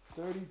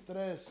 33,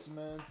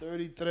 man.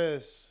 33.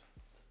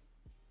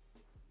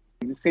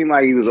 He just seemed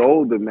like he was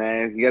older,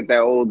 man. He got that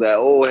old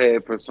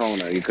head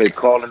persona. He could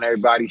calling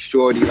everybody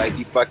shorty like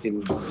he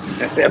fucking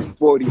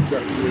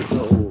 40-something years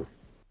old.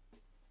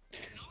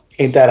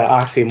 Ain't that an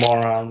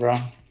oxymoron, bro?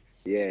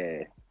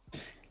 Yeah.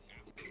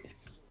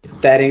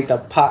 That ain't the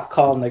pot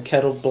calling the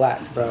kettle black,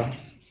 bro.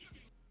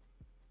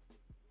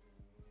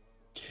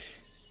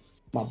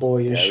 My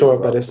boy, you're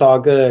short, but it's all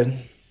good.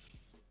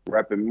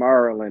 Repping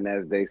Maryland,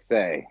 as they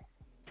say.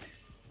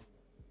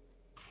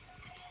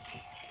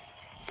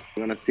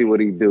 We're going to see what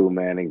he do,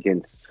 man,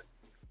 against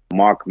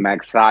Mark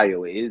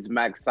Magsayo. Is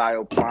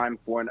Magsayo prime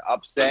for an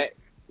upset,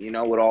 you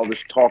know, with all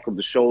this talk of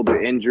the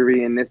shoulder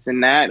injury and this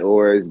and that?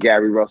 Or is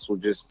Gary Russell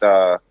just,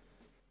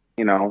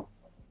 you know,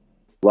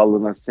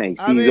 lulling us saying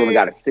he's only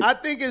got a 6? I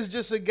think it's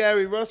just a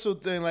Gary Russell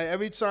thing. Like,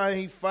 every time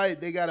he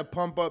fight, they got to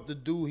pump up the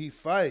dude he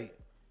fight.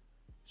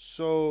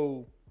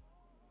 So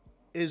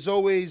it's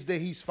always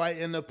that he's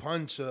fighting the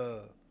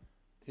puncher.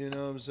 You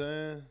know what I'm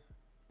saying?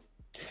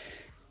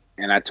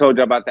 And I told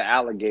you about the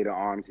alligator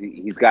arms.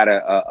 He's got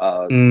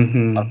a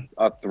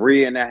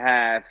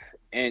 3.5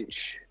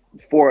 inch,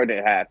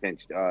 4.5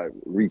 inch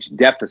reach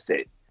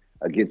deficit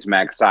against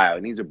Magsayo.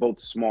 And these are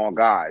both small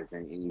guys.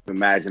 And you can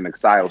imagine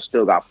Magsayo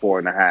still got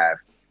 4.5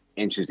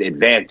 inches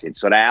advantage.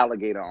 So the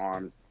alligator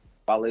arms,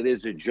 while it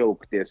is a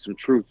joke, there's some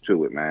truth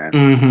to it, man.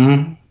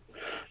 Mm-hmm.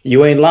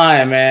 You ain't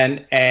lying,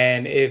 man.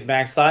 And if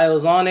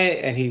Magsayo's on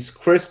it and he's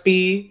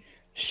crispy,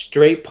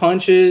 straight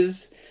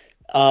punches,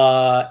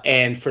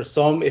 and if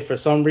for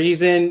some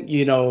reason,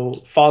 you know,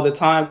 Father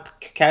Time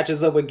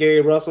catches up with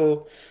Gary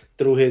Russell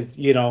through his,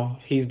 you know,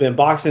 he's been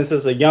boxing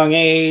since a young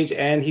age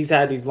and he's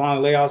had these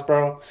long layoffs,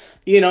 bro.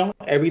 You know,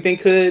 everything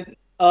could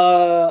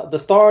the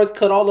stars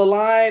cut all the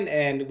line,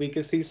 and we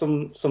could see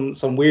some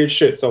weird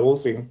shit. So we'll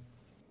see.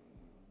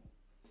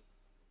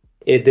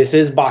 This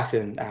is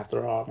boxing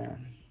after all,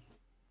 man.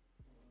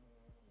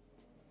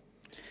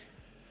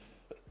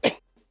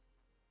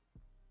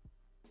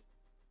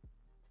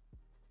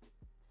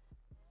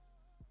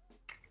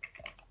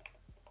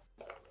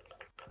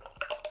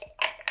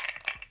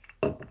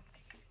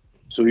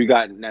 So you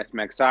got that's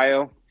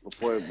Maxayo.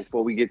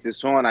 Before we get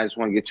this on, I just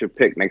want to get your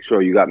pick. Make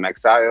sure you got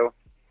Maxayo.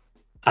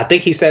 I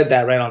think he said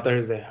that right on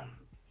Thursday.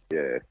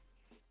 Yeah.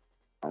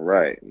 All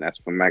right. And that's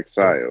for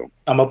Maxayo.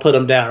 I'm gonna put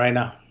him down right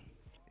now.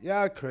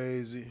 Y'all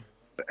crazy.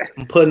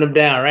 I'm putting him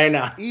down right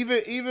now.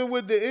 Even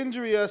with the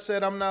injury, I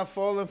said I'm not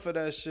falling for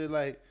that shit.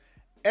 Like,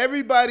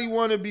 everybody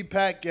want to be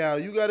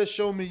Pacquiao. You got to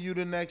show me you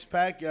the next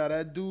Pacquiao.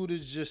 That dude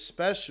is just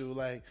special.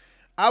 Like,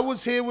 I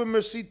was here with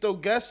Mercito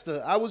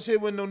Gesta. I was here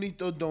with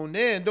Nonito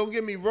Donaire. And don't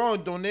get me wrong,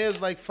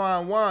 Donaire's like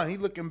fine wine. He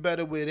looking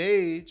better with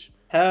age.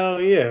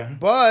 Hell yeah.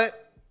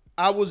 But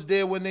I was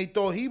there when they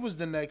thought he was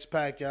the next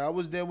Pacquiao. I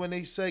was there when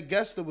they said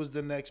Gesta was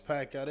the next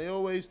Pacquiao. They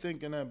always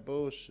thinking that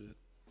bullshit.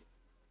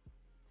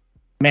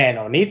 Man,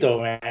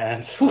 Nonito,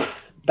 man.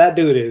 That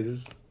dude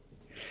is...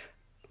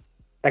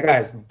 That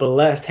guy's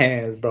blessed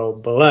hands, bro.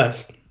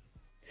 Blessed.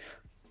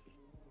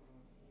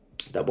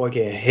 That boy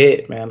get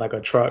hit, man, like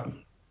a truck.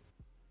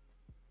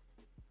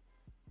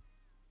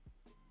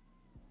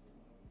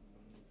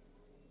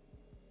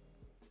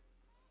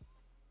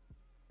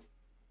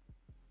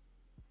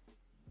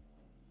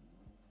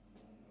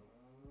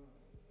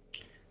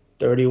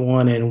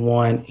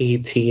 (31-1),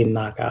 18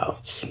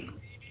 knockouts.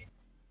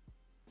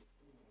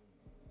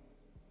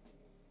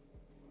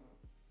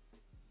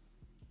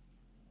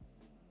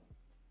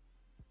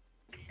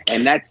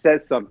 And that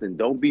says something.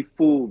 Don't be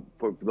fooled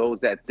for those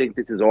that think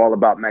this is all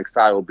about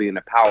Maxayo being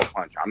a power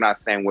puncher. I'm not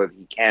saying whether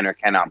he can or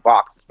cannot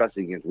box,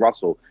 especially against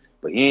Russell,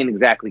 but he ain't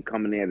exactly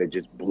coming there to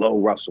just blow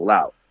Russell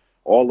out.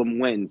 All them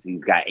wins,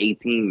 he's got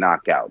 18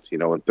 knockouts,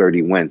 and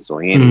 30 wins, so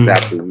he ain't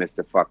exactly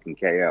Mr. fucking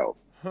KO.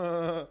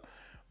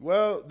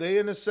 Well, they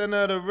in the center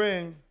of the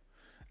ring.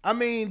 I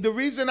mean, the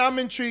reason I'm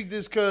intrigued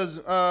is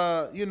because,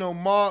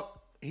 Mark,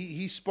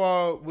 he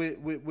sparred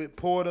with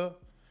Porter.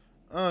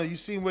 You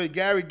seen where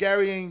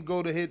Gary ain't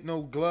go to hit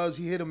no gloves.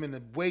 He hit him in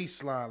the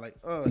waistline. Like,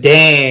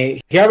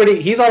 dang.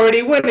 He's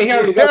already winning. He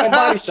already got some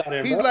body shot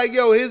in, He's bro. like,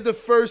 yo, here's the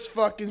first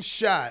fucking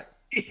shot.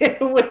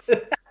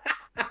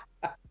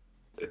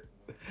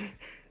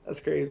 That's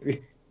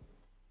crazy.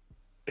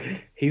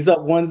 He's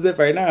up 1-0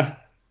 right now.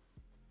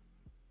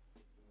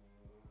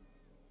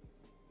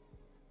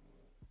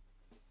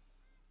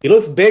 He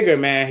looks bigger,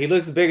 man. He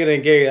looks bigger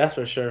than Gary, that's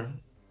for sure.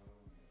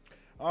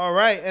 All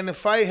right, and the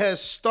fight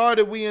has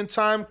started. We in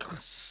time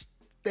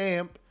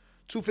stamp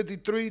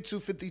 253,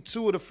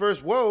 252 of the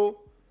first.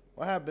 Whoa,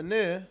 what happened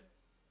there?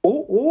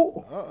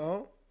 Ooh.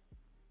 Uh-oh.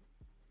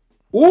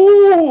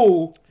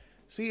 Ooh.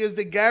 See, it's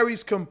the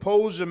Gary's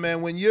composure,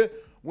 man. When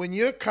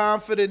you're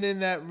confident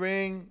in that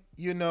ring,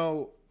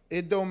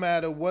 it don't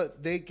matter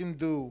what they can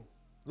do.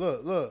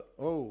 Look.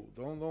 Oh,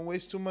 don't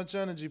waste too much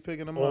energy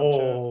picking them up,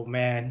 Chad. Oh,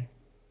 man.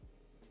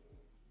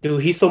 Dude,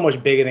 he's so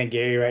much bigger than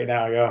Gary right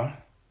now, yo.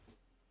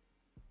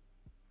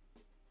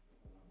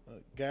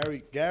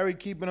 Gary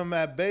keeping him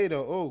at bay,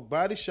 though. Oh,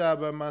 body shot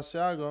by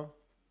Masiago.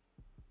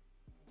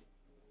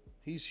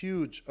 He's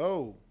huge.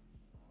 Oh.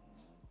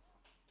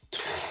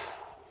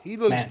 He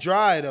looks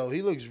dry, though.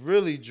 He looks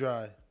really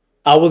dry.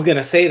 I was going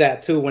to say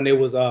that, too, when it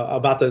was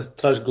about to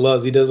touch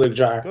gloves. He does look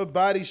dry. Good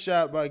body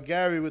shot by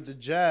Gary with the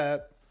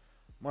jab.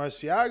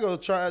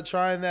 Masiago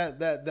trying that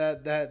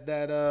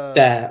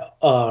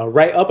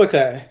right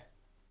uppercut.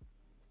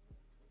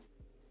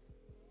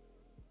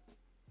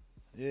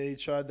 Yeah, he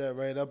tried that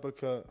right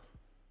uppercut.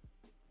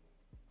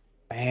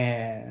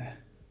 Man.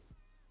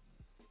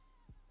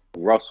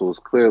 Russell's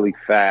clearly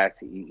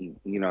fast,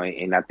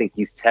 and I think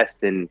he's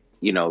testing,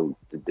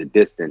 the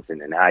distance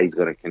and how he's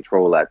going to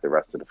control that the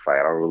rest of the fight.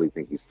 I don't really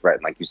think he's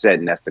threatened. Like you said,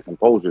 and that's the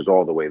composure's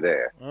all the way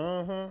there.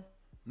 Uh-huh.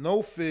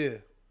 No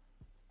fear.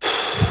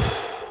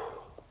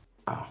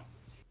 Wow.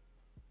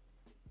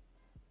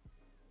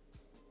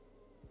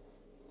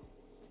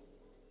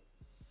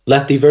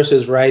 Lefty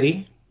versus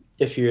righty.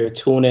 If you're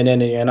tuning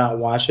in and you're not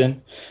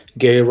watching,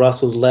 Gary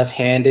Russell's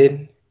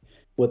left-handed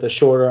with a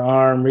shorter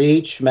arm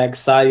reach.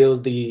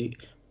 Magsayo's the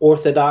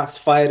orthodox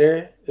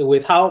fighter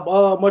with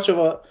how much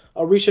of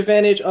a reach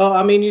advantage?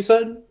 You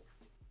said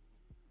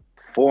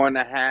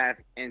 4.5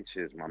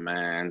 inches, my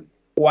man.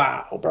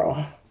 Wow,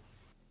 bro.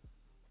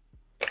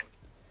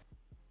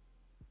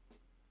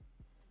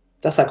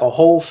 That's like a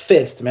whole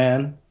fist,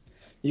 man.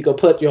 You could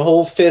put your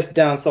whole fist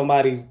down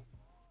somebody's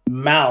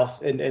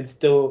mouth and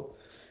still.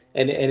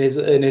 And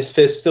his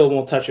fist still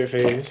won't touch your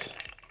face.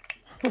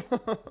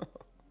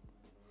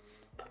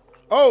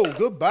 Oh,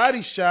 good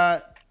body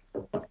shot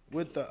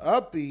with the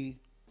uppie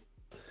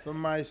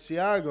from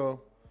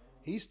Masiago.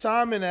 He's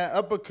timing that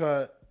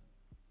uppercut.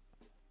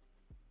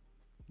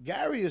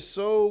 Gary is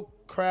so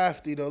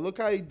crafty though. Look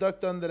how he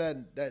ducked under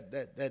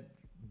that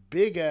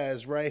big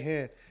ass right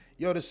hand.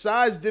 Yo, the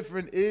size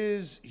difference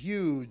is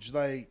huge.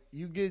 Like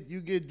you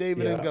get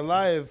David and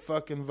Goliath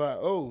fucking vibe.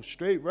 Oh,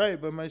 straight right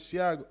by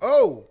Marciago.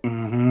 Oh,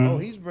 oh,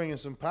 he's bringing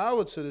some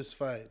power to this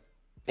fight.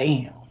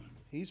 Damn.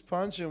 He's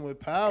punching with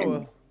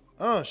power.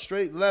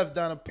 Straight left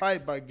down a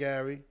pipe by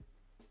Gary.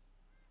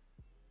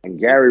 And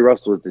Gary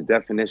Russell is the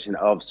definition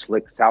of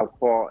slick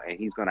southpaw, and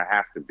he's going to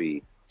have to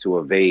be to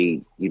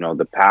evade,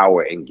 the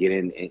power and get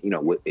in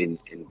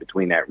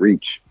between that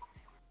reach.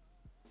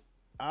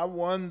 I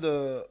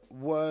wonder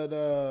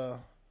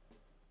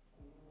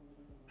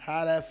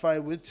how that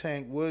fight with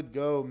Tank would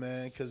go,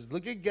 man. Because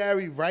look at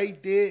Gary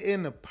right there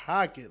in the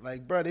pocket.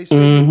 Like, bro, they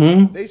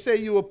say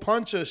you a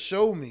puncher,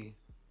 show me.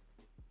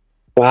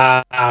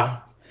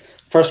 Wow.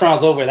 First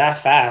round's over that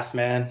fast,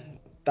 man.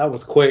 That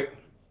was quick.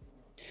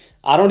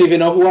 I don't even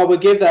know who I would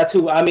give that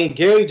to. I mean,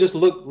 Gary just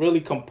looked really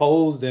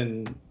composed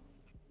and,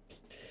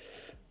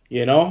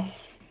 he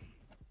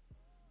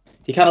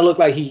kind of looked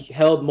like he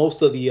held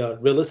most of the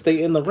real estate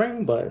in the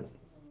ring, but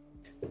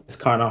it's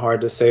kind of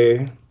hard to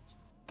say.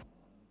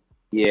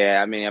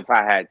 Yeah, I mean, if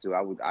I had to,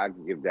 I'd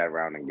give that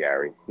round to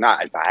Gary.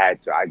 Not if I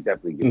had to, I'd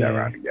definitely give that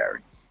round to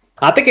Gary.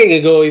 I think it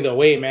could go either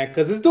way, man,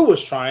 because this dude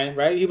was trying,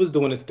 right? He was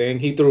doing his thing.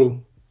 He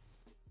threw.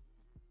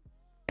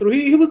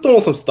 He was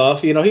doing some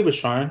stuff, he was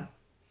trying.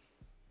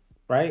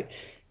 Right?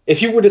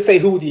 If you were to say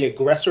who the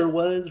aggressor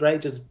was, right?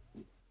 Just,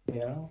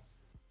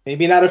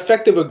 maybe not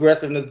effective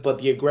aggressiveness, but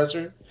the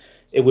aggressor,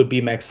 it would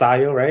be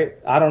Magsayo, right?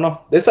 I don't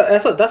know. That's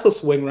a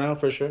swing round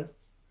for sure.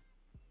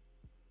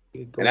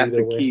 And that's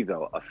the key,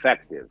 though.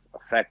 Effective.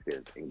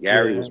 And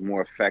Gary was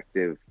more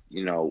effective,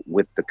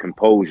 with the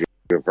composure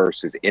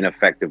versus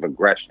ineffective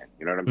aggression.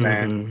 You know what I'm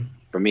saying?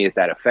 For me, it's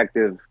that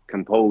effective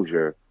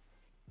composure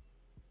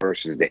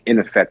versus the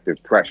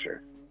ineffective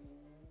pressure.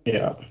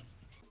 Yeah.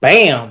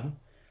 Bam.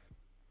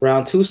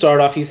 Round 2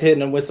 started off, he's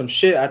hitting him with some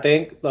shit, I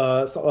think.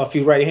 A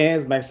few right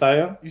hands,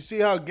 Magsayo. You see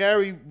how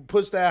Gary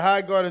puts that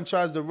high guard and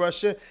tries to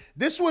rush in?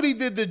 This is what he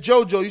did to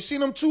JoJo. You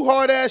seen them 2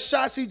 hard-ass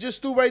shots he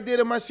just threw right there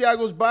to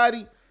Marciago's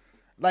body?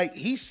 Like,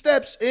 he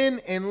steps in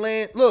and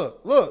land.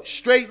 Look,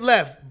 straight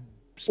left.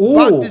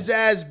 Bucked his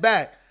ass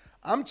back.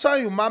 I'm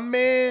telling you, my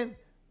man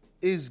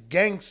is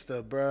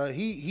gangster, bro.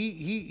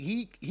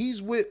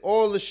 He's with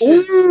all the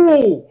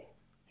shit.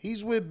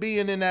 He's with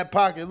being in that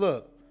pocket.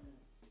 Look.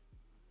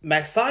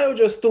 Magsayo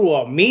just threw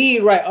a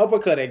mean right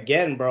uppercut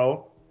again,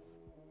 bro.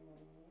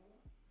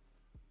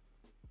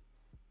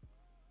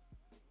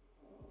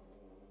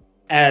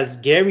 As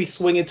Gary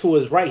swinging to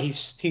his right,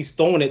 he's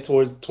throwing it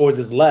towards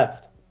his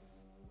left.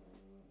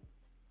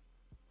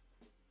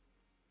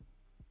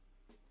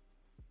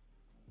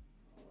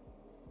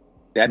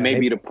 That may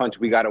be the punch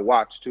we got to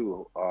watch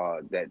too.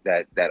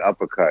 That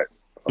uppercut.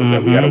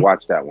 That we got to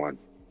watch that one.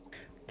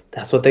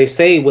 That's what they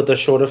say with the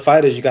shorter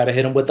fighters. You got to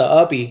hit them with the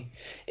uppie.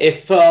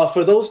 If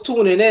for those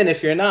tuning in,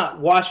 if you're not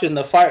watching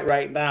the fight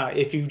right now,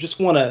 if you just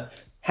want to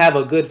have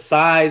a good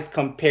size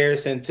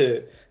comparison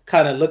to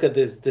kind of look at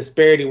this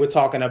disparity we're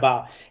talking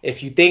about,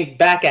 if you think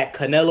back at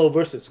Canelo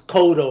versus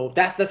Cotto,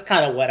 that's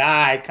kind of what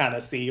I kind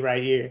of see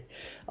right here.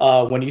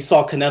 When you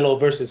saw Canelo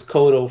versus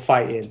Cotto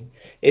fighting,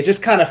 it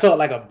just kind of felt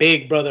like a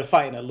big brother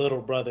fighting a little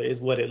brother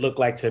is what it looked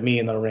like to me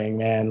in the ring,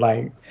 man.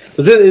 Like,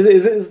 is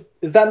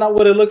that not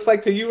what it looks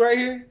like to you right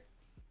here?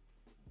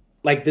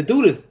 Like, the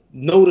dude is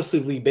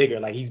noticeably bigger.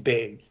 Like, he's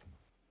big.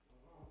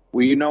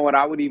 Well, you know what?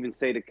 I would even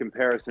say the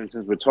comparison,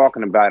 since we're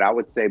talking about it, I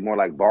would say more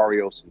like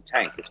Barrios and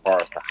Tank as far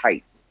as the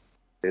height.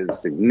 There's a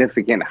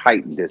significant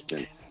height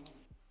distance.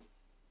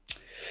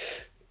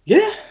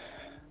 Yeah.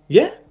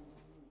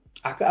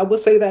 I would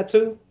say that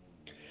too.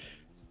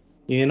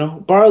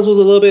 Barrios was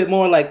a little bit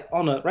more like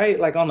on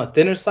the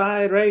thinner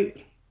side,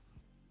 right?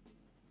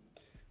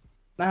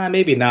 Nah,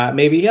 maybe not.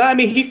 Maybe. I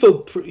mean, he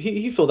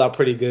filled out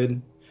pretty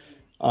good.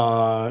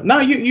 No,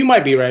 you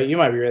might be right.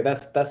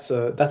 That's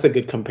a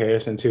good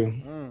comparison too.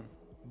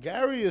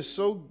 Gary is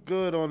so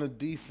good on the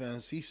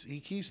defense. He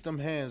keeps them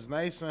hands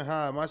nice and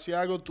high.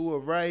 Marciago threw a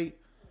right.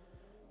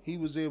 He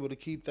was able to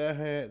keep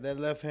that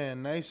left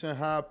hand nice and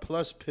high,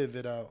 plus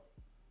pivot out.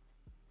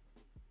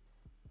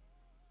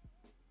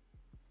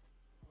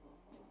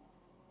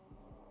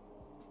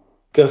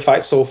 Good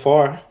fight so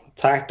far.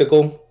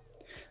 Tactical,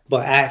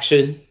 but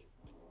action.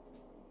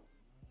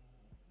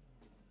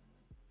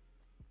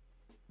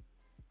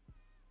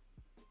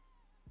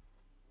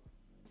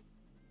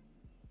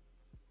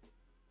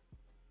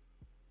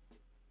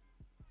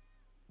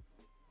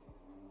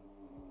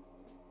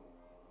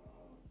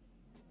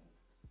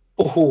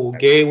 Oh,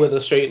 Gary with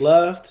a straight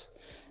left.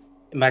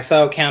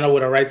 Magsayo counter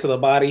with a right to the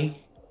body.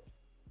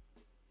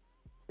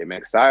 Yeah,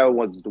 Magsayo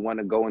was the one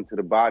to go into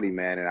the body,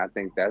 man, and I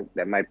think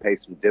that might pay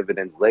some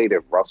dividends later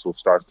if Russell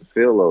starts to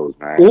feel those,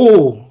 man.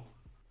 Ooh,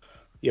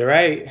 you're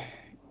right.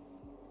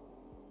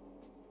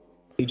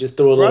 He just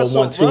threw a little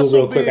 1-2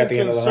 real quick at the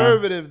end of the round.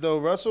 Conservative though.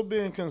 Russell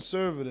being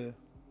conservative.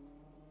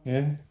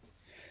 Yeah.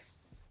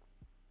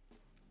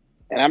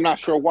 And I'm not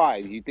sure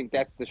why. Do you think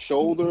that's the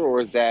shoulder,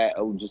 or is that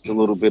just a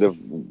little bit of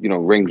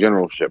ring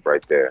generalship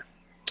right there?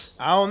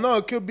 I don't know.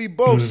 It could be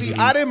both. See,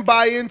 I didn't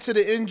buy into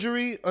the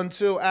injury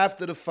until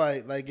after the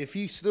fight. Like, if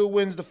he still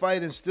wins the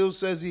fight and still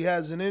says he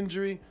has an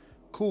injury,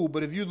 cool.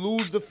 But if you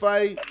lose the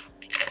fight,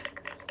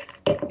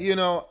 you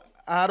know,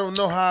 I don't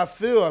know how I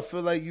feel. I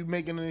feel like you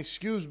making an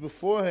excuse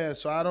beforehand.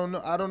 So I don't know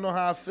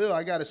how I feel.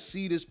 I got to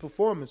see this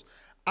performance.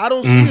 I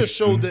don't see a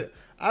shoulder.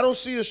 I don't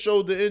see a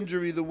shoulder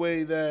injury the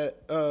way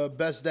that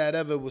Best Dad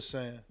Ever was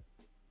saying.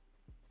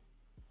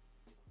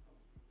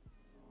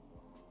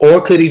 Or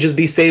could he just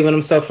be saving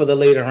himself for the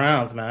later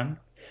rounds, man?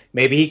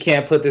 Maybe he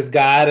can't put this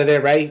guy out of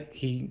there, right?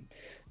 He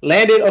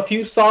landed a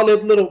few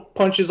solid little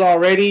punches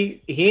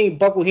already. He ain't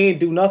buckle. He ain't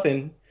do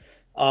nothing.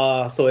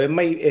 So it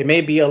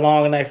may be a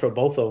long night for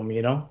both of them,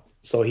 you know?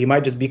 So he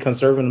might just be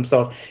conserving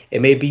himself.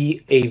 It may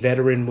be a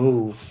veteran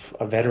move,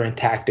 a veteran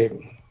tactic.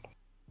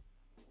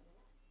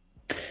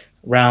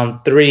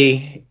 Round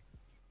 3,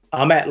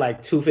 I'm at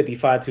like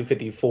 255,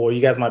 254.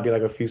 You guys might be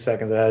like a few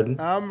seconds ahead.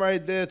 I'm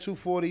right there,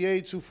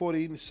 248,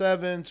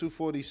 247,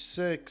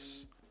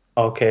 246.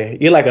 Okay,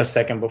 you're like a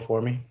second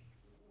before me.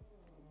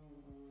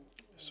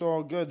 It's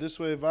all good. This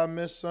way, if I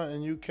miss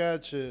something, you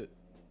catch it.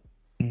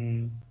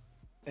 And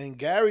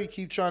Gary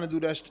keep trying to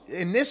do that.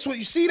 And this one,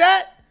 you see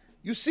that?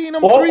 You seen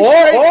them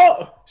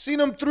seen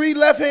them 3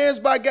 left hands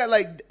by Gary.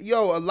 Like,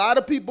 yo, a lot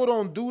of people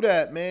don't do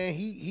that, man.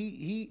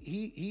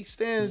 He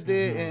stands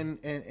there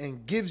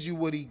and gives you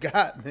what he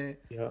got, man.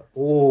 Yeah.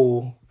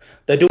 Ooh,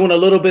 they're doing a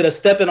little bit of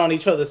stepping on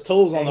each other's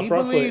toes on the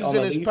front foot. He believes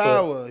in his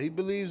power. He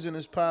believes in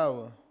his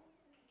power.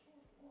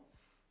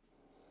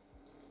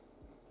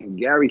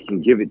 Gary can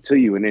give it to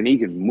you, and then he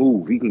can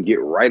move. He can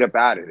get right up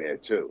out of there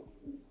too.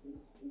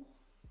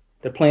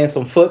 They're playing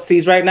some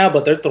footsies right now,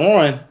 but they're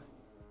throwing.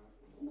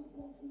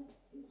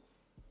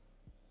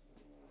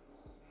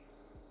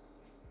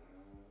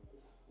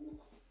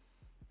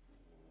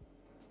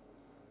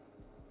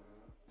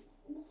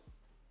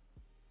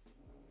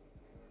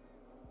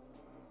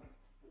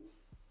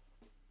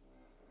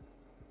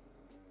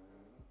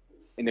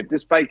 And if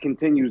this fight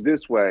continues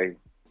this way,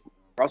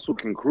 Russell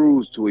can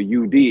cruise to a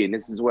UD, and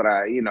this is what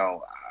I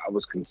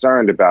was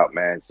concerned about,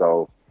 man.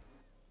 So,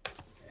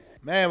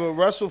 man, but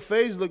Russell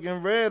face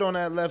looking red on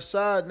that left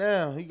side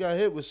now. He got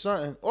hit with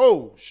something.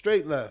 Oh,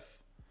 straight left.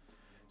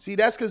 See,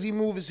 that's because he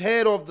moved his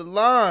head off the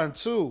line,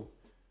 too.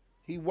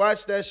 He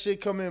watched that shit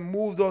come in,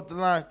 moved off the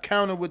line,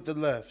 countered with the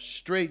left,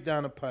 straight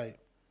down the pipe.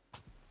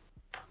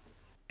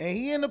 And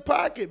he in the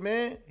pocket,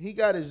 man. He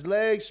got his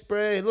legs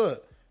spread.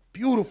 Look,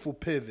 beautiful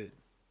pivot.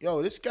 Yo,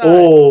 this guy,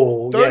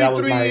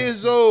 33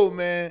 years old,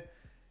 man.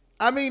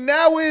 I mean,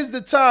 now is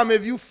the time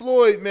if you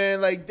Floyd,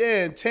 man. Like,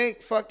 damn,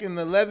 Tank fucking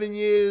 11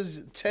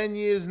 years, 10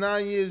 years,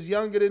 9 years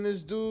younger than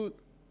this dude.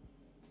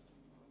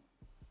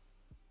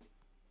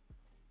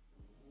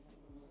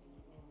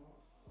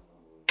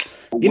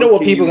 You know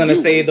what people are gonna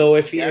say though?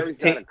 If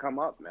Tank come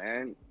up,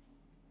 man.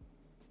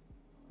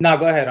 No,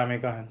 go ahead.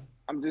 Go ahead.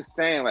 I'm just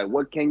saying, like,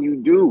 what can you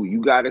do?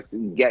 You gotta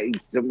get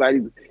somebody.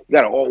 You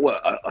gotta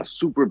a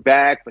super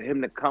bag for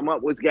him to come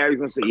up. What's Gary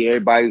gonna say? Yeah,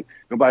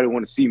 nobody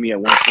want to see me at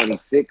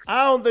 126.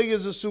 I don't think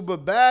it's a super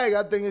bag.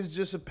 I think it's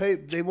just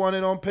they want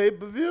it on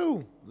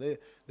pay-per-view.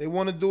 They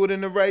want to do it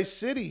in the right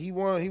city. He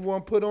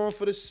want put on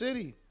for the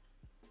city.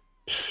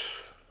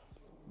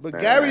 But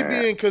Gary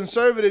being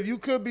conservative, you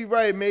could be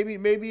right.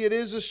 Maybe it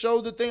is a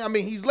shoulder thing. I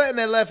mean, he's letting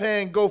that left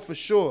hand go for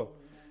sure.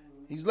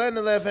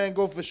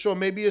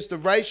 Maybe it's the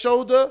right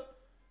shoulder.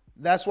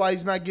 That's why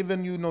he's not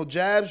giving you no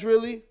jabs,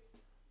 really.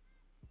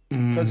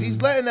 Because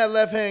he's letting that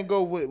left hand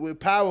go with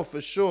power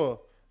for sure.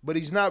 But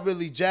he's not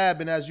really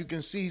jabbing. As you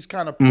can see, he's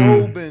kind of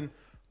probing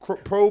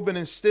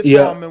and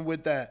stiff-arming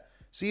with that.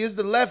 See, it's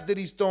the left that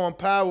he's throwing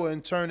power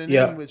and turning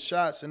in with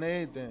shots and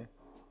everything.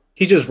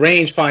 He's just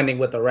range finding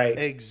with the right.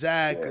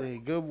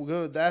 Exactly. Yeah.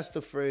 Good. That's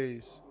the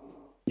phrase.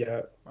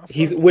 Yeah.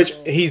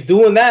 He's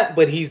doing that,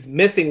 but he's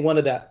missing one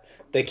of the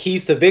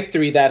keys to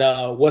victory that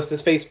what's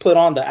his face put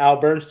on the Al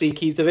Bernstein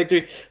keys to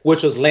victory,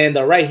 which was land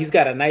the right. He's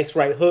got a nice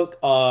right hook,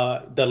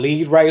 the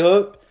lead right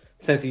hook,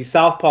 since he's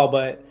southpaw.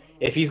 But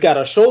if he's got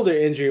a shoulder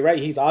injury, right,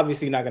 he's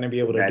obviously not going to be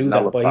able to do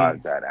that. But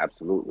that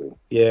absolutely.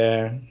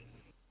 Yeah.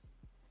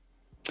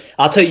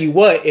 I'll tell you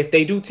what,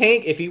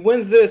 if he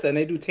wins this and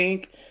they do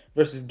Tank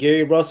versus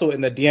Gary Russell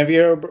in the DMV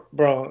era,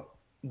 bro,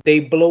 they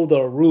blow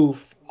the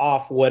roof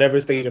off whatever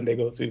stadium they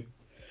go to.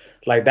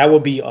 Like, that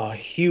would be a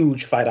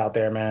huge fight out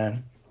there,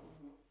 man.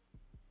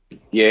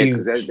 Yeah,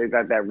 because they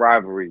got that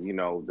rivalry, you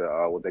know, the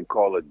what they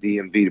call a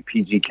DMV, the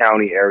PG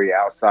County area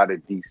outside of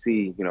DC,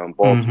 you know, in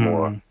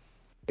Baltimore.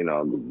 You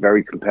know,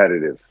 very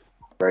competitive.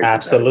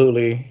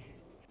 Absolutely.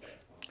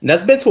 And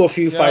that's been to a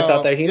few fights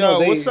out there.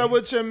 What's up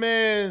with your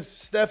man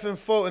Stephen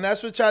Fulton?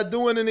 That's what y'all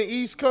doing in the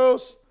East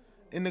Coast?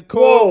 In the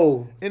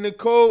cold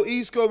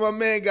East Coast, my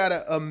man got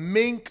a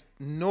mink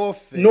North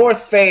Face.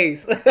 North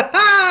Face.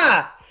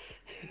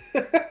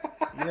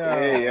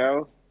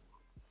 Yo.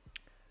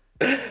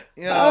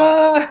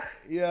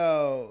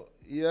 Yo.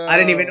 I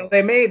didn't even know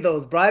they made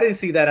those, bro. I didn't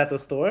see that at the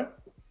store.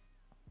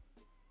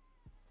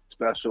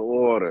 Special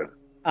order.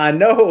 I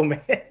know,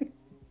 man.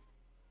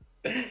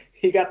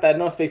 He got that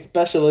North Face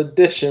special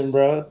edition,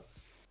 bro.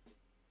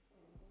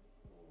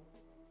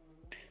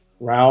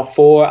 Round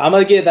 4. I'm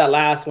gonna give that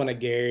last one to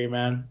Gary,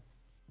 man.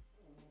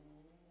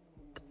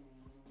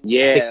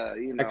 Yeah,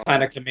 I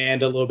kind of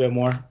command a little bit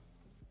more. I'm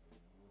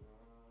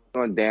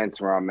gonna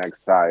dance around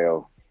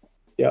Magsayo.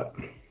 Yep.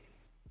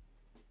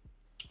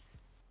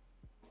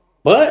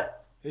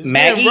 But It's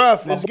Maggie, getting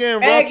rough. It's getting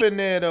Maggie. rough in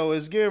there, though.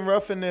 It's getting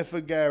rough in there for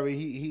Gary.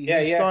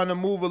 He's starting to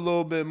move a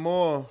little bit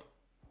more.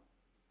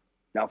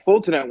 Now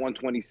Fulton at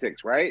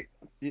 126, right?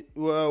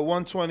 Well,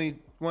 120,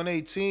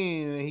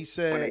 118, and he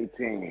said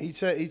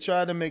 118. he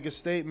tried to make a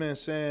statement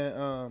saying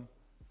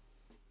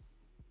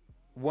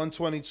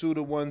 122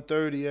 to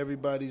 130,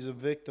 everybody's a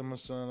victim or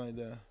something like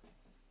that.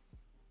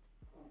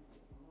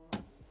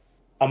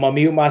 I'm gonna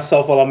mute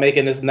myself while I'm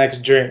making this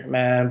next drink,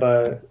 man.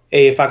 But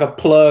hey, if I could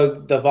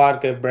plug the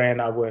vodka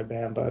brand, I would,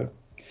 man. But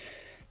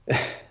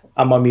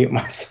I'm gonna mute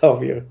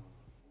myself here.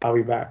 I'll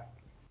be back.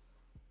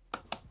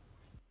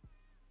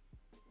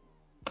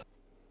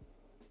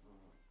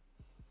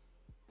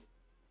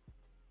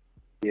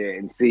 Yeah,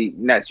 and see,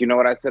 Ness, you know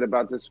what I said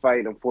about this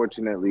fight?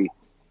 Unfortunately,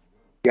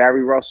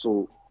 Gary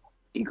Russell,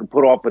 he could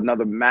put off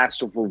another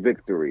masterful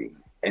victory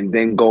and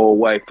then go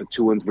away for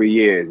 2 and 3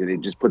 years, and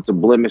it just puts a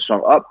blemish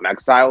on up.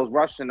 Magsayo's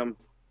rushing him.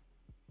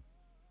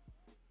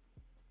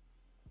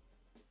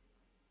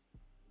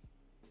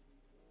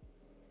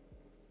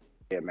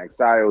 Yeah,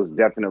 Magsayo's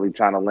definitely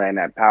trying to land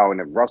that power, and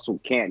if Russell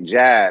can't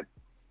jab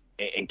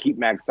and keep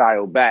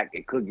Magsayo back,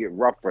 it could get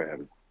rough for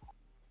him.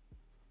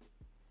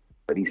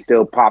 But he's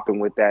still popping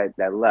with that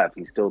left.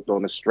 He's still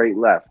throwing a straight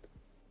left.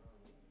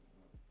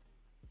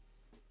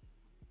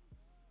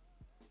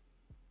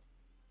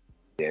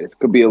 Yeah, this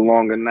could be a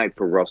longer night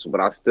for Russell,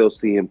 but I still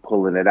see him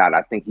pulling it out.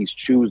 I think he's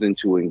choosing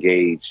to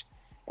engage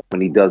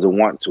when he doesn't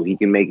want to. He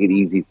can make it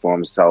easy for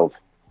himself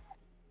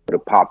with a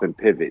pop and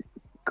pivot,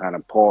 kind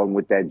of pulling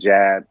with that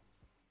jab,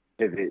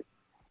 pivot,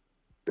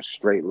 the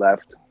straight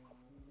left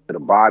to the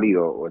body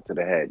or to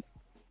the head.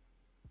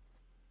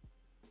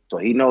 So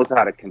he knows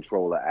how to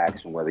control the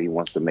action, whether he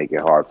wants to make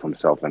it hard for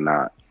himself or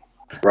not.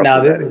 Russell,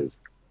 Now this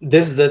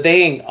is the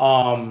thing.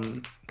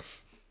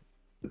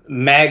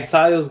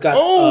 Magsayo's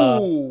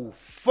got.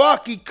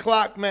 Fuck, he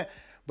clocked, man.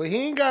 But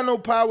he ain't got no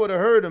power to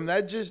hurt him.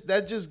 That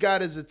just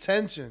got his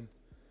attention.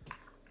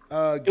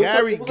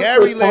 Gary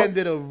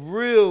landed a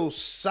real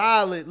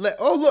solid.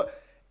 Look,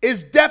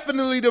 it's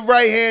definitely the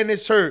right hand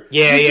that's hurt.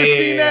 Yeah, you just yeah,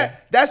 seen yeah.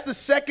 that? That's the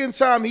second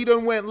time he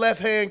done went left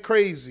hand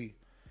crazy.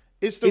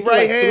 It's the He did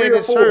right like hand 3 or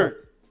that's 4.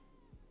 hurt.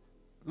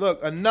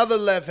 Look, another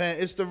left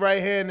hand. It's the right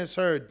hand that's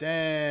hurt.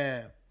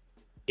 Damn.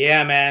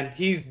 Yeah, man.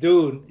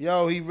 Dude.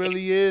 Yo, he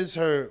really is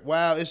hurt.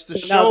 Wow, it's the Now,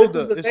 this is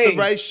shoulder. the It's thing.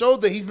 the right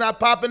shoulder. He's not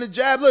popping the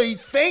jab. Look,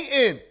 he's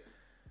fainting.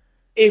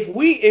 If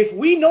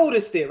we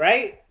noticed it,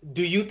 right?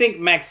 Do you think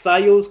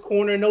Magsayo's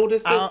corner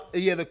noticed it?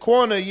 Yeah, the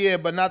corner, yeah,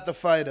 but not the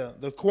fighter.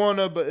 The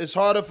corner, but it's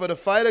harder for the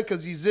fighter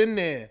because he's in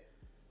there.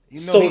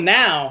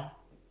 Now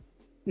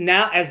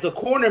as the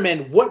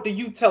cornerman, what do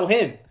you tell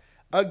him?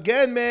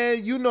 Again,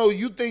 man,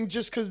 you think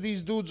just because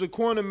these dudes are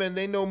cornermen,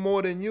 they know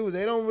more than you.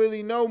 They don't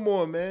really know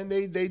more, man.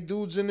 They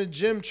dudes in the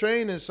gym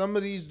training. Some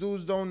of these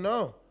dudes don't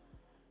know.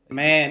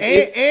 Man.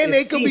 And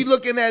they could be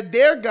looking at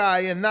their guy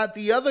and not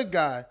the other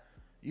guy,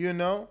 you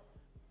know?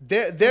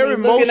 Their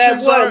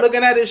emotions are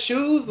looking at his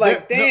shoes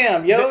like,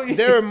 damn, yo.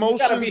 Their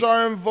emotions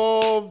are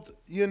involved,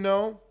 you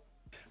know?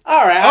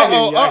 All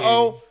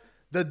right.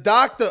 The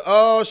doctor,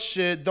 oh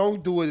shit,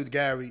 don't do it,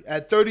 Gary.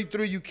 At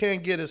 33, you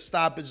can't get a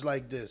stoppage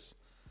like this.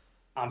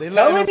 I'm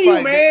telling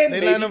you, man.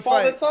 They letting him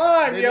fight. The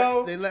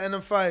time, They letting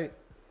him fight.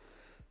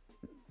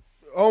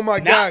 Oh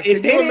my God! Can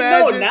If they you didn't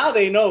imagine? know, now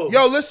they know.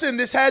 Yo, listen,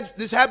 this happened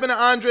to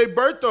Andre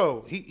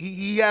Berto.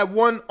 He had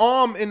one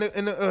arm in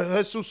a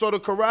Jesus Soto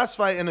Carras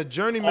fight, and a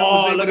journeyman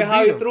was able look to at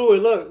how beat he him. threw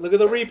it. Look at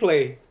the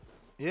replay.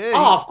 Yeah.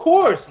 Of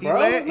course, bro.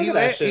 He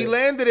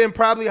landed it and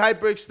probably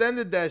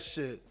hyperextended that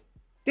shit.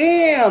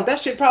 Damn, that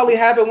shit probably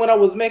happened when I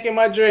was making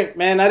my drink,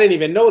 man. I didn't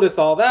even notice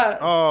all that.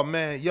 Oh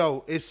man,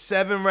 yo, it's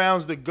 7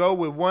 rounds to go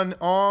with one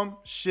arm.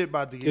 Shit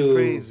about to get Dude.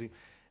 crazy.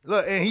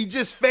 Look, and he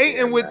just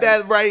fainting with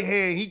that right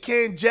hand. He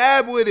can't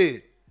jab with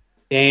it.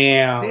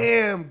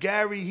 Damn,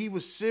 Gary, he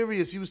was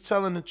serious. He was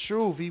telling the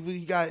truth.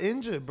 He got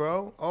injured,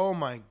 bro. Oh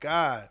my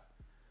God.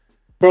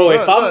 Bro, Look,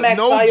 if I'm Max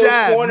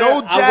Sayo's corner, no I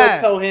would jab.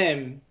 tell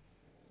him,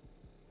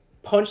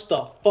 punch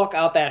the fuck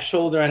out that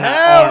shoulder and Hell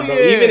that arm, bro.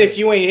 yeah. Even if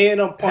you ain't hitting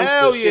him, punch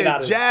Hell the shit yeah, out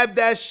of him. jab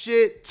that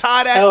shit,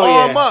 tie that Hell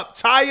arm yeah. up,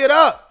 tie it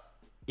up.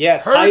 Yeah,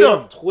 Hurt tie it him.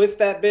 up, twist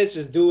that bitch,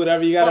 just do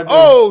whatever you gotta do.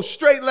 Oh,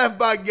 straight left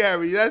by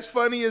Gary. That's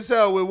funny as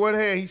hell. With one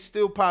hand, he's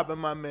still popping,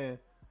 my man.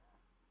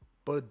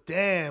 But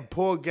damn,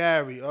 poor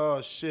Gary.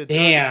 Oh shit.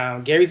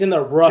 Damn, Gary's in the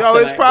rough. Yo,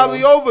 it's tonight,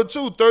 probably bro. over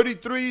too.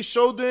 33,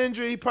 shoulder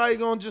injury. He probably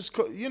gonna just,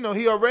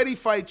 he already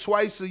fight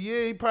twice a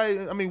year. He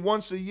probably,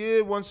 once a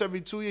year, once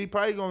every 2 years. He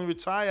probably gonna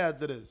retire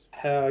after this.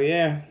 Hell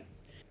yeah.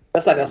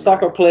 That's like a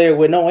soccer player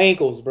with no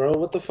ankles, bro.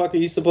 What the fuck are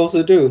you supposed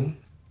to do?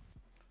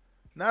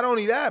 Not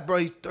only that, bro.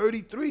 He's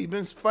 33. He's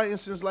been fighting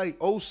since like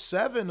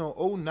 07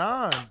 or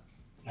 09.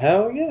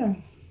 Hell yeah.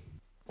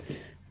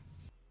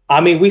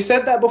 I mean, we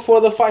said that before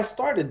the fight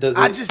started,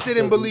 doesn't it? I just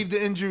didn't believe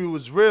the injury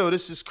was real.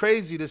 This is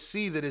crazy to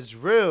see that it's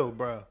real,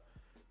 bro.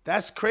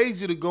 That's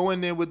crazy to go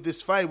in there with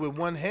this fight with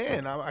one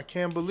hand. I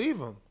can't believe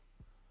him.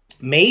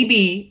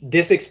 Maybe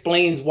this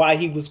explains why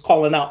he was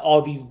calling out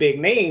all these big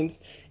names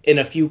in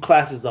a few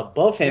classes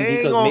above him. They ain't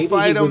because gonna maybe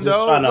fight he was him just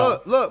though. trying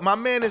to Look, my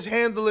man is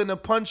handling a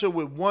puncher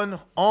with one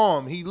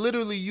arm. He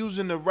literally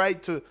using the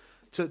right to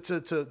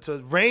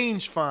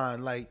range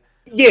find. Like,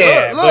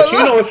 yeah, but you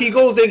know if he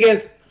goes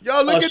against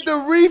look at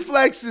the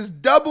reflexes,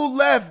 double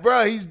left,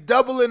 bro. He's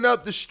doubling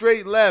up the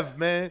straight left,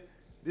 man.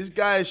 This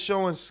guy is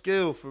showing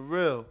skill for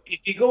real.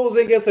 If he goes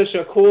against a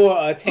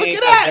Shakur, a Tank,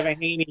 or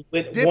Devin Haney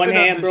with Dipping one up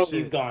hand, this bro, shit.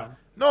 he's gone.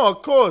 No,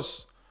 of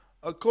course.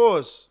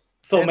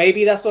 So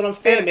maybe that's what I'm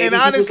saying. Maybe And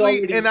he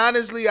was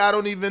honestly, I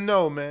don't even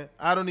know, man.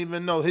 I don't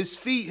even know. His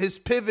feet, his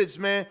pivots,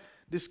 man.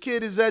 This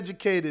kid is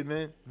educated,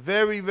 man.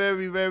 Very,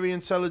 very, very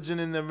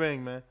intelligent in the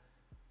ring, man.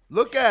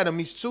 Look at him.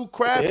 He's too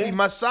crafty. Yeah.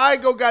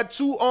 Masaigo got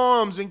two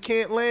arms and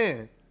can't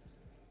land.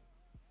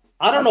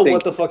 I don't know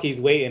what the fuck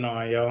he's waiting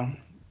on, yo.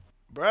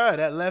 Bruh,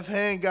 that left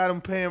hand got him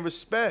paying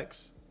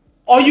respects.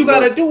 All you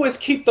gotta do is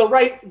keep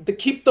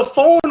the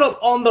phone up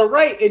on the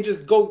right and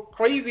just go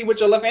crazy with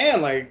your left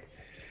hand, like.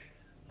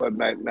 But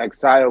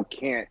Magsayo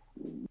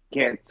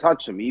can't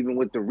touch him, even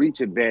with the reach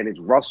advantage.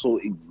 Russell,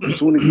 as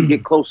soon as you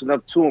get close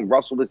enough to him,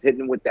 Russell is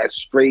hitting him with that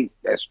straight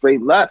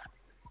left,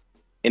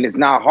 and it's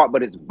not hard,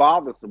 but it's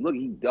bothersome. Look,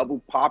 he double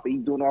popping, he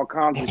doing all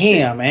kinds of shit.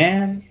 Damn,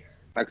 man.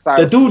 Magsayo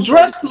The dude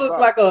dressed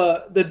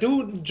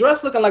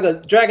looking like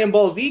a Dragon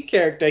Ball Z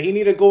character. He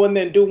need to go in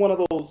there and do one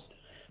of those.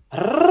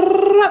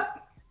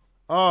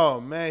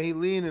 Oh, man, he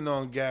leaning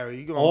on Gary.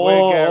 He gonna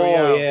wear Gary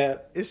out. Yeah.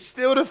 It's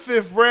still the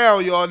 5th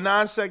round, y'all.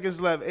 9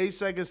 seconds left. 8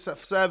 seconds,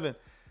 7.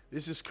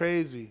 This is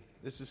crazy.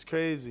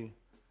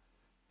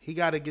 He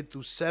got to get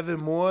through 7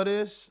 more of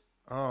this.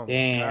 Oh,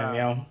 damn, God.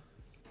 yo.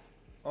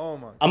 Oh,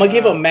 my God. I'm gonna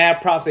give him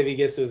mad props if he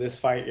gets through this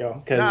fight,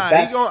 yo.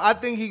 I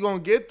think he gonna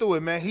get through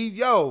it, man.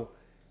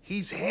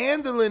 He's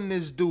handling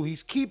this dude.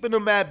 He's keeping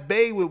him at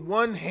bay with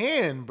one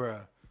hand,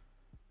 bruh.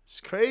 It's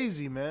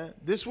crazy, man.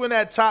 This when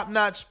that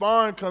top-notch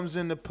sparring comes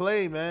into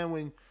play, man.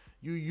 When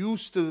you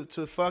used to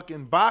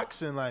fucking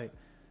boxing, like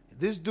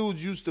this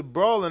dude's used to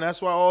brawling.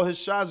 That's why all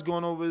his shots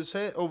going over his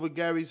head, over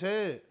Gary's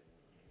head.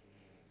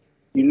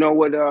 You know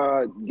what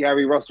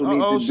Gary Russell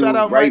needs to do shout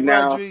out right Mike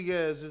now?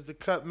 Rodriguez is the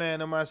cut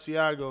man of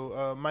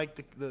Masiago. Mike,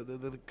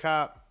 the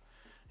cop,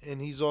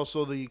 and he's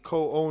also the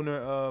co-owner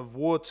of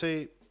War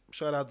Tape.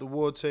 Shout out to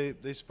War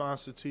Tape. They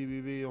sponsor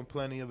TVV on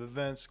plenty of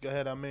events. Go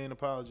ahead,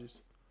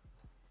 apologies.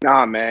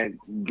 Nah, man.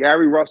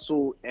 Gary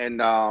Russell and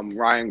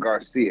Ryan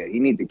Garcia. He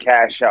need to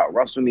cash out.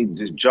 Russell need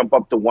to just jump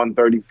up to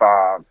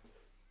 135,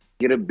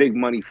 get a big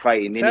money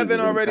fight, and then Tevin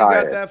already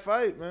got that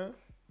fight, man.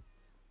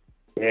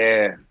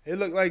 Yeah. It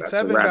looked like That's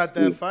Tevin a wrap got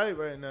that too. fight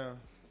right now.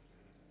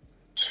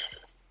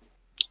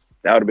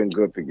 That would have been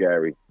good for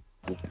Gary.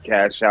 Just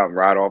cash out and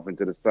ride off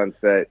into the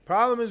sunset.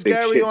 Problem is Big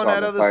Gary shit on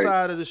that talking other fight.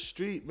 side of the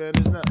street, man.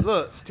 It's not.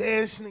 Look,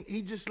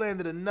 he just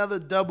landed another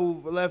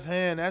double left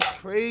hand. That's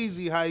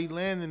crazy how he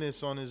landing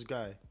this on this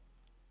guy.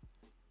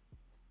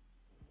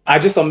 I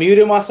just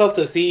unmuted myself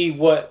to see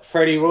what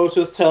Freddie Roach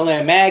was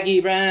telling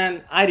Maggie,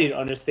 man. I didn't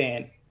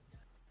understand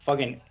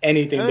fucking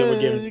anything they were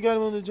giving. You got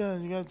him on the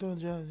job. You got him on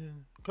the job.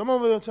 Come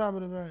over the top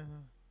of the right.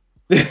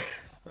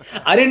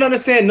 I didn't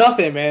understand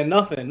nothing, man.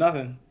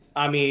 Nothing.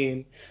 I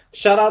mean,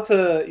 shout out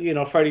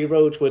to, Freddie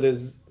Roach with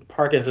his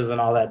Parkinson's and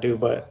all that, dude.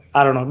 But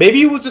I don't know. Maybe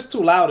he was just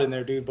too loud in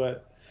there, dude.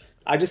 But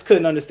I just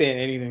couldn't understand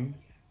anything.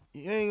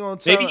 You ain't gonna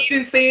tell. Maybe he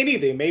didn't say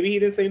anything. Maybe he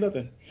didn't say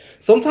nothing.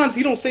 Sometimes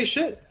he don't say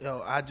shit.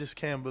 Yo, I just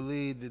can't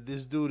believe that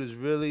this dude is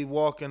really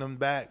walking him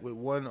back with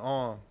one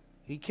arm.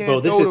 He can't Bro,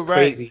 this throw is the right.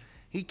 crazy.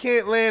 He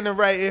can't land the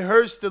right. It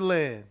hurts to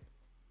land.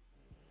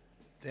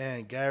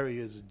 Damn, Gary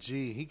is a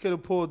G. He could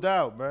have pulled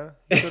out, bro.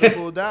 He could have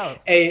pulled out.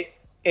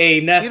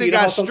 Hey, Nessie, He'd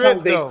have got sometimes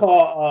stripped, they though.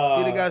 call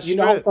He'd have got how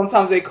stripped.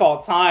 sometimes they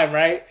call time,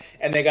 right?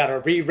 And they gotta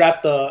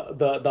rewrap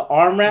the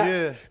arm wraps.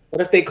 Yeah.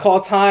 What if they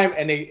call time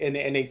and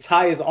they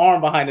tie his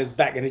arm behind his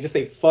back and they just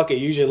say fuck it,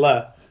 use your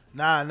left?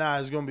 Nah,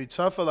 it's gonna be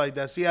tougher like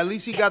that. See, at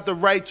least he got the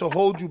right to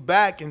hold you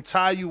back and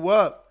tie you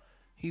up.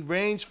 He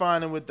range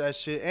finding with that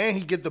shit, and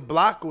he get the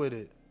block with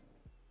it.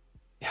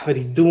 But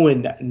he's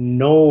doing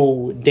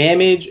no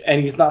damage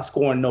and he's not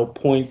scoring no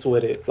points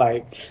with it.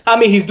 Like, I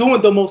mean, he's doing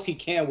the most he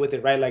can with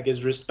it, right? Like,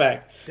 his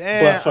respect.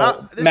 Damn,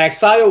 But for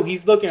Magsayo,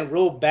 he's looking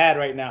real bad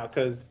right now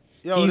because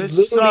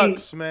This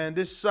sucks, man.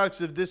 This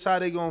sucks. If this how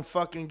they gonna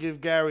fucking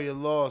give Gary a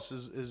loss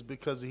is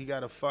because he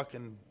got a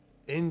fucking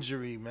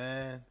injury,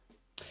 man.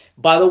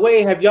 By the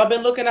way, have y'all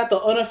been looking at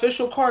the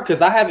unofficial card?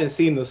 Because I haven't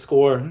seen the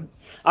score.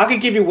 I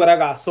could give you what I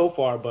got so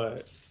far,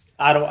 but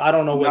I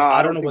don't know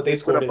what they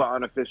scored. Put up an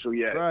unofficial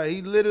yet. Bruh,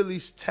 he literally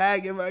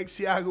tagging Mike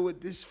Siago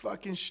with this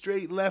fucking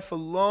straight left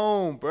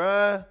alone,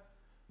 bruh.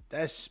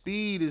 That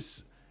speed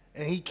is,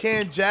 and he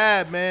can't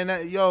jab, man.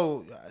 He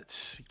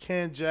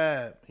can't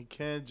jab. He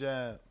can't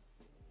jab.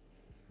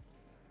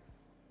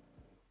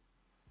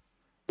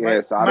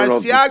 Yes, I don't know.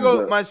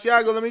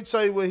 Siago, let me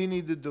tell you what he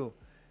need to do.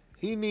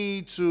 He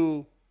need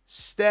to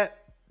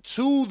step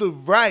to the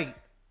right.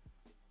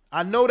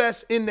 I know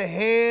that's in the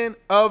hand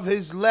of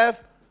his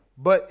left,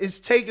 but it's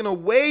taking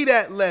away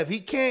that left. He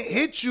can't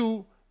hit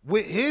you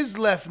with his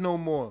left no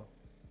more.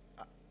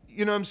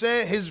 You know what I'm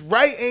saying? His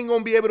right ain't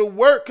gonna be able to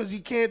work because he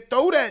can't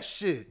throw that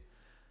shit.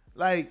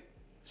 Like,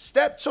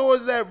 step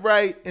towards that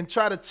right and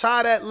try to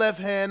tie that left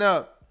hand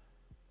up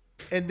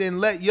and then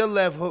let your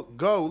left hook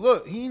go.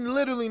 Look, he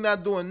literally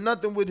not doing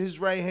nothing with his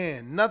right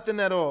hand. Nothing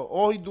at all.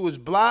 All he do is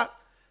block,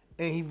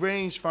 and he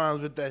range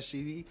finds with that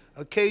shit. He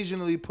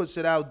occasionally puts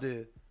it out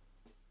there.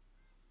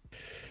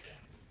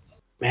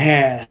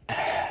 Man.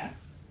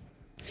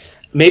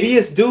 Maybe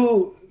it's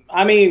due.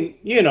 I mean,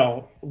 you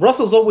know,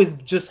 Russell's always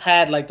just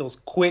had like those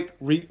quick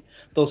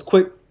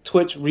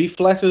twitch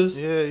reflexes.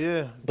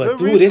 Yeah. But Good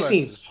dude, reflexes. it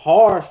seems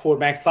hard for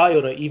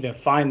Magsayo to even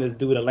find this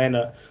dude to land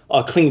a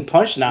clean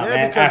punch now, Yeah,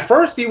 man. because- At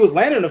first he was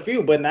landing a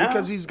few, but now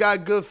Because he's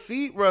got good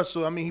feet,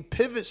 Russell. I mean, he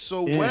pivots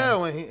so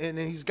well, and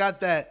he's got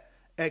that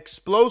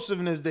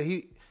explosiveness that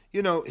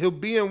he'll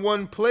be in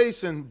one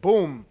place and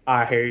boom,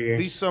 I hear you.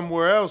 be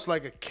somewhere else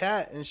like a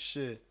cat and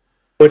shit.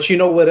 But you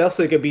know what else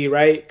it could be,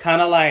 right?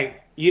 Kind of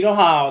like, you know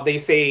how they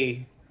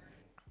say,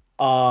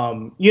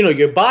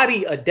 your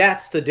body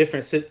adapts to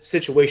different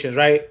situations,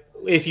 right?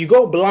 If you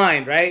go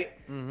blind, right,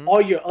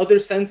 all your other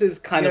senses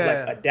kind of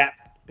like adapt.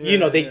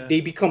 They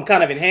become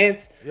kind of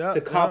enhanced to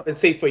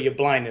compensate for your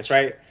blindness,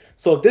 right?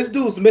 So if this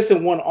dude's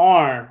missing one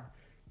arm,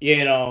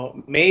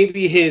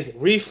 maybe his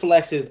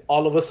reflexes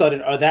all of a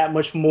sudden are that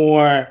much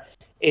more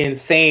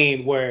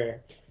insane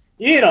where,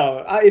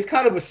 it's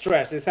kind of a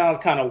stretch. It sounds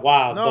kind of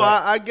wild. No,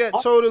 but I get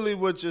totally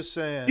what you're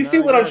saying. you see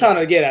what I'm trying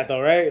to get at,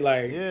 though, right?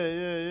 Like,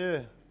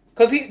 yeah.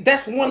 Because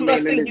that's one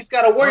less thing he's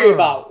got to worry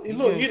about.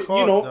 Look, I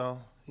caught.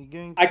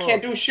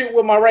 can't do shit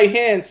with my right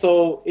hand,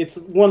 so it's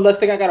one less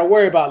thing I got to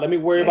worry about. Let me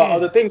worry about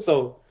other things.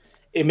 So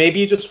it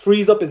maybe just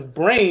frees up his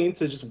brain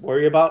to just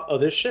worry about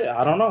other shit.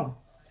 I don't know.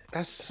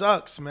 That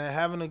sucks, man,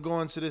 having to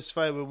go into this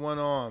fight with one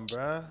arm,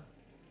 bruh.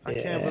 I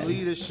can't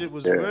believe this shit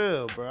was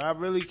real, bro. I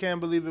really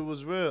can't believe it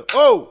was real.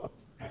 Oh!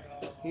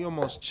 He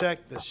almost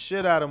checked the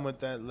shit out of him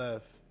with that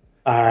left.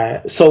 All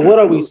right. So what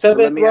are we?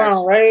 Seventh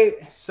round, right?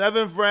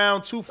 Seventh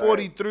round,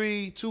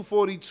 243,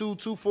 242,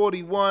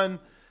 241.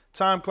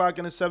 Time clock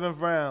in the seventh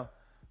round.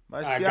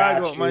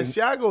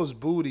 Siago's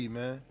booty,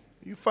 man.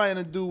 You fighting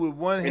a dude with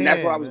one hand. And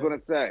that's what I was going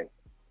to say.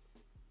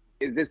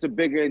 Is this a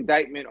bigger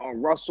indictment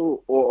on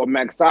Russell or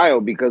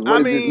Magsayo? Because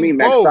what does this mean?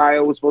 Both.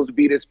 Magsayo was supposed to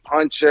be this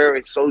puncher.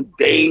 It's so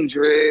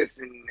dangerous.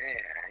 And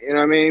you know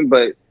what I mean?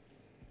 But,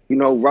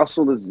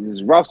 Russell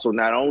is Russell.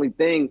 Now, the only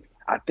thing,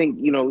 I think,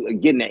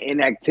 again, the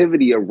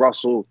inactivity of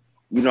Russell,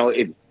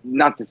 if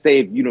not to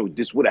say if,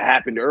 this would have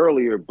happened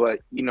earlier,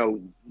 but,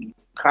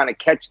 kind of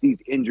catch these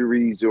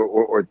injuries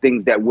or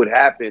things that would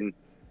happen,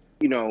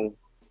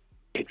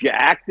 if you're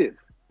active.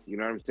 You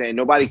know what I'm saying?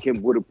 Nobody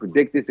would have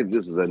predicted this if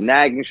this was a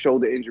nagging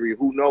shoulder injury.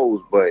 Who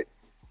knows? But,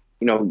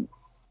 I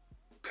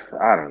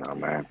don't know,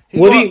 man.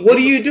 What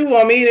do you do?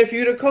 I mean, if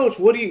you're the coach,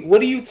 what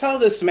do you tell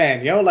this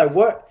man, yo? Like,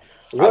 what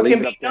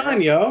can be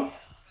done, yo?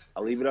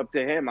 I'll leave it up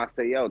to him. I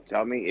say, yo,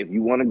 tell me if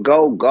you want to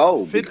go.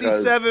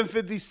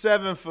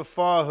 57-57 for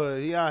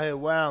Farhood. He out here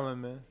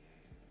wilding, man.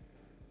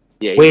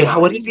 Yeah. Wait,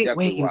 what is it?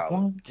 Wait,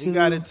 he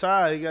got it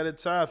tied.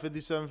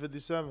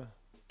 57-57.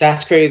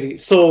 That's crazy.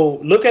 So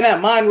looking at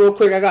mine real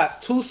quick, I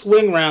got 2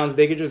 swing rounds.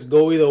 They could just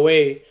go either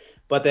way.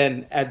 But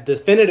then at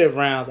definitive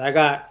rounds, I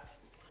got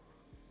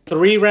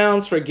 3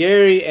 rounds for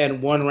Gary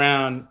and 1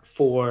 round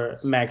for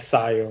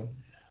Magsayo.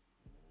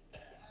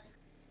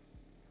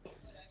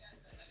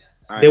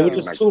 There were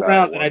just 2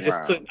 rounds that I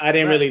just couldn't. I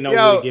didn't really know.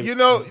 Yo,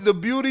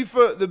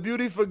 the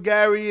beauty for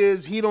Gary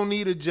is he don't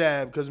need a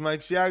jab because Mike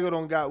Siago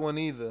don't got one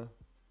either.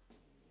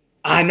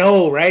 I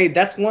know, right?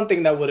 That's one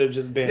thing that would have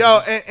just been. Yo,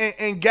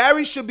 and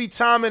Gary should be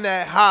timing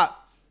that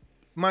hop.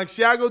 Mike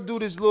Siago do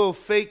this little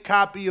fake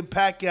copy of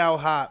Pacquiao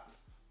hop.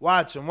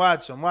 Watch him.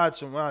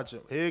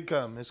 Here it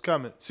comes. It's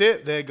coming. See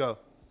it? There you go.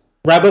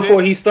 Right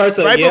before he starts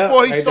a right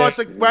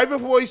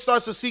before he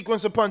starts a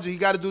sequence of punches, he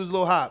got to do his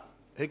little hop.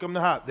 Here come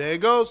the hop. There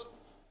it goes.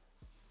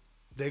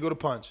 There go the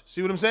punch.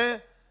 See what I'm saying?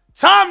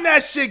 Time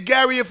that shit,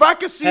 Gary. If I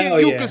can see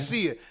it, you can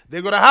see it.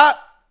 There go the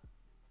hop.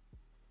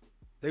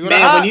 Man,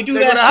 when you do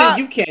that shit,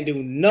 you can't do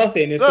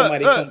nothing if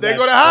somebody comes back. There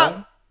go the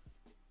hop.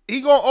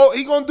 He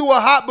gonna do a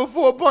hop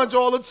before a punch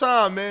all the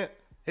time, man.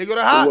 Here go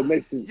the hop.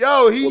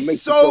 He's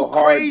so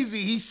crazy.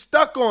 He's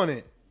stuck on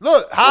it.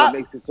 Look, hop. What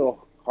makes it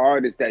so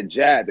hard is that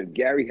jab. If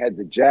Gary had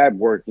the jab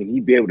working,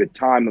 he'd be able to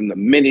time him the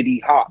minute he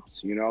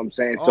hops. You know what I'm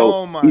saying?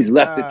 So he's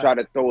left to try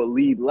to throw a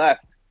lead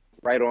left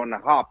right on the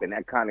hop, and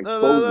that kind of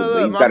exposes him.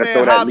 But he's got to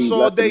throw that lead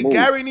left and move.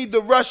 Gary need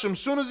to rush him.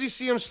 Soon as he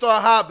see him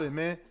start hopping,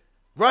 man.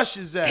 Rush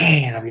his ass.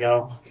 Damn,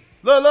 yo.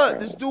 Look,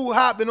 this dude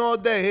hopping all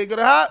day. Here go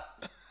the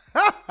hop.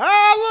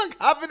 Look,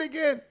 hopping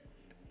again.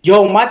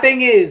 Yo, my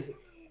thing is,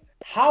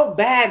 how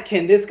bad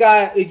can this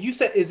guy? You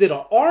said, is it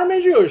an arm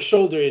injury or a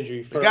shoulder injury?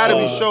 It gotta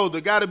be shoulder.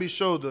 It gotta be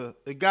shoulder.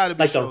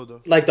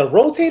 Like the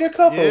rotator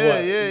cuff or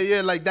what?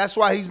 Yeah. Like that's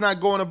why he's not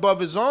going above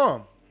his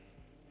arm.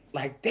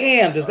 Like,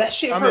 damn, does that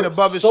shit hurt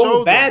above his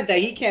shoulder bad that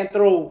he can't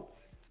throw?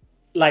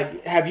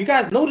 Like, have you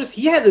guys noticed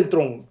he hasn't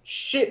thrown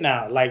shit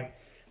now? Like,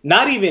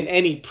 Not even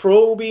any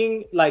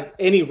probing, like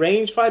any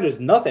range fighters,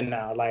 nothing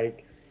now.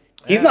 Like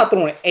he's not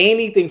throwing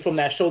anything from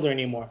that shoulder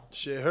anymore.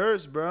 Shit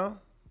hurts, bro.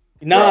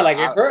 Nah, like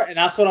it hurt, and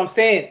that's what I'm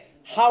saying.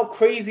 How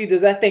crazy does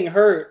that thing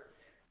hurt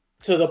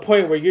to the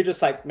point where you're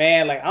just like,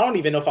 man, like I don't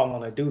even know if I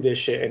want to do this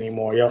shit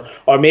anymore, yo.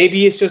 Or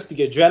maybe it's just the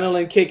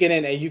adrenaline kicking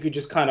in, and you could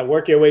just kind of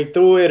work your way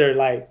through it, or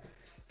like,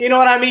 you know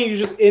what I mean? You're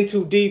just in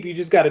too deep. You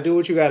just got to do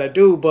what you got to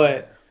do,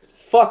 but.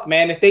 Fuck,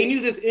 man! If they knew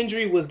this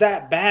injury was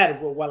that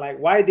bad, well, like,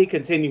 why did they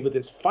continue with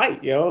this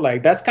fight, yo?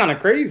 Like, that's kind of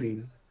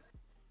crazy.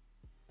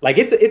 Like,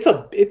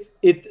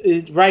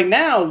 it's right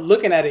now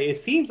looking at it, it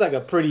seems like a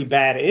pretty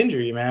bad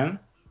injury, man.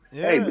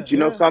 Hey, but you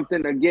know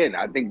something? Again,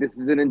 I think this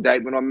is an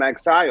indictment on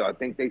Max Sayo. I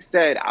think they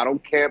said, I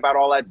don't care about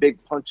all that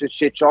big punch and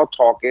shit y'all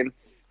talking.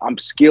 I'm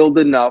skilled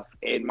enough,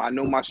 and I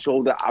know my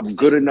shoulder. I'm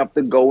good enough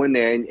to go in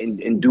there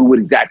and do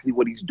exactly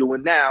what he's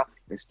doing now.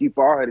 And Steve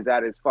Farhead is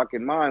out of his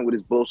fucking mind with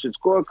his bullshit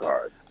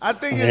scorecard. I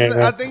think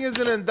it's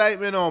an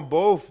indictment on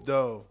both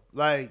though.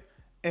 Like,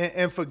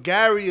 and for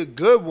Gary, a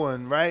good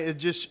one, right?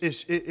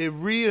 It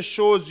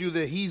reassures you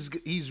that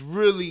he's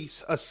really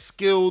a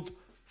skilled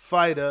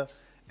fighter.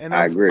 And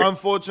I agree.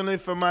 Unfortunately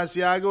for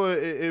Masiago,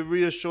 it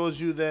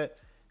reassures you that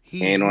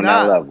he's on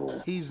not that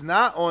level. He's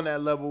not on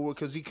that level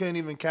because he couldn't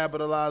even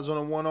capitalize on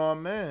a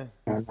one-armed man.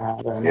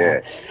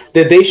 Yeah.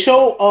 Did they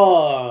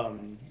show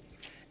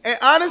And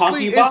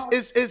honestly,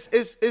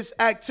 it's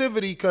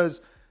activity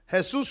because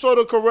Jesus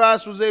Soto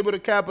Karass was able to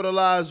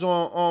capitalize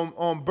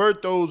on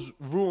Berto's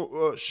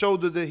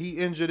shoulder that he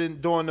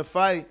injured during the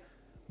fight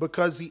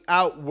because he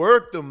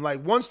outworked him.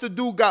 Like once the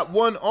dude got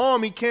one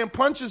arm, he can't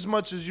punch as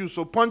much as you,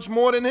 so punch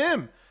more than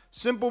him.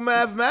 Simple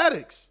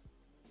mathematics.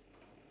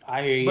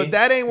 I hear you. But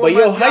that ain't what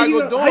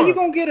Masiago doing. How you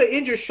gonna get an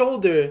injured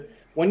shoulder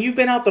when you've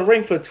been out the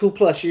ring for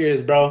 2+ years,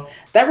 bro?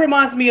 That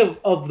reminds me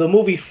of the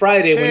movie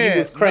Friday when you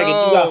was Craig and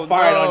you got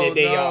fired on your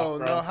day off,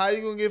 bro. No, how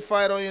you gonna get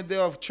fired on your day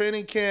off?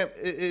 Training camp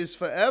is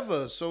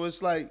forever, so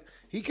it's like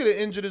he could have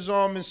injured his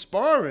arm in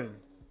sparring,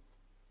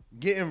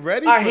 getting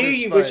ready. I hear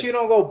you, but you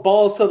don't go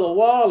balls to the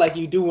wall like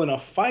you do in a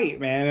fight,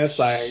 man. It's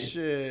like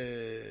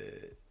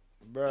shit,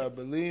 bro.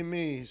 Believe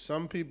me,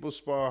 some people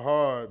spar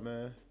hard,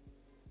 man.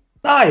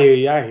 I hear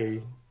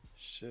you.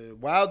 Shit,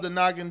 Wilder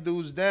knocking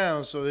dudes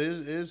down, so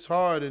it's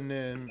hard. And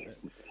then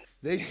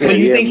they said,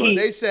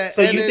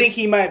 so you think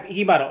he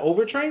might have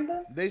overtrained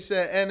them? They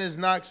said Ennis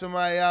knocked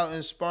somebody out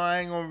in sparring. I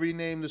ain't gonna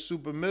rename the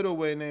super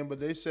middleweight name, but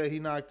they said he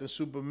knocked the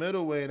super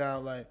middleweight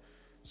out. Like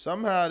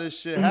somehow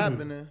this shit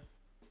happening.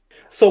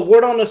 So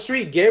word on the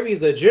street,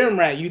 Gary's a gym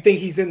rat. You think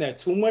he's in there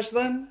too much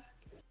then?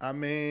 I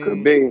mean,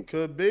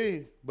 could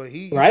be, but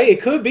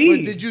it could be.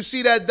 But did you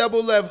see that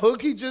double left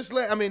hook he just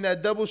let? I mean,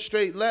 that double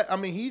straight left. I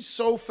mean, he's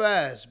so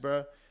fast,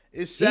 bro.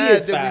 It's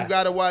sad that we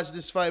gotta watch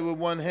this fight with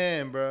one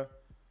hand, bro.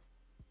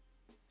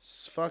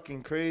 It's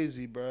fucking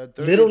crazy, bro.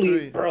 33.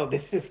 Literally, bro,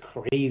 this is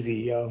crazy,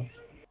 yo.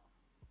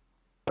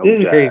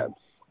 This is crazy.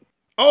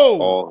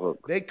 Oh,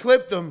 they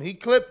clipped him. He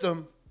clipped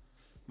him.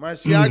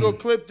 Masiago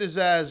clipped his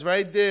ass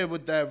right there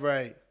with that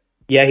right.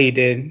 Yeah, he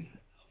did.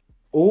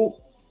 Ooh.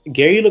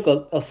 Gary looked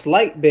a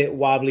slight bit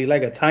wobbly,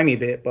 like a tiny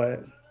bit,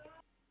 but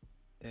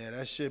yeah,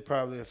 that shit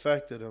probably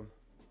affected him.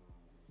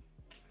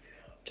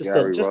 Just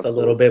a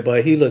little bit,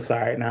 but he looks all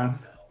right now.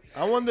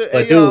 I wonder,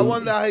 I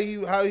wonder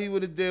how he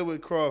would have dealt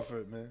with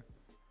Crawford, man.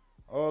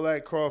 All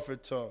that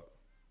Crawford talk.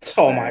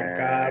 Oh my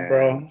God,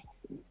 bro!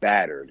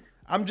 Battered.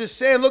 I'm just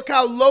saying, look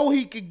how low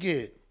he could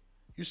get.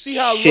 You see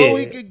how low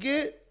he could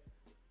get?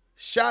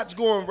 Shots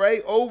going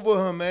right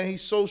over him, man.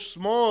 He's so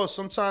small.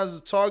 Sometimes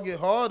the target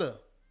harder.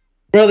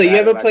 Brother, you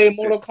ever play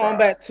Mortal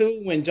Kombat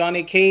 2 when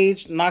Johnny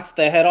Cage knocks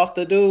the head off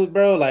the dude,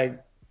 bro?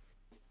 Like,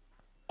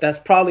 that's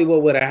probably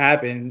what would have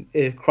happened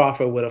if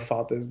Crawford would have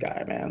fought this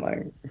guy, man.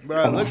 Like,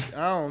 bro, look,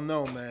 I don't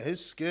know, man.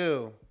 His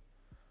skill.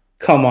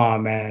 Come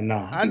on, man.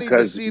 No. I need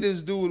to see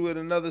this dude with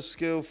another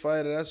skilled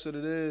fighter. That's what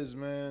it is,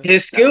 man.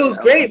 His skill's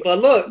great, but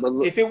look,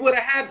 if it would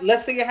have happened,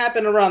 let's say it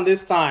happened around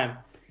this time,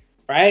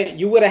 right?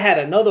 You would have had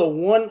another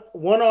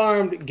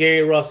one-armed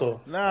Gary Russell.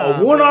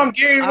 A one-armed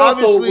Gary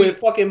Russell with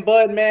fucking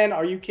Bud, man.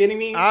 Are you kidding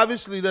me?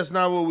 Obviously, that's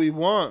not what we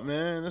want,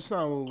 man. That's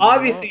not what we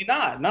Obviously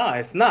want. Not. No,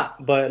 it's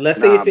not. But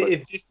let's say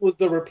if this was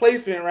the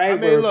replacement, right? I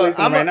mean, look,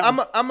 I'm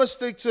gonna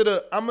stick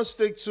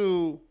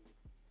to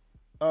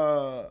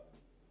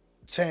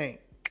Tank.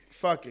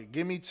 Fuck it.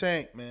 Give me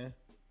Tank, man.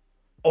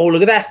 Oh,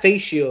 look at that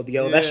face shield,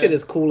 yo. Yeah. That shit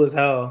is cool as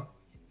hell.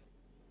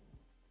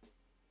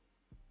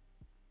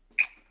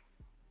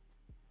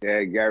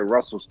 Yeah, Gary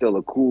Russell's still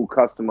a cool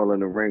customer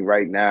in the ring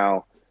right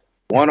now.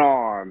 One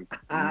arm,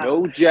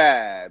 no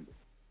jab.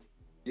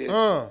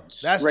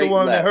 That's the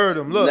one that hurt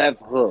him. Look,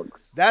 left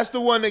hooks. That's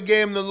the one that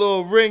gave him the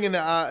little ring in the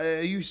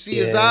eye. You see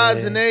his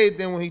eyes and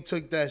everything when he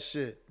took that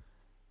shit.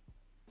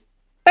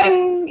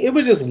 It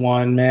was just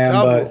one,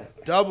 man.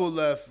 Double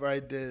left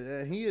right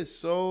there. He is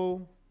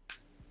so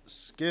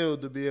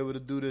skilled to be able to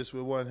do this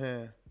with one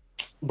hand.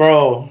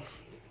 Bro,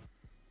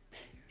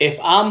 if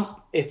I'm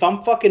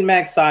fucking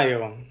Max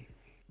Sayo,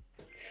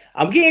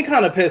 I'm getting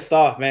kind of pissed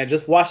off, man.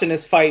 Just watching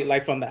this fight,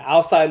 like from the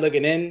outside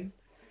looking in,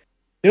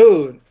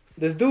 dude.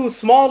 This dude's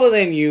smaller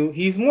than you.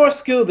 He's more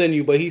skilled than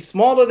you, but he's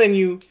smaller than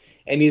you,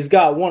 and he's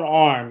got one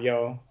arm,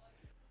 yo.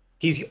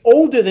 He's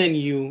older than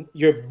you.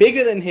 You're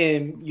bigger than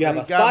him. You have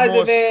a size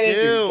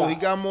advantage. He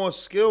got more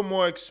skill,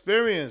 more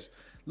experience.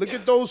 Look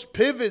at those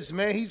pivots,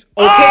 man. He's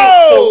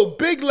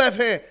big left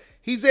hand.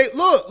 He's a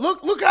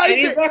look how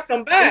he's back.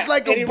 It's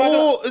like a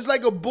bull. It's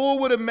like a bull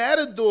with a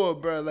matador,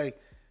 bro. Like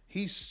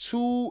he's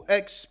too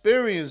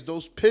experienced.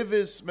 Those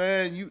pivots,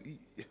 man.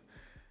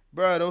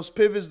 Bro, those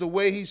pivots. The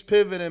way he's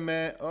pivoting,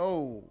 man.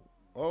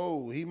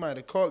 Oh, he might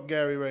have caught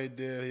Gary right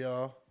there,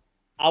 y'all.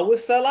 I would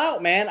sell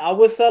out, man. I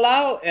would sell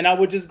out, and I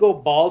would just go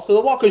balls to the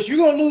wall because you're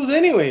gonna lose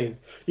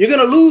anyways. You're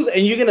gonna lose,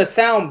 and you're gonna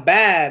sound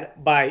bad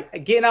by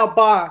getting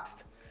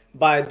outboxed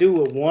by a dude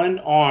with one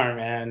arm,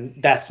 man.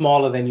 That's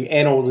smaller than you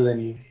and older than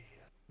you.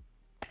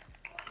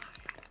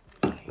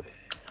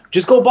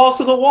 Just go balls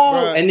to the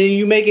wall, bruh, and then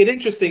you make it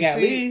interesting at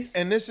least.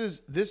 And this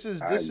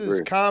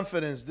is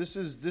confidence. This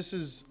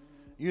is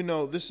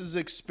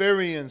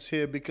experience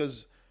here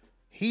because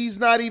he's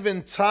not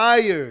even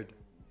tired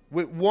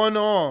with one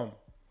arm.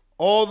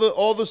 All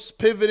the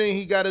pivoting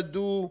he got to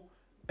do,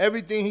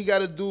 everything he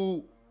got to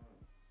do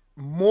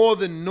more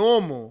than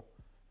normal,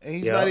 and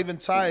he's not even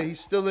tired. He's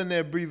still in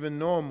there breathing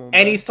normal.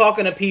 And he's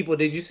talking to people.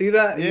 Did you see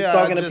that? Yeah, he's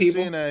talking I just to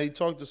people. Seen that. He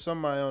talked to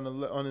somebody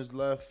on his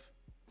left.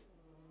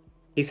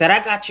 He said,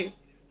 "I got you."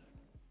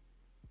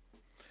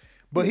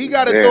 But he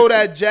got to throw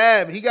that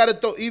jab. He got to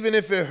throw, even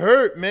if it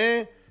hurt,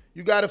 man.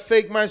 You got to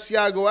fake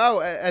Marciago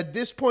out. At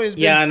this point,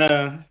 I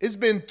know. It's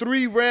been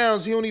 3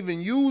 rounds. He don't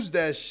even use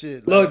that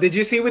shit. Look, did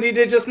you see what he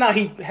did just now?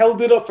 He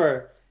held it up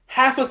for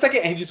half a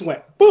second and he just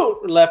went, boom,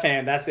 left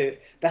hand. That's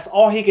it. That's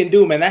all he can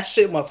do, man. That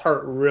shit must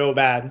hurt real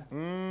bad.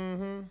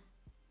 Mm-hmm.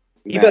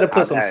 You better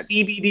put some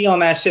CBD on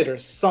that shit or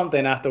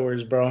something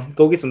afterwards, bro.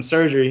 Go get some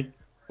surgery.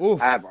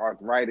 Oof. I have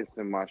arthritis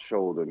in my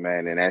shoulder,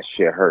 man, and that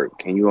shit hurt.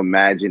 Can you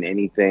imagine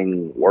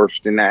anything worse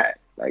than that?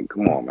 Like,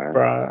 come on, man.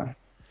 Bro.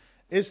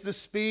 It's the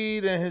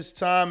speed and his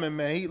timing,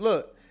 man.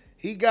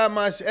 He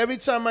got every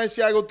time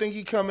Marciago think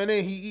he coming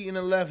in, he eating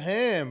the left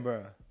hand,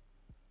 bro.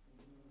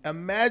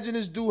 Imagine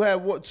this dude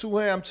had 2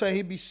 hands. I'm telling you,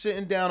 he'd be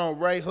sitting down on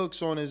right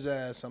hooks on his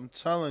ass. I'm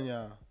telling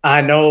y'all.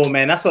 I know,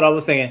 man. That's what I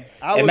was saying.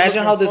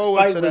 Imagine how this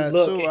fight would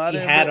look if he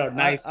had a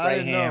nice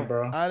right hand,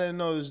 bro. I didn't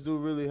know this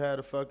dude really had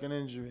a fucking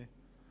injury.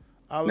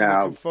 I was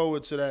looking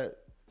forward to that.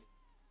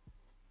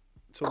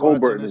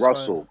 Colbert and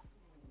Russell.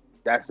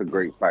 That's a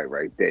great fight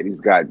right there.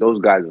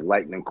 Those guys are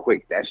lightning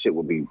quick. That shit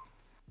will be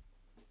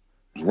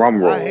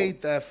drum roll. I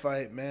hate that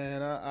fight,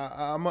 man.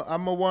 I'm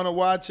gonna want to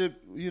watch it.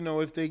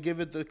 If they give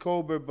it to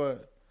Colbert,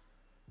 but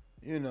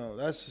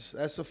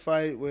that's a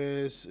fight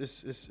where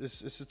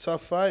it's a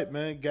tough fight,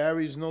 man.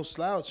 Gary's no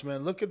slouch, man.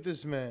 Look at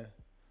this man.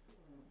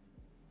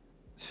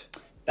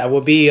 That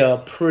would be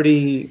a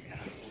pretty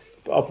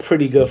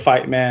good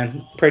fight,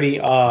 man. Pretty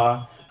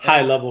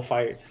high level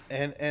fight.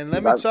 And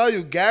let me tell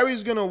you,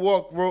 Gary's gonna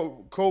walk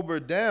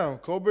Colbert down.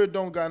 Colbert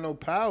don't got no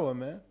power,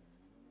 man.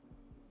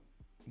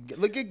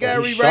 Look at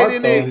Gary right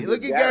in there.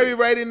 Look at Gary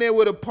right in there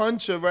with a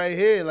puncher right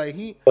here. Like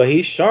But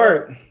he's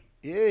sharp.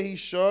 Yeah,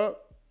 he's sharp.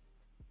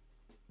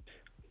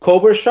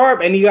 Colbert's sharp,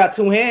 and he got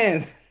 2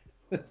 hands.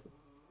 I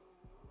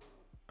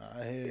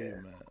hear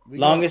you, man.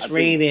 Longest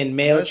reigning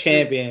male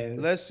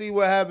champions. Let's see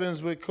what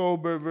happens with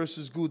Colbert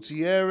versus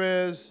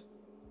Gutierrez.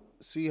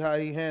 See how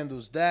he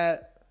handles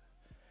that.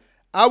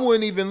 I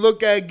wouldn't even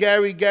look at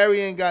Gary.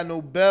 Gary ain't got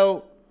no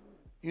belt.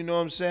 You know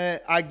what I'm saying?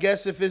 I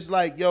guess if it's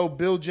like, yo,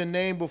 build your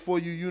name before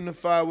you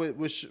unify with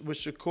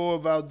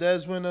Shakur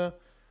Valdez winner,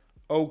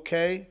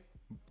 okay.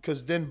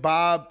 Because then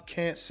Bob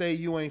can't say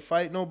you ain't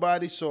fight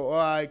nobody. So, all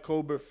right,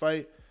 Colbert,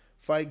 fight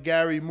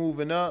Gary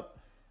moving up.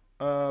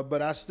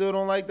 But I still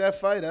don't like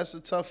that fight. That's a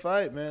tough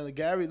fight, man. Look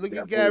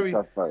at Gary.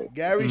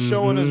 Gary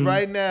showing us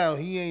right now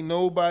he ain't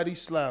nobody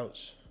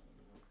slouch.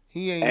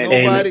 He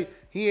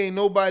ain't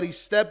nobody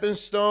stepping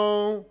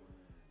stone.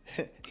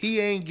 He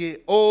ain't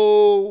get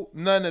old.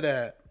 None of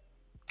that.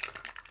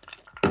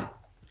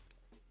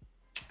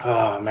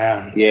 Oh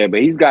man. Yeah,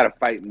 but he's got to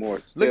fight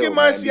more. Look at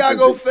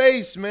Marciago's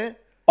face, man.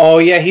 Oh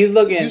yeah, he's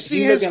looking. You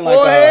see his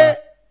forehead?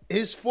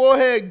 His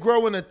forehead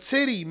growing a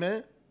titty,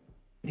 man.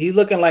 He's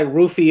looking like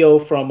Rufio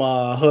from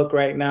Hook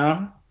right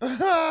now.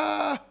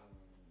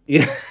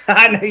 Yeah,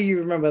 I know you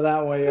remember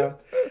that one, yo.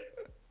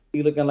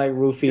 He looking like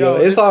Rufio.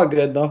 It's all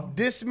good though.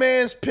 This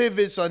man's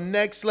pivots are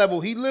next level.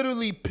 He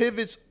literally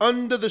pivots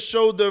under the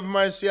shoulder of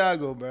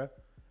Marciago, bro.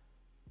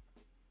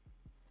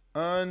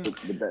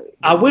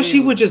 I wish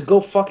he would just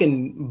go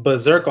fucking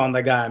berserk on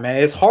the guy,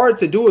 man. It's hard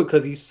to do it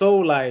because he's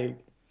so hard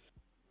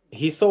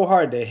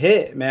to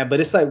hit, man. But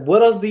it's like,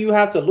 what else do you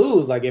have to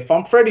lose? Like, if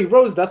I'm Freddie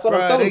Rose, that's what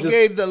I'm telling you.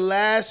 They gave the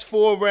last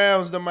 4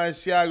 rounds to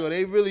Marciago.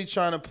 They really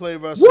trying to play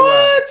Russell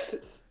out.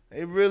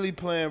 They really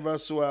playing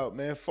Russell out,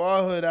 man.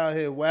 Farhood out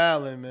here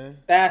wilding, man.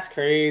 That's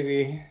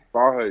crazy.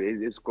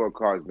 Farhood, his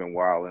scorecard's been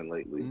wilding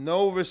lately.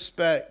 No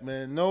respect,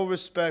 man. No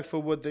respect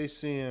for what they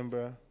seeing,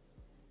 bro.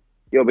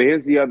 Yo, but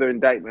here's the other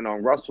indictment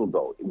on Russell,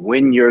 though.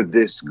 When you're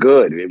this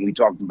good, and we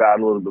talked about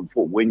it a little bit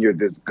before, when you're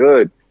this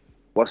good,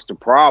 What's the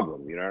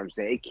problem? You know what I'm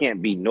saying? It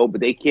can't be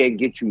but they can't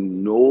get you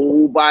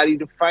nobody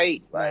to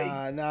fight.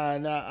 Like,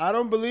 Nah. I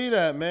don't believe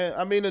that, man.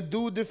 I mean, a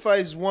dude that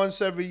fights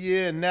once every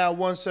year and now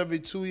once every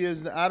 2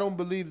 years. I don't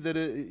believe that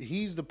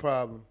he's the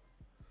problem.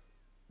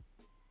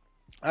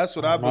 That's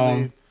what I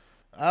believe.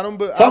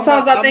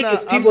 Sometimes I think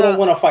it's people don't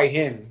want to fight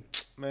him.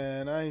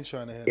 Man, I ain't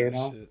trying to hear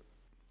that shit.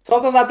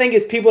 Sometimes I think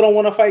it's people don't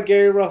want to fight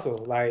Gary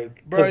Russell.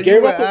 Like, bro, you Gary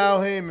were Russell, Al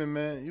Heyman,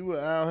 man. You were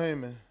Al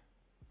Heyman.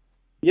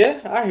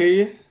 Yeah, I hear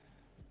you.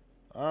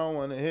 I don't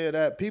want to hear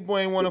that. People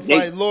ain't want to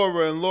fight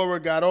Laura, and Laura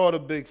got all the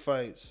big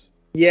fights.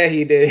 Yeah,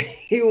 he did.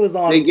 He was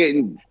on. They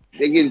getting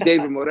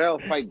David Morrell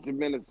fights in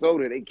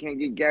Minnesota. They can't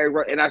get Gary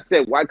Russell. And I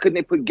said, why couldn't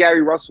they put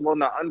Gary Russell on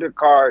the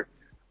undercard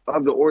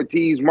of the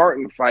Ortiz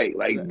Martin fight?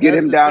 Like, get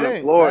him down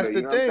in Florida. That's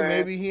the thing.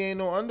 Maybe he ain't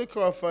no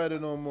undercard fighter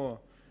no more.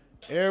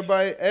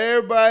 Everybody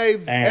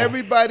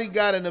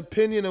got an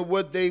opinion of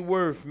what they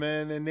worth,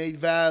 man, and they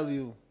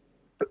value.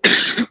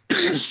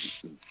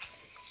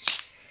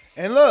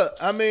 And look,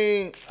 I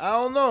mean, I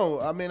don't know.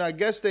 I mean, I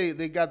guess they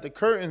got the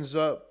curtains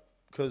up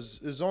because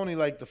it's only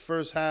like the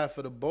first half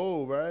of the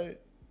bowl, right?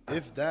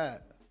 If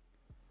that.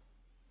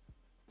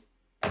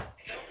 Yeah,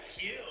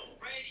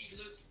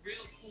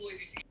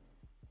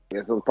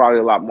 so there's probably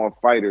a lot more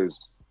fighters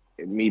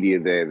in media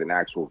there than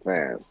actual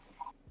fans.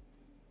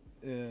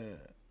 Yeah.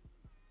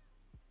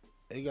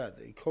 They got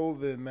their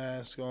COVID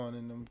mask on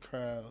in them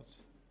crowds.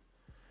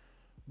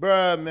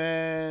 Bruh,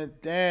 man,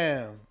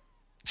 damn.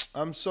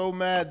 I'm so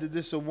mad that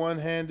this is a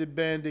one-handed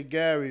bandit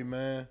Gary,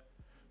 man.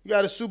 You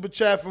got a super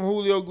chat from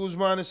Julio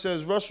Guzman that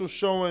says, Russell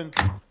showing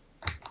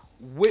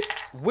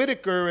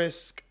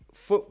Whitaker-esque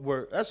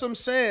footwork. That's what I'm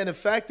saying. The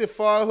fact that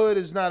Farhood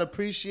is not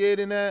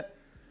appreciating that.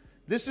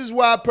 This is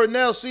why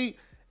Pernell, see,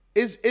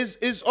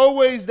 it's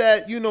always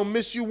that,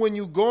 miss you when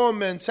you gone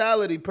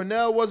mentality.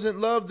 Pernell wasn't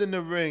loved in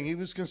the ring. He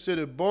was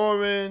considered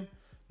boring,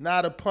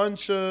 not a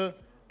puncher.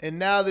 And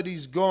now that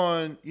he's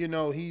gone, he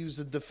was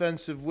a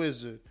defensive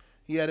wizard.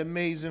 He had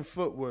amazing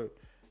footwork.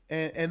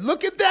 And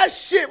look at that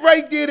shit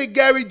right there that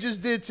Gary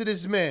just did to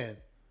this man.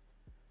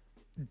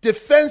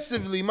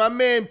 Defensively, my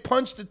man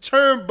punched the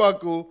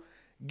turnbuckle.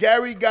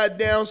 Gary got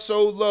down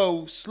so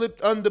low,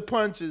 slipped under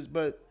punches,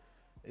 but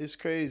it's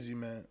crazy,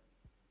 man.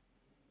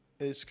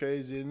 It's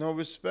crazy. No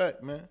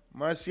respect, man.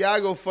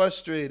 Marciago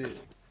frustrated.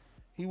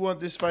 He want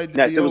this fight to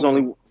be over.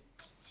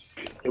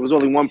 There was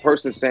only one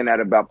person saying that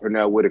about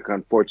Pernell Whitaker,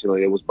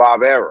 unfortunately. It was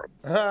Bob Arum.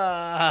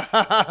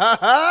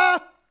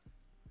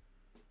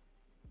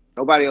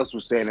 Nobody else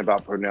was saying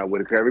about Pernell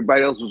Whitaker.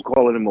 Everybody else was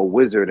calling him a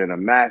wizard and a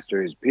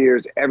master. His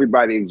peers,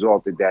 everybody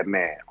exalted that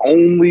man.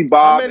 Only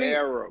Bob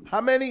Arum. How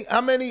many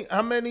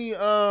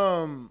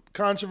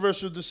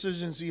controversial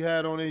decisions he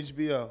had on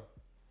HBO?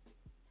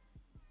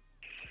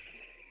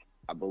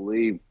 I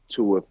believe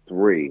 2 or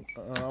 3.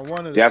 I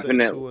wanted to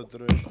say 2 or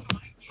 3.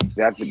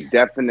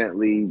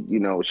 Definitely,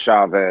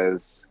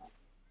 Chavez.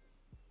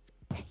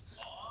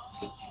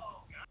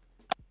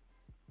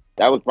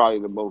 That was probably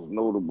the most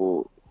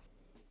notable,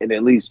 and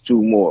at least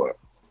 2 more.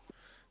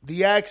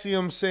 The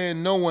Axiom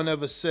saying no one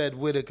ever said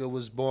Whitaker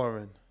was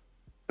boring.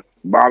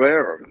 Bob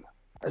Arum.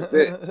 That's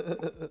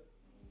it.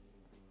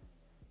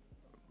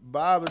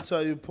 Bob will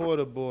tell you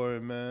Porter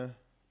boring, man.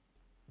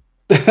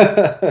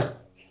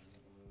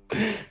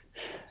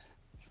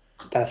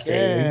 That's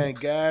crazy.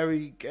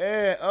 Gary.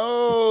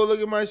 Oh, look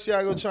at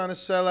Marciago trying to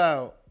sell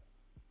out.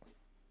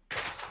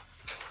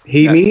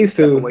 He needs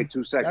to. Wait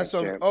 2 seconds.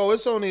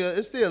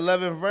 It's the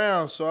 11th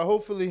round, so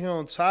hopefully he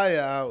don't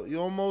tire out.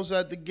 You're almost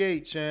at the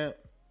gate, champ.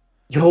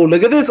 Yo,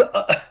 look at this. Look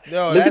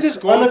at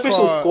this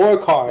unofficial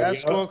scorecard. That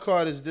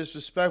scorecard is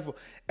disrespectful.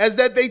 As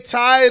that they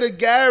tired of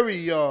Gary,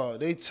 y'all.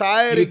 They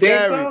tired of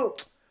Gary. So?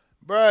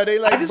 Bruh, they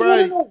like, I just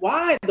want to know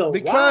why, though.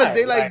 Because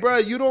they like,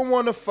 bruh, you don't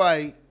want to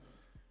fight.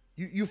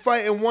 You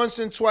fighting once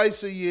and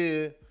twice a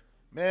year.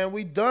 Man,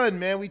 we done,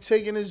 man. We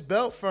taking his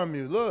belt from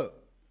you. Look.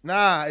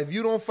 Nah, if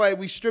you don't fight,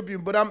 we strip you.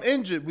 But I'm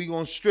injured. We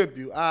gonna strip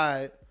you. All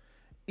right.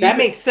 That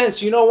makes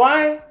sense. You know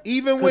why?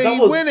 Even when he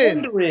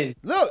winning.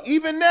 Look,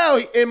 even now,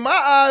 in my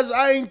eyes,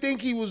 I ain't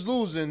think he was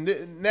losing.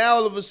 Now,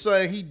 all of a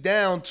sudden, he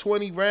down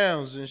 20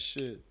 rounds and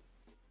shit.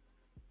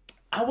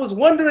 I was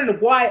wondering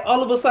why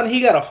all of a sudden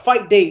he got a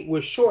fight date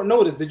with short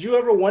notice. Did you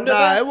ever wonder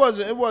that? Nah,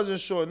 it wasn't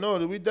short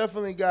notice. We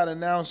definitely got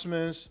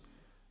announcements.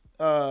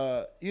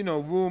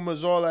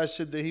 Rumors, all that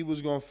shit that he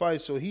was gonna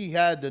fight, so he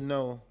had to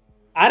know.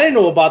 I didn't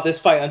know about this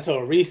fight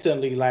until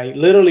recently, like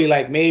literally,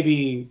 like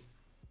maybe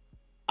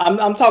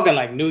I'm talking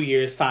like New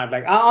Year's time.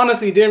 Like I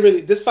honestly didn't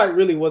really. This fight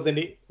really wasn't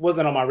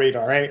on my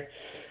radar, right?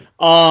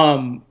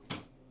 But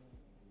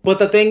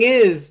the thing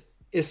is,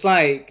 it's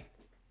like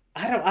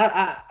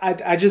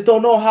I just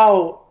don't know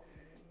how.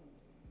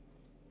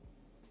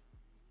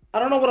 I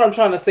don't know what I'm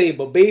trying to say,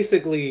 but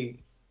basically,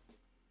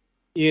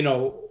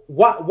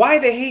 Why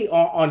the hate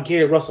on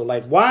Gary Russell?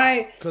 Like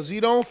why? Because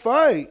he don't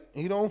fight.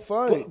 He don't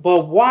fight.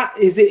 But why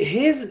is it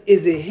his?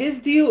 Is it his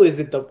deal? Is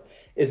it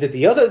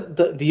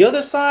the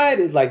other side?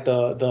 Is like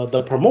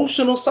the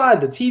promotional side,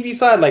 the TV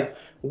side? Like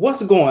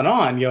what's going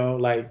on, yo?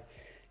 Like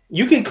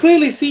you can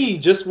clearly see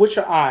just with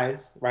your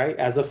eyes, right?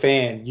 As a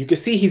fan, you can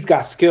see he's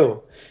got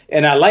skill,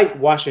 and I like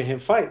watching him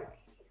fight.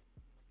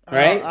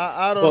 Right?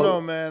 I don't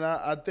know, man.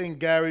 I think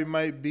Gary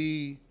might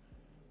be,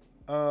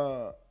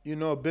 a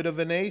bit of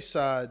an A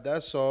side.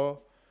 That's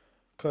all.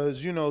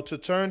 Cause to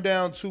turn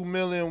down $2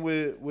 million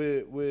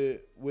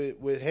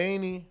with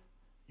Haney,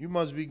 you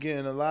must be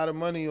getting a lot of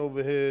money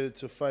over here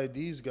to fight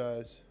these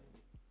guys.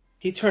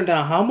 He turned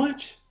down how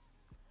much?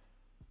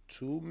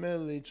 $2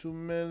 million.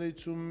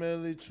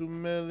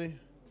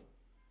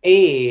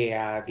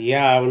 Hey,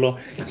 Diablo.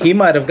 He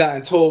might have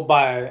gotten told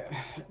by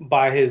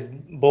his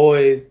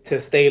boys to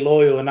stay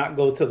loyal and not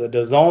go to the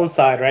DAZN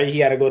side, right? He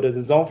had to go to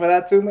the DAZN for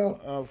that $2 million.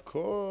 Of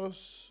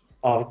course.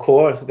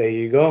 There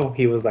you go.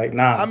 He was like,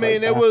 nah. I mean,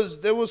 there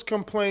was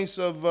complaints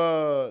of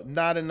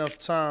not enough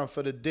time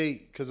for the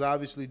date because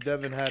obviously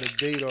Devin had a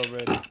date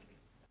already.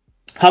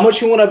 How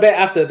much you want to bet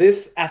after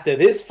this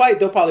fight?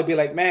 They'll probably be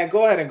like, man,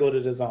 go ahead and go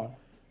to the DAZN.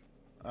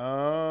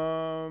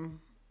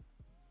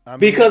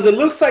 Because it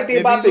looks like they're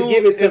about to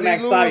give it to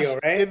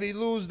Magsayo, right? If he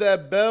lose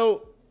that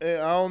belt, I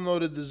don't know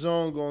that the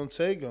DAZN gonna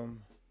take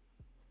him.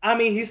 I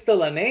mean, he's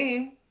still a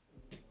name.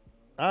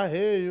 I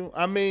hear you.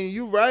 I mean,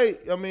 you right.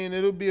 I mean,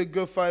 it'll be a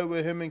good fight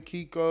with him and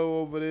Kiko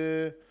over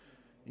there.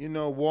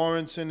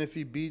 Warrington if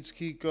he beats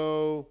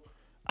Kiko.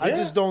 Yeah. I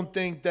just don't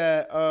think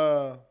that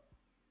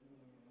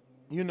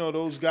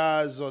those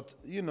guys are,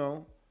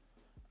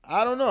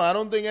 I don't know. I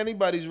don't think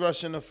anybody's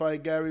rushing to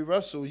fight Gary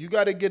Russell. You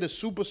got to get a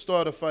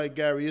superstar to fight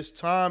Gary. It's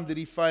time that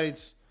he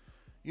fights.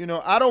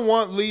 I don't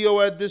want Leo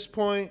at this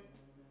point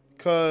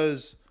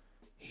because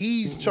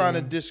he's trying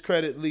to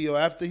discredit Leo.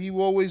 After he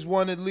always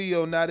wanted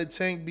Leo, now that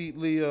Tank beat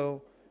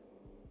Leo,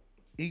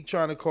 he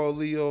trying to call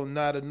Leo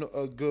not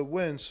a good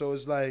win. So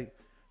it's like,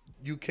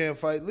 you can't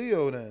fight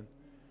Leo then.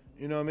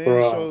 You know what I mean?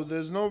 Bro. So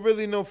there's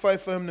no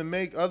fight for him to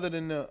make other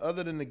than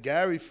the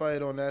Gary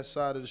fight on that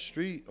side of the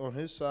street, on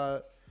his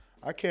side.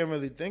 I can't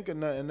really think of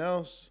nothing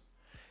else.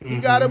 He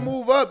got to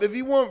move up. If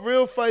he want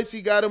real fights,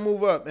 he got to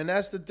move up. And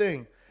that's the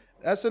thing.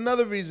 That's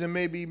another reason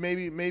maybe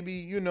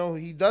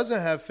he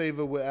doesn't have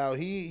favor with Al.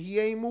 He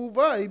ain't move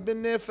up. He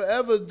been there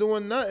forever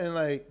doing nothing.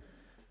 Like,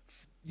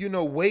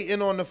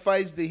 waiting on the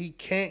fights that he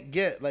can't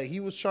get. Like,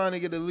 he was trying to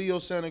get a Leo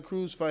Santa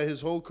Cruz fight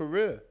his whole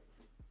career.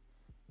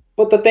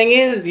 But the thing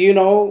is, he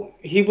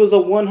was a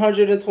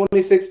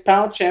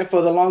 126-pound champ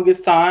for the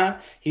longest time.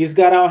 He's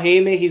got Al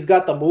Heyman. He's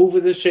got the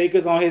movers and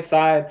shakers on his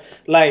side.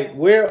 Like,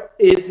 where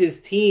is his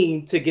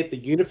team to get the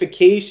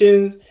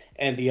unifications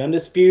and the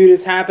undisputed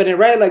is happening,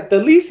 right? Like, the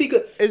least he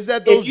could... Is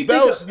that those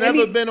belts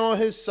never been on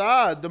his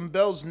side. Them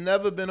belts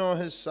never been on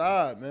his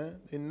side, man.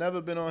 They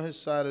never been on his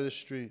side of the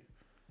street.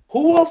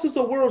 Who else is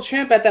a world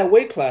champ at that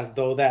weight class,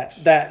 though,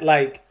 that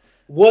like...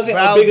 wasn't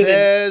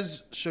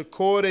Valdez,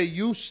 Shakur, they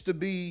used to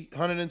be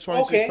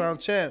 126-pound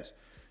champs.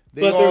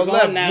 They all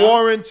left. Now.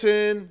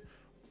 Warrington,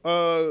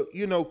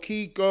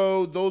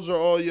 Kiko, those are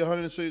all your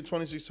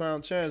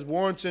 126-pound champs.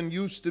 Warrington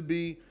used to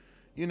be,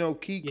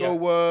 Kiko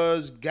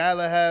was,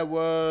 Galahad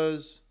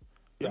was.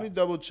 Let me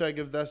double check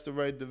if that's the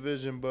right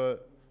division,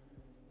 but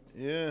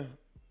yeah.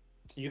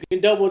 You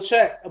can double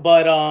check,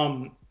 but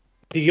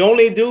the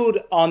only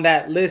dude on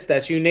that list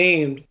that you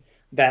named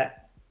that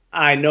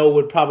I know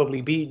would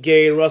probably beat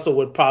Gary Russell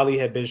would probably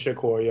have been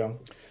Shakur, yo.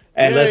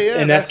 And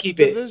that's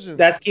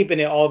keeping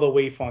it all the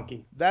way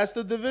funky. That's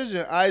the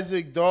division.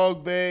 Isaac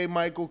Dogbay,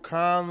 Michael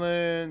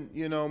Conlon,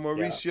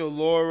 Mauricio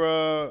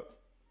Lara,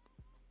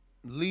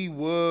 Lee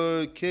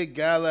Wood, Kid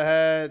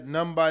Galahad,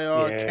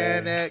 Numbayar,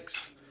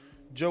 Canex,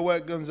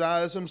 Joet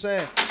Gonzalez. I'm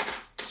saying.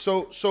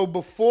 So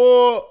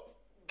before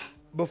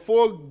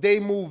they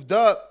moved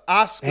up,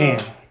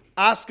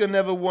 Oscar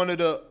never wanted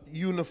to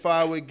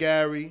unify with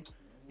Gary.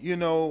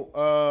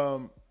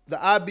 The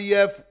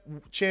IBF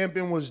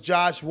champion was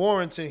Josh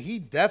Warrington. He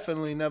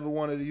definitely never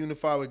wanted to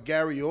unify with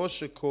Gary or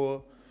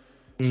Shakur.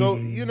 So,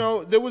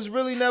 there was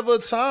really never a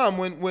time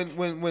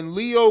when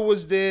Leo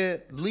was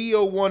there.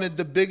 Leo wanted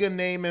the bigger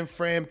name in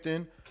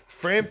Frampton.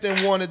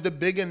 Frampton wanted the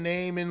bigger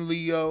name in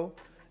Leo.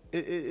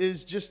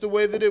 It's just the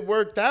way that it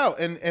worked out.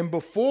 And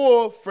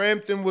before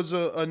Frampton was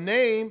a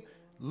name,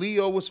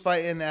 Leo was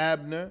fighting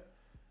Abner.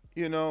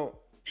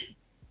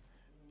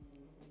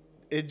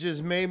 It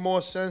just made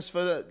more sense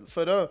for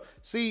them.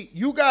 See,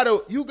 you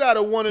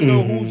gotta want to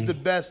know who's the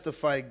best to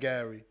fight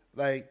Gary.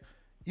 Like,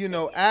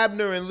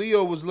 Abner and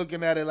Leo was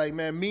looking at it like,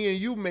 man, me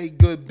and you make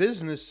good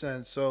business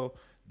sense, so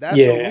that's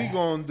what we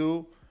gonna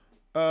do.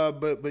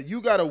 But you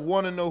gotta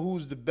want to know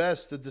who's the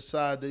best to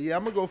decide that. Yeah,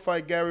 I'm gonna go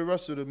fight Gary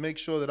Russell to make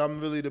sure that I'm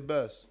really the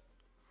best.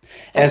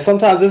 And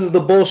sometimes this is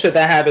the bullshit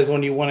that happens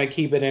when you want to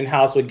keep it in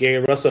house with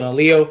Gary Russell and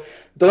Leo.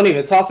 Don't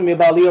even talk to me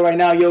about Leo right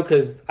now, yo,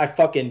 because I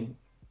can't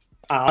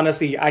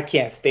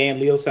stand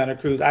Leo Santa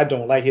Cruz. I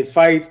don't like his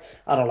fights.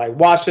 I don't like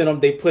watching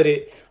them. They put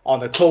it on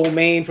the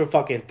co-main for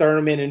fucking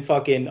Thurman and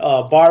fucking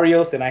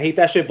Barrios, and I hate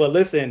that shit. But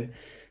listen,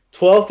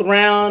 12th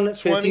round,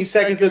 15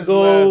 seconds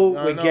ago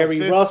with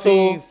Gary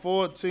Russell.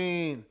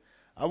 14.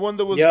 I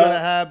wonder what's gonna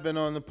happen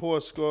on the poor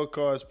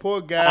scorecards.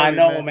 Poor Gary. I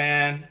know,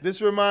 man.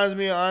 This reminds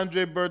me of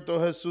Andre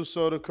Berto Jesus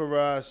Soto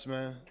Carras,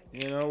 man.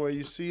 You know, where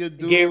you see a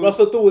dude. Gary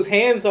Russell threw his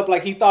hands up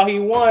like he thought he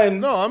won.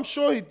 No, I'm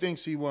sure he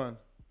thinks he won.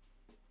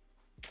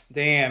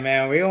 Damn,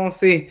 man, we don't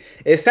see.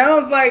 It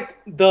sounds like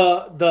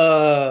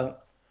the.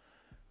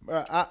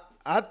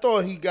 I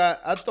thought he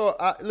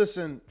got.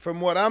 Listen,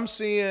 from what I'm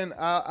seeing,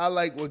 I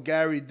like what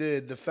Gary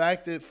did. The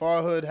fact that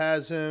Farhood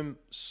has him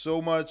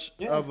so much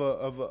of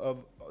a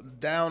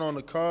down on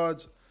the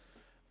cards,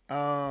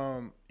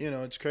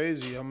 it's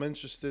crazy. I'm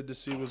interested to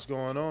see what's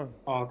going on.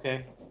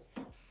 Okay.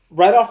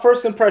 Right off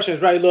first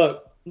impressions, right?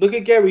 Look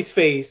at Gary's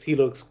face. He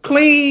looks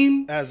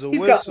clean. As a He's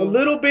whistle.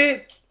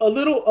 got a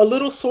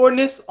little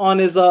soreness on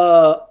his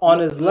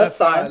left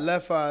side.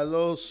 Left eye, a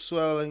little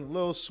swelling.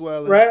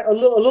 Right, a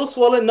little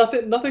swelling.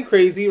 Nothing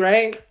crazy,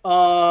 right?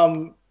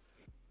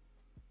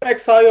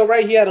 Exile,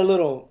 right? He had a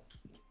little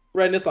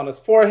redness on his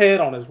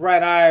forehead, on his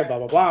right eye, blah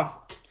blah blah.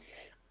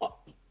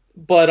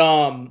 But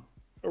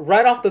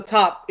right off the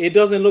top, it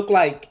doesn't look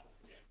like.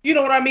 You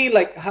know what I mean?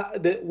 Like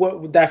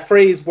that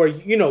phrase where,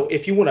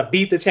 if you want to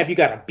beat the champ, you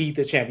got to beat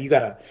the champ. You got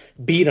to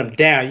beat him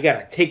down. You got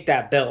to take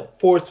that belt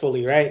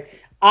forcefully, right?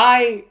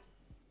 Let's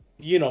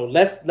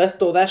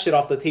throw that shit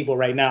off the table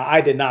right now.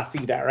 I did not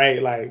see that,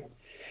 right? Like,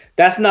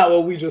 that's not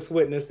what we just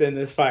witnessed in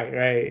this fight,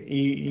 right?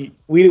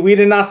 We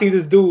did not see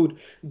this dude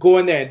go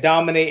in there and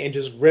dominate and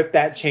just rip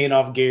that chain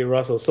off Gary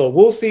Russell. So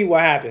we'll see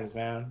what happens,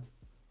 man.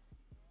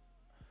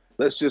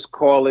 Let's just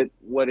call it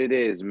what it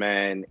is,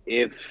 man.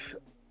 If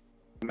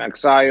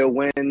Maxaya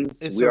wins,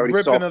 It's we a already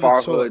saw ripping of the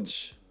Farhood.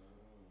 torch.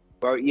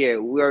 Well, yeah,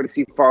 we already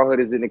see Farhood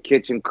is in the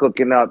kitchen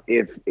cooking up.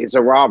 If it's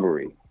a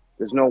robbery,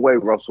 there's no way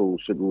Russell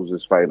should lose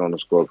this fight on the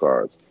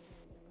scorecards.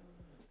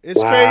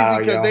 It's crazy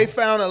because they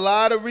found a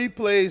lot of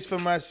replays for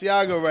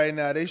Masiago right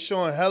now. They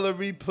showing hella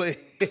replays.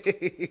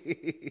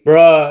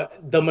 Bruh,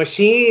 the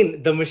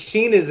machine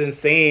is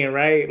insane,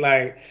 right?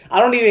 Like,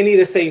 I don't even need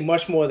to say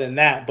much more than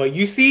that. But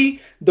you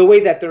see the way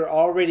that they're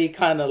already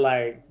kind of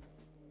like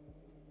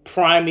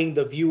priming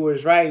the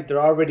viewers, right?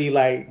 They're already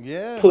like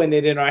putting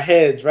it in our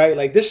heads, right?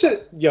 Like this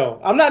shit,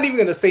 I'm not even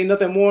gonna say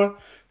nothing more.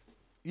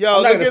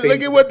 Look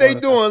at what they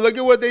doing. Look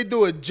at what they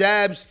doing.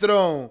 Jabs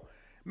thrown.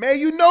 Man,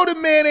 the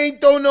man ain't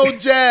throw no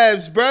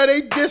jabs, bro.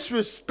 They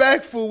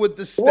disrespectful with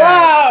the stats.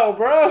 Wow,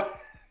 bro.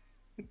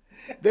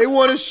 They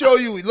want to show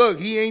you, look,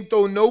 he ain't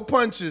throw no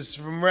punches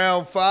from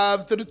round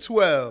 5 to the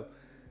 12.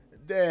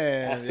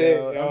 Damn, That's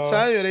it, I'm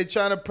telling you, they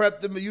trying to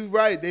prep them. You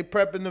right, they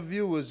prepping the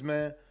viewers,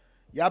 man.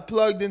 Y'all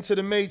plugged into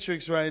the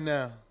Matrix right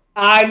now.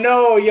 I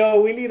know,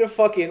 we need a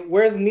fucking.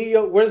 Where's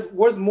Neo?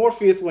 Where's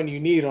Morpheus when you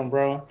need him,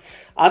 bro?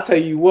 I'll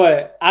tell you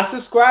what. I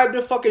subscribed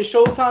to fucking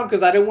Showtime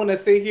because I didn't want to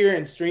sit here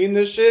and stream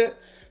this shit.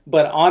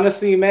 But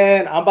honestly,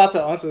 man, I'm about to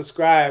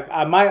unsubscribe.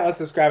 I might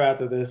unsubscribe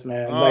after this,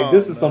 man.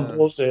 This is some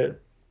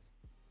bullshit.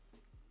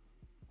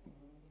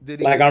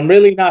 I'm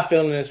really not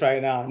feeling this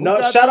right now. No,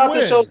 shout out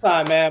to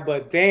Showtime, man.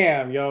 But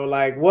damn,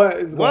 what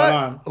is going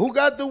on? Who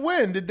got the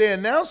win? Did they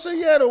announce it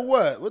yet or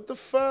what? What the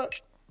fuck?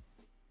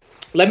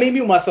 Let me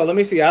mute myself. Let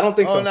me see. I don't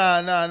think so. Oh,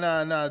 nah.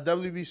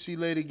 WBC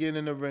lady getting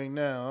in the ring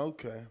now.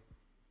 Okay.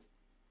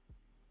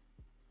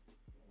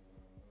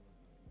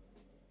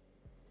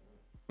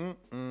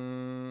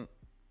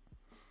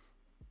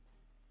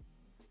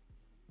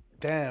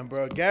 Damn,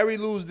 bro. Gary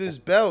lose this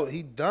belt.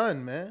 He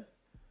done, man.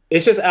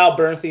 It's just Al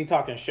Bernstein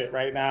talking shit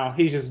right now.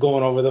 He's just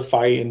going over the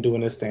fight and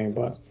doing his thing,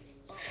 but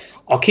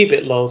I'll keep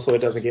it low so it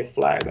doesn't get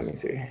flagged. Let me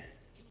see.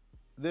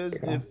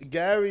 If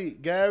Gary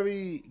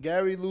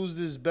lose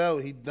this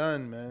belt, he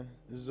done, man.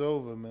 It's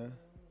over, man.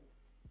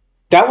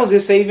 That was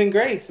his saving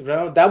grace,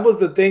 bro. That was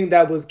the thing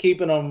that was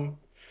keeping him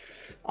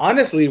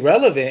honestly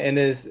relevant in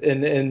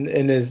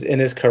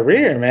his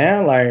career,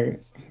 man.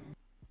 Like,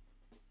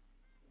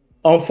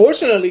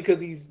 unfortunately,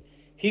 because he's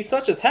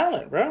such a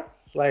talent, bro.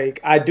 Like,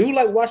 I do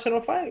like watching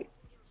him fight.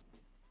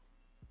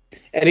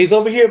 And he's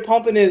over here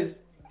pumping his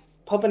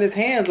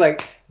hands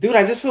like, dude,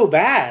 I just feel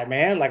bad,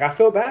 man. Like, I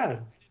feel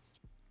bad.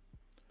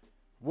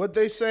 What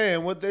they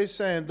saying?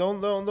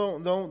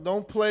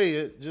 Don't play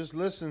it. Just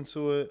listen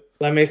to it.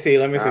 Let me see.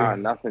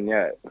 Nothing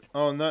yet.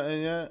 Oh,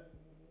 nothing yet?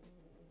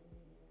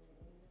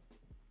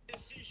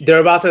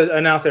 They're about to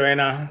announce it right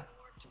now.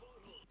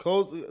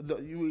 Cold,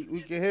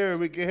 we can hear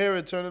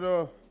it. Turn it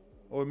off.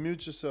 Or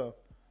mute yourself.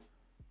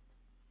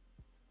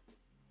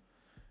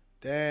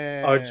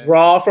 Damn. A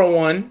draw for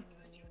one.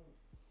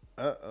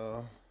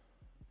 Uh-oh.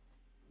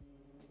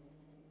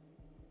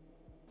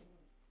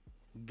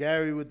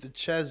 Gary with the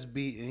chest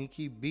beating. He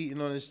keep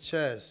beating on his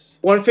chest.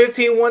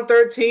 115,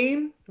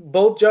 113.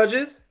 Both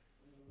judges.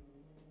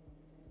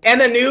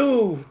 And the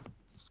new.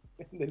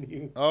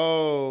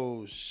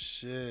 Oh,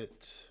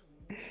 shit.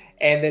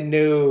 And the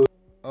new.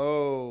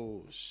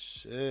 Oh,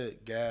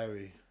 shit,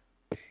 Gary.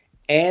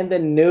 And the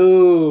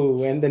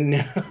new.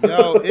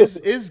 Yo,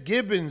 it's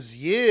Gibbons'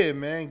 year,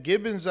 man.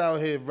 Gibbons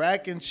out here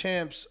racking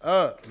champs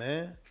up,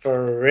 man.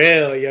 For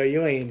real, yo,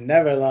 you ain't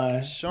never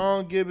lying.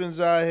 Sean Gibbons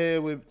out here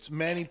with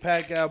Manny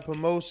Pacquiao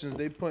Promotions.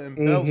 They putting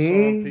belts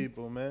on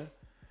people, man.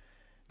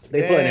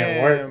 They putting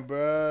in work.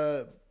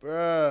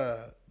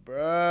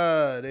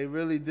 Bruh. They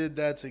really did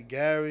that to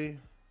Gary.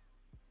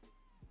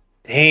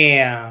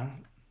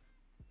 Damn.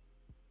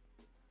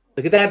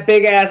 Look at that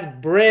big ass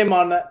brim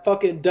on that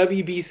fucking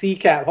WBC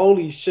cap.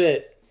 Holy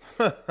shit.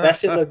 That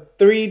shit look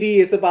 3D.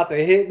 It's about to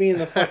hit me in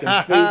the fucking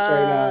face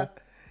right now.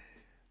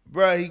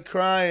 Bruh, he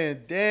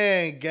crying.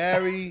 Dang,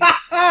 Gary.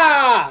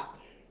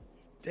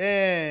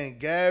 Dang,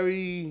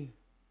 Gary.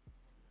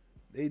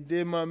 They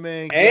did my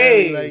man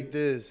Gary like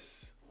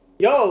this.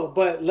 Yo,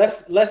 but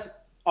let's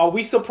are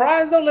we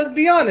surprised though? Let's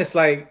be honest.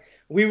 Like,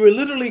 we were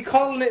literally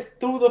calling it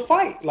through the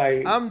fight.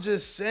 Like, I'm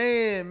just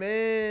saying,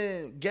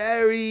 man.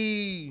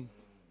 Gary.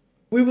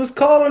 We was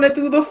calling it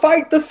through the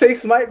fight. The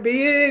fix might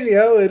be in,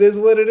 yo. It is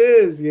what it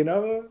is, you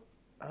know?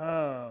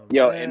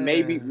 Yo, and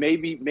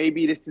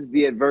maybe this is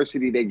the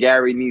adversity that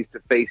Gary needs to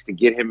face to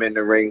get him in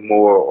the ring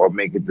more or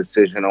make a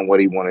decision on what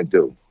he want to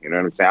do. You know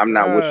what I'm saying? I'm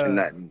not wishing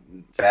nothing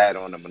bad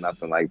on him or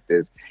nothing like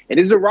this. It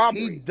is a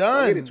robbery. He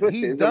done. It's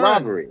a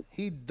robbery.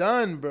 He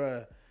done,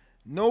 bruh.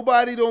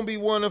 Nobody don't be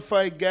want to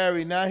fight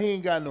Gary. Now he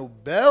ain't got no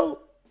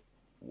belt.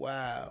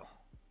 Wow.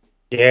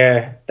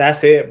 Yeah,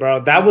 that's it,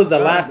 bro. That was the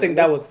last thing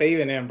that was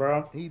saving him,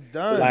 bro. He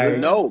done. Like,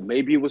 no,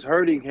 maybe it was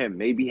hurting him.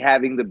 Maybe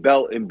having the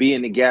belt and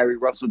being the Gary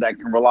Russell that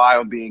can rely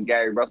on being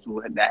Gary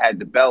Russell that had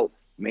the belt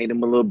made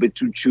him a little bit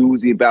too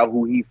choosy about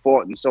who he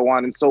fought and so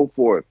on and so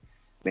forth.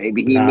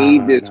 Maybe he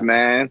need this,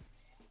 man.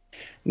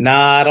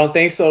 Nah, I don't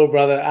think so,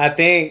 brother. I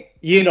think,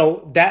 you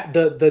know, that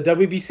the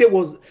WBC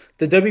was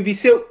the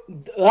WBC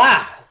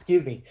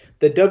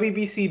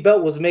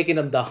belt was making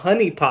him the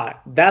honeypot.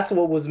 That's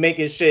what was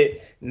making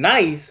shit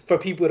nice for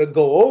people to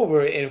go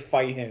over and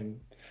fight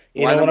him.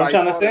 You know what I'm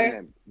trying to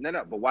say?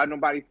 No, but why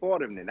nobody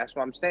fought him then? That's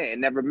what I'm saying. It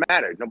never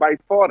mattered. Nobody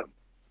fought him.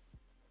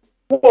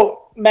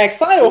 Well,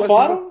 Magsayo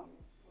fought him.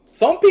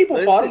 Some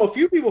people fought him. A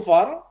few people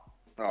fought him.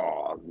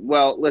 Oh,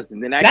 well, listen.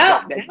 Then ain't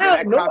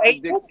nobody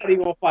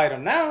gonna fight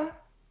him now.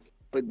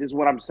 But this is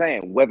what I'm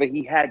saying. Whether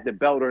he had the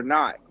belt or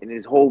not, and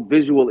his whole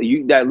visual,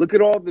 look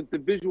at all the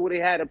visual they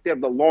had up there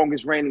of the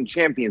longest reigning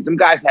champions. Them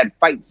guys had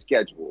fight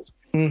schedules.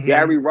 Mm-hmm.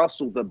 Gary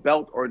Russell, the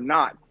belt or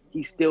not,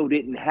 he still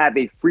didn't have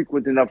a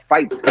frequent enough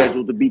fight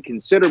schedule to be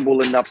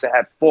considerable enough to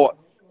have fought,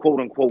 quote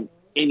unquote,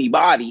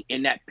 anybody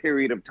in that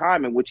period of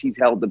time in which he's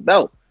held the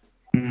belt.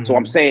 Mm-hmm. So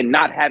I'm saying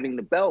not having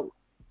the belt,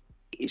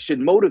 it should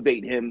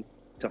motivate him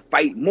to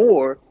fight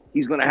more.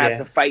 He's going to have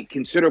to fight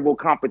considerable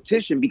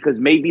competition because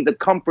maybe the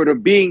comfort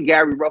of being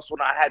Gary Russell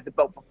and I had the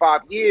belt for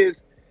 5 years,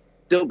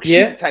 silk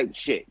sheet type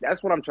shit.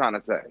 That's what I'm trying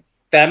to say.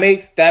 That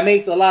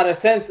makes a lot of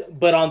sense.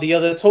 But on the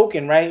other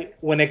token, right,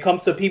 when it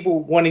comes to people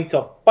wanting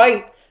to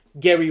fight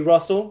Gary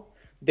Russell,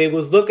 they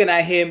was looking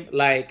at him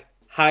like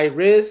high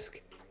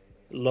risk,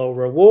 low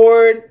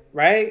reward,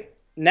 right?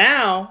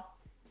 Now,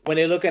 when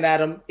they're looking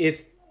at him,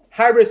 it's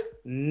high risk,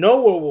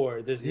 no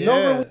reward. There's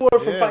no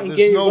reward for fighting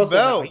Gary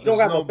Russell. You don't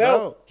got no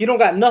belt. You don't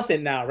got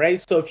nothing now, right?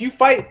 So if you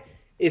fight,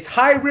 it's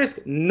high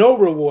risk, no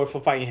reward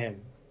for fighting him.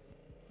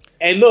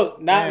 And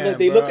look, now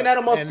they're looking at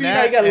him on screen.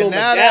 Now you got a little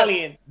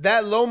medallion.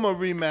 That Loma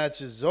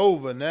rematch is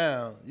over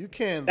now. You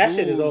can't lose.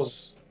 Shit is over.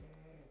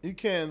 You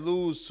can't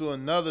lose to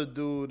another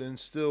dude and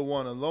still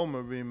want a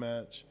Loma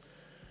rematch.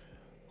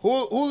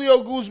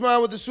 Julio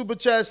Guzman with the super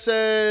chat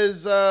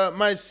says,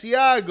 my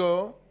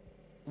Siago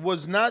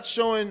was not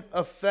showing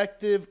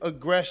effective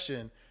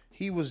aggression.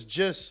 He was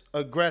just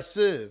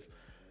aggressive.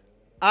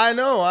 I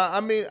know.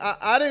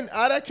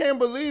 I can't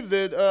believe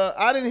that.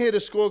 I didn't hear the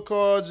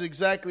scorecards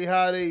exactly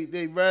how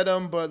they read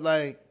them, but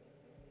like,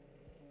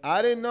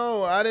 I didn't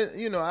know. I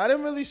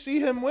didn't really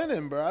see him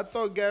winning, bro. I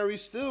thought Gary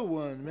still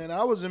won, man.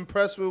 I was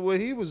impressed with what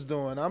he was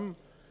doing. I'm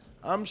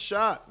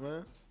shocked,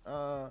 man.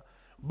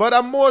 But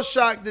I'm more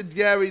shocked that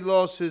Gary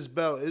lost his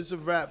belt. It's a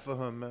wrap for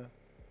him, man.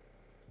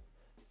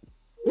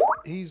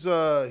 He's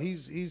got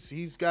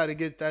to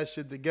get that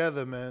shit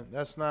together, man.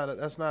 That's not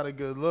a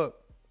good look.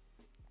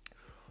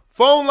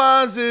 Phone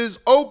lines is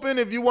open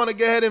if you want to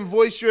go ahead and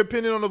voice your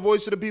opinion on the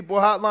Voice of the People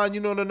hotline. You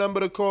know the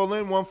number to call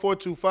in,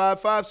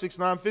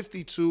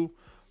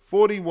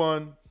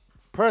 1-425-569-5241.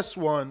 Press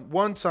 1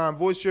 one time.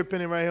 Voice your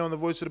opinion right here on the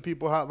Voice of the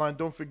People hotline.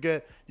 Don't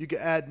forget, you can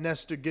add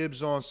Nestor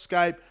Gibbs on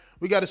Skype.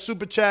 We got a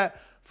super chat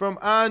from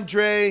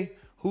Andre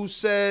who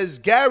says,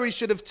 Gary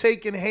should have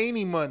taken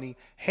Haney money.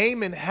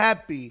 Heyman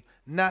happy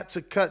not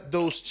to cut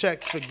those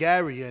checks for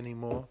Gary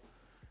anymore.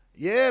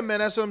 Yeah, man,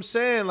 that's what I'm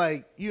saying.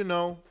 Like, you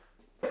know,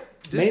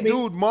 this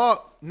dude, Mark,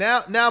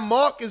 now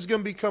Mark is going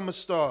to become a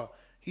star.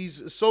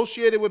 He's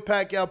associated with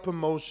Pacquiao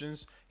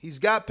Promotions. He's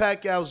got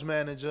Pacquiao's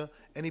manager,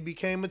 and he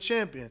became a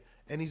champion.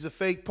 And he's a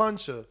fake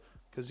puncher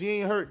because he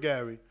ain't hurt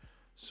Gary.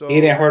 So he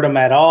didn't hurt him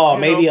at all.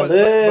 Maybe a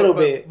little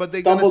bit. But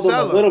they're going to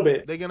sell him. A little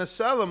bit. They're going to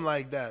sell him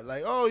like that.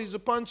 Like, oh, he's a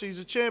puncher. He's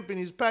a champion.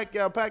 He's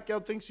Pacquiao.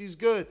 Pacquiao thinks he's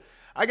good.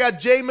 I got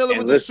Jay Miller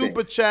with the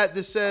super chat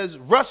that says,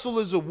 Russell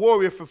is a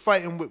warrior for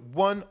fighting with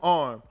one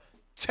arm.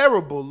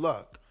 Terrible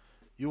luck.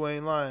 You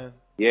ain't lying.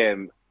 Yeah,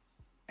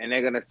 and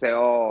they're going to say,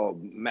 oh,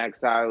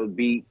 Magsayo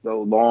beat the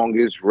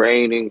longest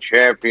reigning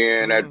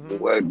champion at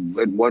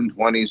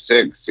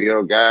 126,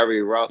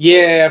 Gary Russell.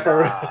 Yeah,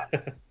 for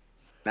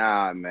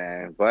Nah,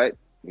 man. But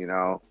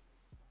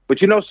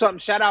something.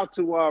 Shout out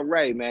to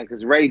Ray, man,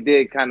 because Ray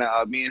did kind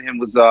of. Me and him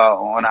was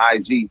on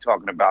IG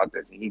talking about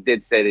this. He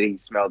did say that he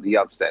smelled the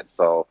upset.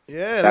 So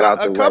yeah, shout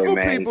out to a couple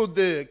Ray, people man.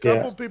 did.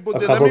 Couple people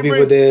did.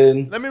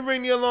 Let me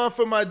ring the alarm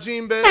for my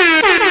Gene Bet.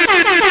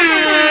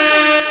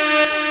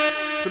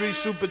 3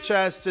 super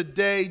chats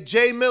today.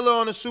 Jay Miller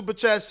on the super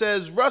chat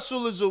says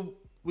Russell is a.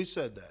 We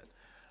said that.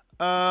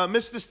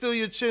 Mr. Steal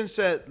Your Chin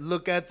said,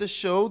 look at the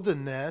shoulder,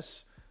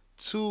 Ness.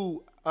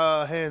 2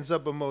 hands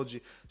up emoji.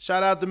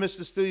 Shout out to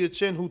Mr. Steal Your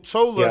Chin who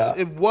told us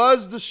it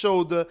was the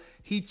shoulder.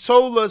 He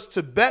told us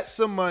to bet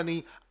some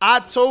money. I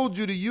told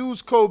you to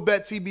use code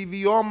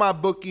BETTBV on my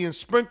bookie and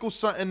sprinkle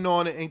something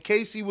on it in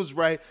case he was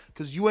right,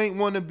 because you ain't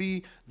want to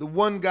be the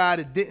one guy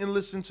that didn't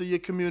listen to your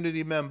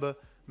community member.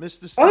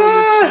 Mr. Steal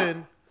Your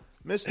Chin.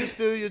 Mr.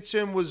 Steal Your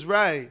Chin was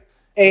right.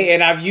 Hey,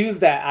 and I've used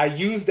that. I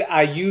used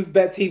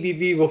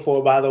BetTBV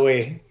before, by the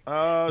way.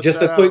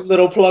 Just a quick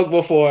little plug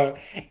before.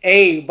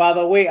 Hey, by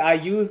the way, I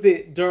used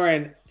it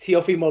during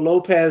Teofimo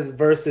Lopez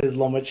versus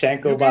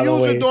Lomachenko, by the way. You can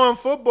use it during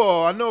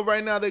football. I know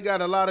right now they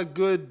got a lot of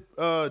good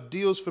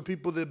deals for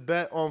people that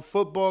bet on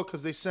football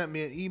because they sent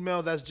me an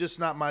email. That's just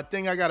not my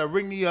thing. I got to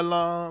ring the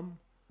alarm.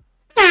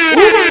 Ring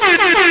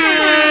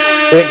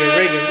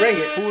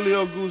it.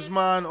 Julio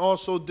Guzman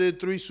also did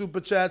 3 super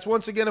chats.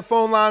 Once again, the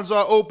phone lines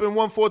are open.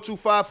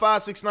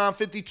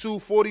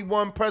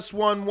 1-425-569-5241. Press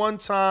 1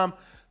 time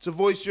to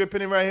voice your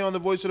opinion right here on the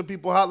Voice of the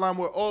People hotline.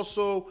 We're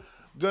also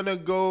going to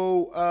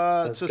go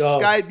to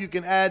Skype. You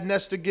can add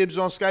Nestor Gibbs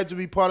on Skype to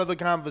be part of the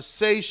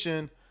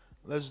conversation.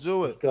 Let's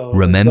do it.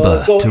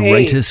 Remember to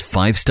rate us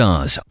 5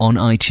 stars on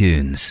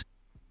iTunes.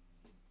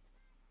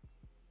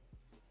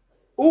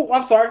 Oh,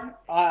 I'm sorry.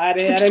 I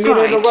didn't mean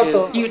to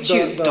interrupt.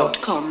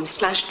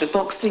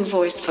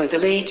 YouTube.com/theboxingvoice for the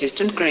latest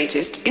and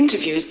greatest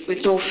interviews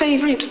with your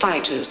favorite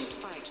fighters.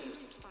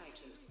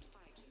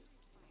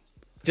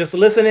 Just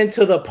listening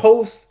to the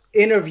post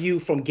interview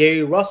from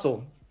Gary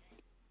Russell.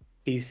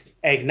 He's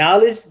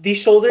acknowledged the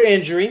shoulder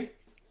injury.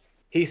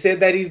 He said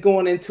that he's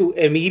going into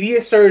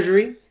immediate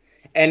surgery.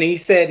 And he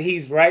said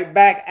he's right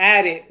back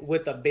at it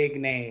with the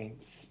big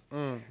names.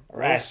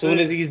 Right, as soon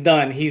as he's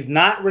done. He's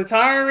not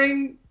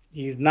retiring.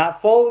 He's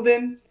not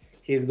folding.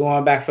 He's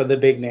going back for the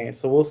big name.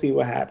 So we'll see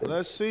what happens.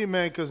 Let's see,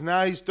 man, because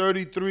now he's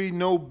 33,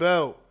 no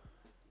belt.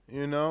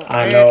 You know?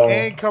 I know.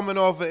 And coming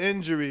off an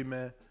injury,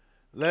 man.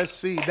 Let's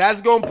see.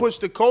 That's going to push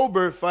the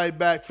Colbert fight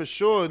back for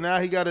sure. Now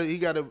he got to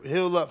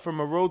heal up from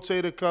a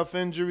rotator cuff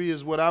injury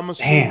is what I'm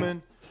assuming.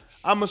 Damn.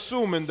 I'm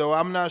assuming, though.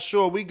 I'm not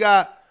sure. We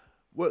got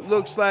what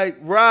looks like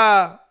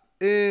Ra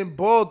in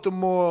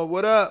Baltimore.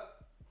 What up?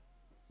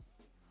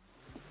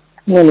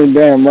 Really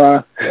damn,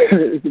 Ra.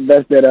 It's the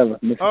best dad ever.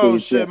 Oh,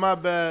 shit, my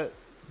bad.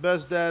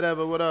 Best dad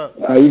ever. What up?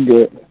 Oh, you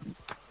good.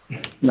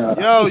 No.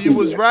 Yo, you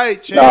was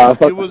right, champ.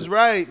 You was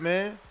right,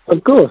 man.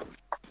 Of course.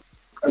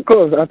 I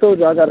told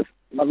you I got to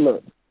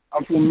look.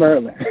 I'm from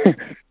Maryland.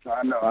 So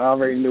I know. I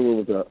already knew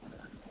what was up.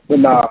 But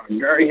nah,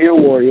 Gary Hill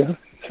Warrior.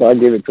 So I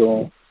give it to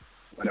him.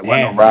 But it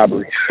wasn't a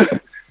robbery.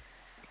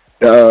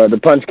 The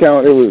punch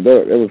count, it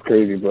was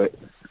crazy. But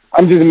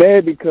I'm just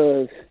mad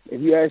because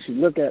if you actually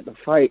look at the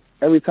fight,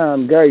 every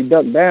time Gary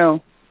ducked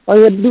down, all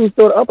he had to do was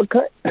throw the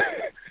uppercut.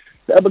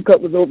 The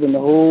uppercut was open the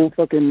whole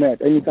fucking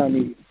match. Anytime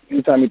he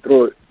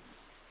threw it,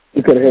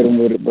 he could have hit him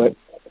with it, but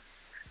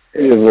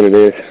it is what it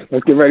is.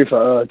 Let's get ready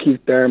for Keith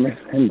Thurman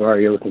and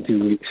Barrios in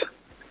 2 weeks.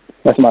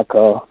 That's my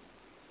call.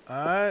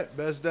 All right,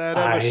 best dad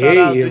ever. Shout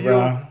out to you.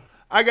 Bro.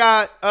 I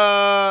got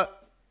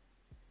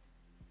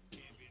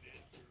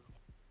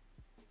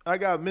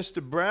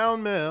Mr.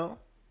 Brown Male.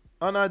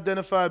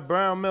 Unidentified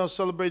Brown Male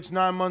celebrates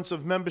 9 months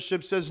of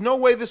membership. Says, no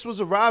way this was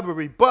a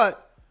robbery,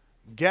 but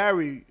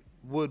Gary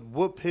would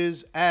whoop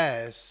his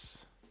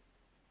ass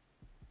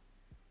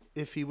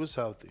if he was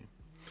healthy.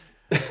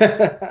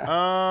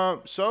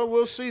 So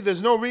we'll see.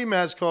 There's no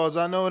rematch calls.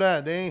 I know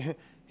that. They ain't,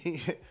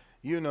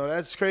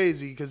 that's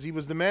crazy because he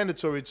was the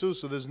mandatory too,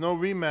 so there's no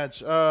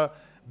rematch.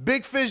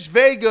 Big Fish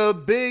Vega,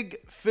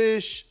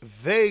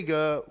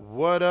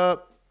 what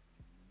up?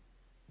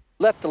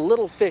 Let the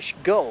little fish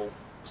go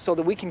so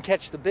that we can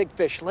catch the big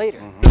fish later.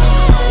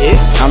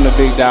 I'm the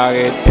big dog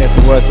at the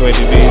welterweight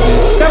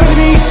division.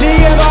 WBC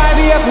and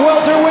IBF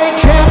welterweight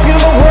champion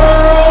of the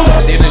world.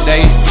 At the end of the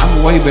day, I'm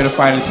a way better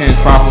fighter than Terrence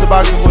Crawford.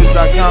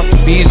 TheBoxingVoice.com.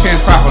 Me and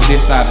Terrence Crawford on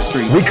this side of the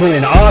street. We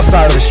cleaning our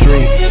side of the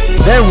street,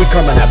 then we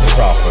coming after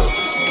Crawford.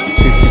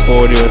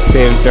 60-40 or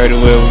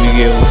 70-30, wherever we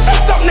get. Say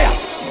something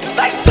else.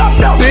 Say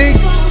something else. Big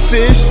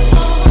Fish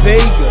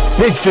Vega.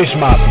 Big Fish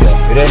Mafia.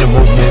 It ain't a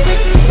movement,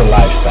 it's a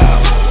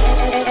lifestyle.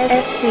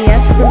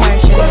 SDS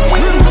Promotions.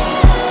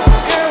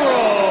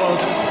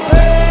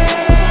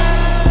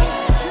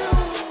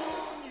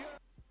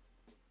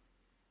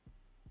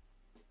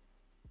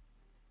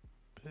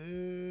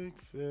 Big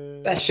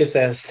Fish. That shit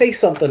says, say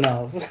something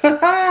else.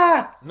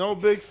 No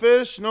big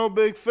fish, no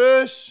big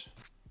fish.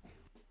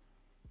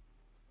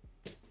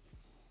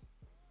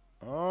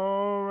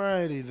 All right.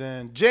 righty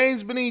then.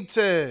 James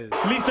Benitez.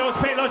 Listos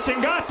pe los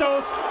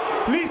chingazos.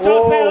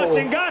 Listos pe los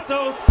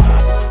chingazos.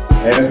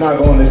 And it's not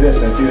going the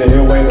distance. Either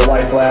he'll wave the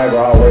white flag or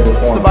I'll wave it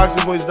for him.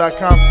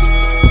 TheBoxingVoice.com.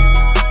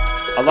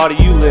 A lot of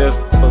you live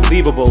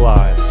believable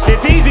lives.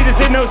 It's easy to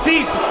sit in those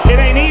seats. It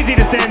ain't easy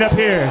to stand up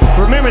here.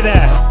 Remember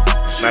that.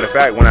 Matter of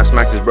fact, when I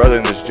smacked his brother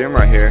in this gym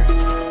right here,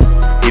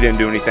 he didn't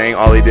do anything.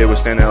 All he did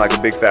was stand there like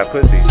a big fat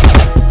pussy.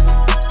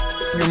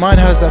 In your mind,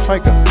 how does that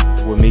fight go?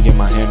 With me getting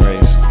my hand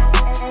raised.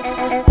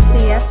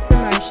 SDS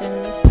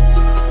Promotions.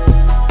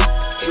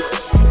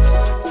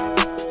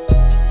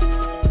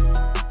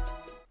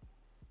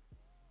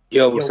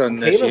 Yo, what's up,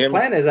 Ness? Caleb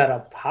Plant is out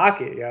of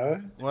pocket,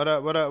 yo. What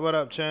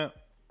up, champ?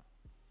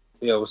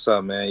 Yo, what's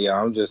up, man? Yo,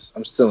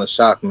 I'm still in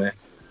shock, man.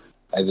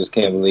 I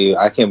can't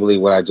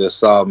believe what I just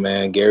saw,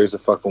 man. Gary's a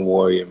fucking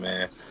warrior,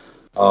 man.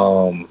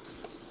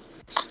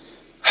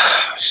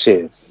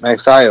 Shit.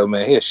 Max Io,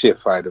 man, he a shit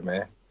fighter,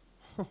 man.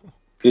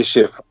 He a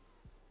shit.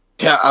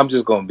 Yeah, I'm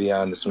just gonna be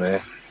honest,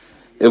 man.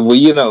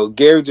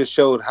 Gary just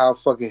showed how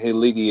fucking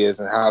elite he is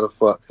and how the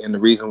fuck and the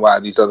reason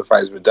why these other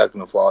fighters been ducking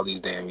him for all these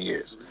damn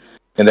years.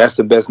 And that's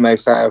the best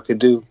Max Io could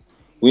do.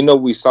 We know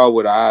we saw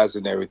with our eyes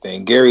and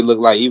everything. Gary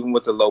looked like, even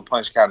with the low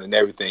punch count and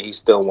everything, he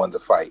still won the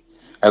fight,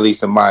 at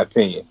least in my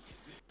opinion.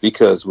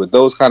 Because with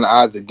those kind of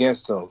odds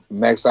against him,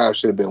 Max Io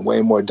should have been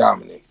way more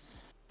dominant.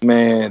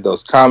 Man,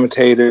 those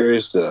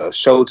commentators,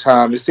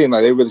 Showtime, it seemed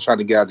like they really trying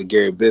to get out the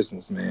Gary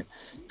business, man.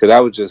 Because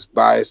I was just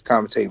biased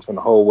commentating from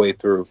the whole way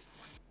through.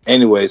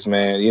 Anyways,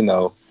 man,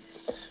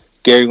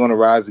 Gary going to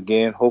rise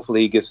again.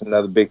 Hopefully he gets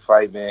another big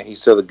fight, man.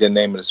 He's still a good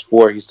name in the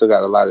sport. He's still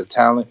got a lot of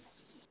talent.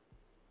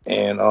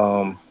 And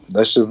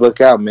let's just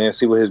look out, man.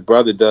 See what his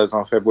brother does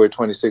on February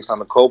 26th on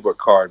the Cobra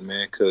card,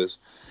 man. Because,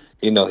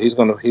 he's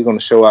gonna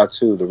show out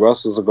too. The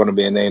Russells are gonna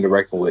be a name to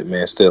reckon with,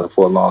 man. Still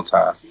for a long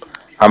time.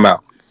 I'm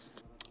out.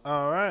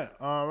 All right.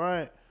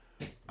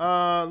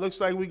 Looks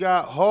like we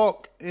got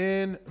Hulk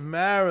in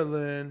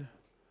Maryland.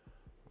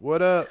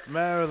 What up,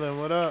 Maryland?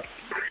 What up?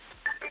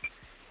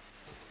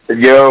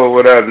 Yo,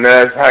 what up,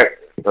 Ness? Hi.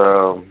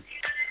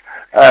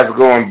 How's it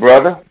going,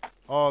 brother?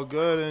 All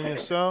good, and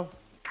yourself?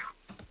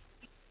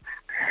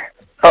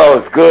 Oh,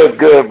 it's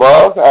good,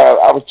 boss.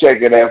 I was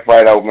checking that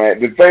fight out, man.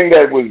 The thing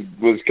that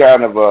was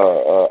kind of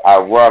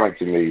ironic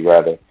to me,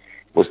 rather,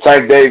 was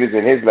Tank Davis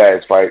in his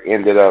last fight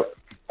ended up,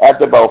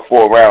 after about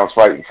 4 rounds,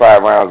 fighting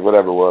 5 rounds,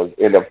 whatever it was,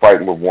 ended up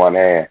fighting with one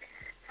hand.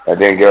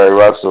 And then Gary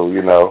Russell,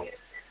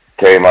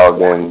 came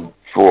out in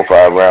 4 or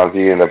 5 rounds,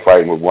 he ended up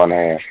fighting with one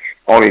hand.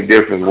 Only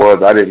difference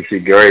was I didn't see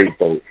Gary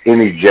throw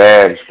any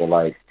jabs for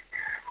like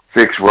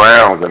 6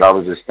 rounds, and I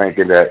was just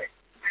thinking that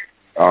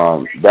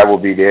that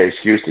would be their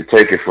excuse to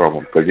take it from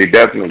him, because he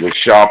definitely was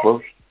sharper,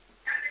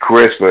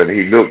 crisper, and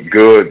he looked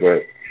good.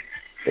 But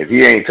if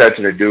he ain't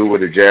touching the dude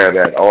with a jab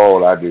at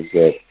all, I just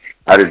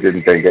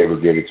didn't think they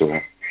would give it to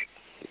him.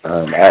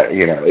 I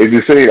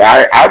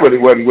really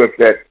wasn't with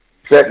that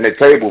setting the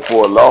table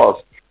for a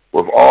loss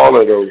with all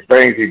of those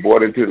things he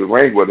brought into the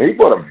ring with him. He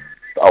brought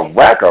a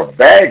rack of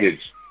baggage.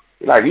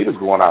 Like he was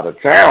going out of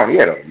town. He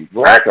had a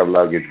rack of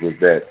luggage with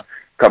that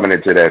coming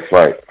into that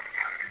fight.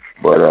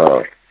 But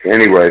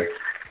anyway,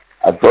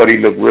 I thought he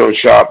looked real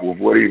sharp with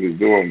what he was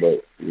doing,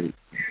 but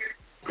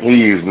he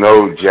used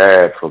no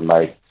jab from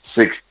like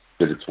 6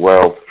 to the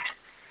 12.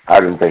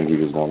 I didn't think he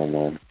was going to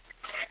win.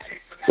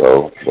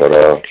 So,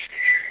 but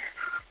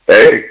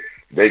hey,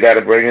 they got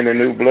to bring in the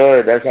new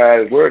blood. That's how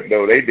it worked,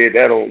 though. They did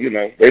that on,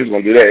 they was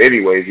going to do that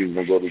anyway if he was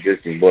going to go the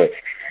distance. But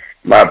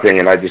in my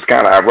opinion, I just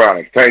kind of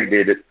ironic. Tank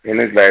did it in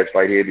his last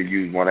fight. He had to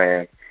use one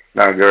hand.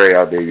 Now Gary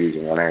out there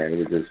using one hand. It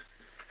was just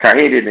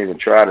he didn't even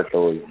try to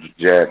throw his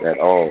jab at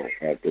all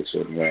at this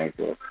certain round.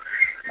 So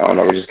I don't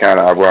know. It was just kind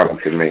of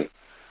ironic to me.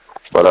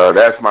 But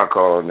that's my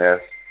call on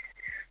that.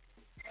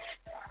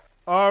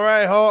 All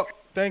right, Hawk.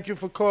 Thank you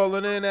for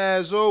calling in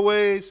as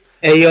always.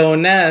 Hey, yo,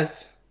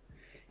 Ness.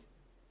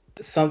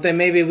 Something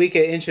maybe we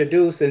could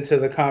introduce into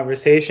the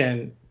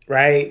conversation,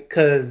 right?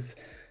 Because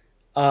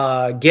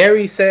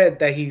Gary said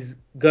that he's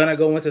gonna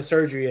go into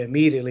surgery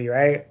immediately,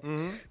 right?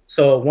 Mm-hmm.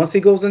 So once he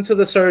goes into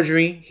the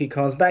surgery, he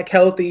comes back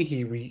healthy,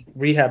 he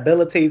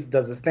rehabilitates,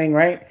 does his thing,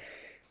 right?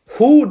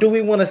 Who do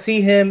we want to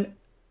see him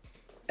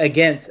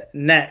against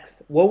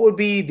next? What would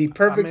be the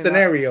perfect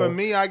scenario? For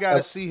me, I got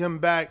to see him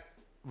back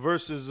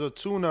versus a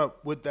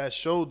tune-up with that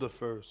shoulder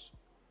first.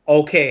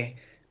 Okay.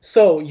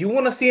 So you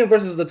want to see him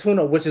versus the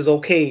tune-up, which is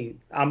okay.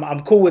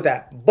 I'm cool with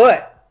that.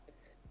 But,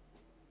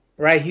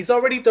 right, he's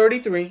already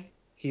 33.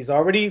 He's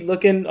already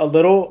looking a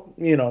little,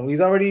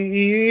 he's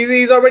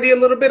already a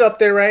little bit up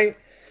there, right?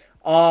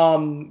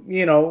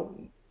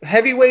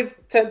 Heavyweights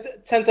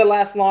tend to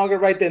last longer,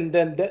 right, than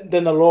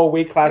the lower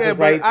weight classes, yeah, but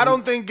right? I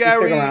don't think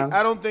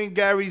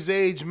Gary's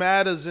age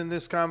matters in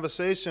this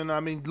conversation.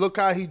 I mean, look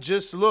how he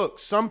just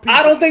looks.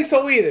 I don't think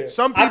so either.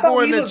 Some people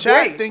in the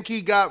chat think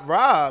he got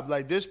robbed.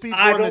 Like there's people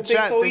in the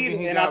chat thinking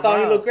he got robbed. I thought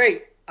he looked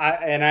great.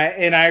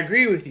 I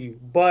agree with you,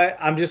 but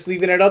I'm just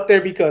leaving it up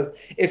there because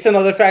it's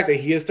another factor.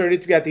 He is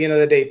 33 at the end of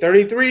the day.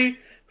 33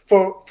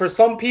 for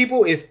some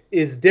people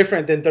is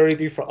different than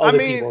 33 for other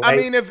people. Right? I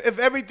mean, if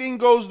everything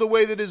goes the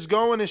way that it's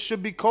going, it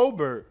should be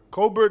Colbert.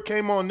 Colbert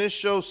came on this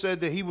show,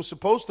 said that he was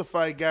supposed to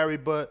fight Gary,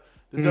 but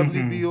the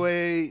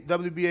WBA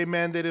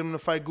mandated him to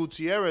fight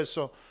Gutierrez.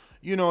 So,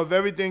 you know, if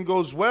everything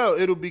goes well,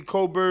 it'll be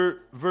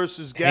Colbert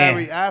versus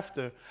Gary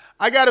after.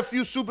 I got a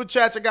few super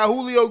chats. I got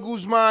Julio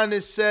Guzman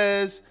that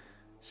says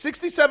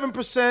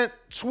 67%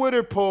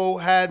 Twitter poll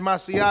had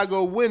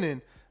Masiago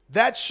winning.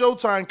 That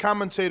Showtime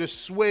commentator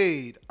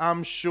swayed,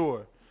 I'm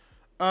sure.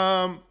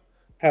 Hell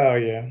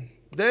yeah.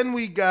 Then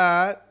we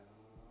got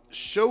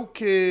Show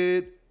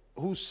Kid,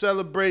 who's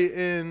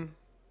celebrating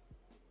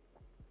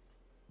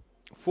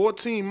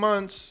 14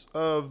 months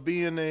of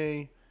being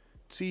a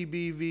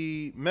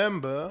TBV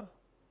member,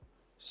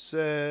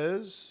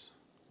 says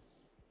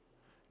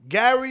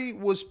Gary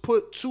was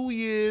put 2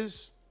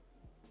 years.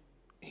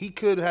 He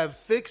could have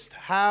fixed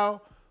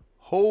how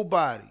whole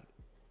body.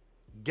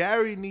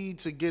 Gary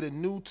needs to get a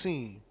new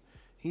team.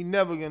 He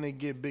never going to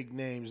get big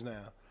names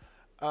now.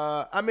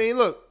 I mean,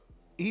 look,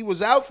 he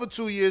was out for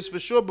 2 years for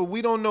sure, but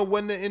we don't know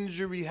when the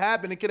injury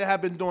happened. It could have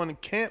happened during the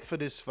camp for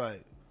this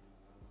fight.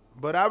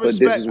 But I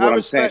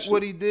respect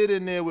what he did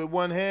in there with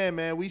one hand,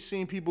 man. We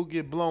seen people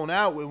get blown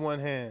out with one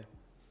hand.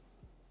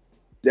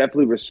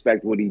 Definitely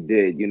respect what he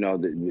did. You know,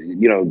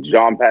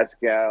 Jean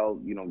Pascal,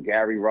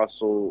 Gary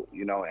Russell,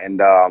 and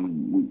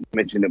we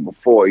mentioned it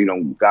before,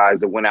 guys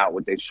that went out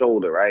with their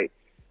shoulder, right?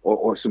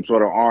 Or some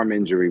sort of arm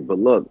injury. But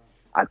look,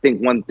 I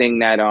think one thing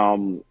that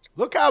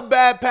look how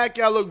bad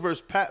Pacquiao looked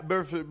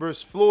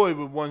versus Floyd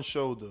with one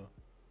shoulder.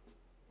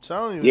 I'm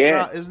telling you,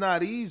 it's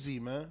not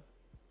easy, man.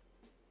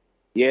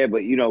 Yeah, but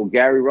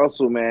Gary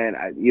Russell, man,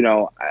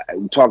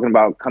 talking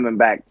about coming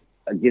back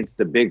against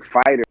the big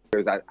fighters,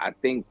 I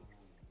think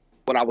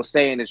what I was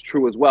saying is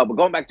true as well. But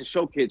going back to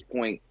Showkid's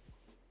point,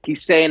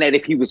 he's saying that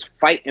if he was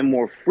fighting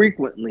more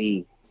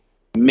frequently,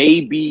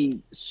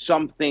 maybe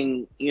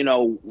something,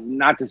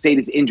 not to say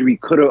this injury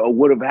could have or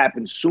would have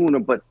happened sooner,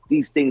 but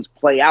these things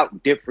play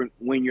out different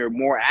when you're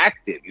more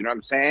active. You know what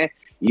I'm saying?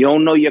 You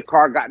don't know your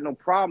car got no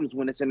problems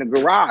when it's in the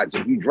garage.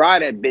 If you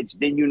drive that bitch,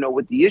 then you know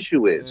what the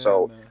issue is. Yeah,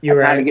 so you're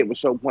I kind right. of get what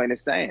Show Point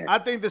is saying. I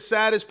think the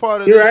saddest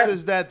part of this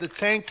is that the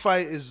Tank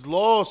fight is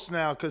lost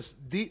now because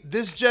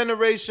this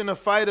generation of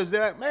fighters,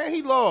 they're like, man,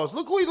 he lost.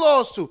 Look who he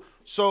lost to.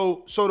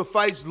 So the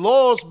fight's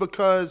lost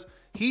because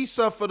he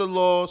suffered a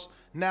loss.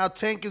 Now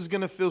Tank is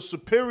going to feel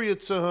superior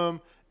to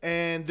him,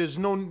 and there's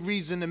no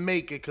reason to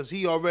make it because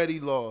he already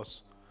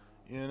lost.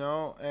 And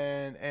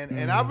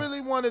I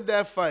really wanted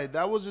that fight.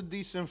 That was a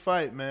decent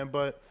fight, man.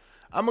 But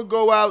I'm going to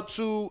go out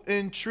to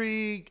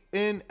Intrigue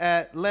in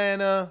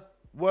Atlanta.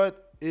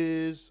 What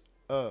is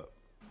up?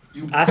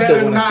 I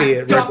still want to see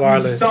it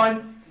regardless.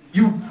 Son.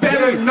 You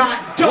better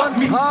not duck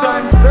me,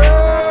 son.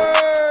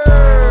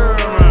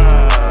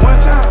 One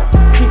time.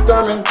 Keith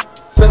Thurman,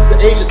 since the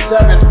age of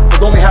 7,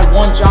 has only had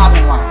one job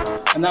in life,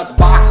 and that's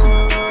boxing.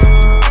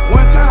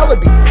 One time.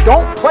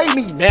 Don't play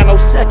me,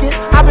 nanosecond.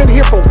 I've been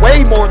here for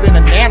way more than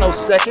a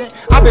nanosecond.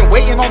 I've been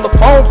waiting on the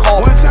phone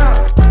call. One time.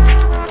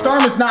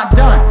 Thurman's not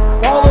done.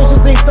 For all those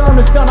who think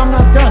Thurman's done, I'm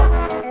not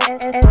done.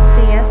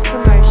 SDS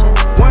Promotions.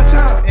 One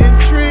time.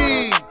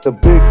 Intrigue. The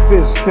Big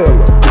Fish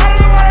Killer.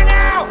 Everybody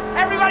out!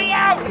 Everybody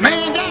out!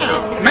 Man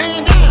down,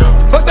 man down.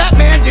 But that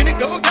man didn't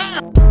go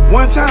down.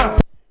 One time.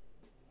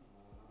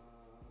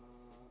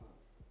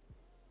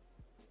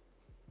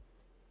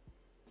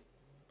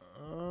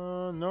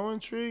 No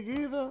intrigue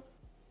either.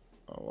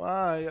 Oh,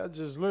 wow, y'all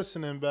just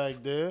listening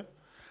back there.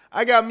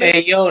 I got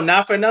Hey, yo,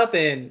 not for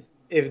nothing.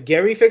 If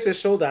Gary fixes his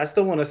shoulder, I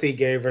still want to see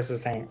Gary versus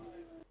Tank.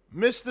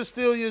 Mr.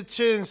 Steal Your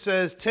Chin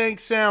says, Tank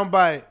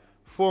soundbite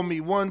for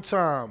me one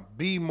time.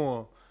 Be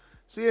more.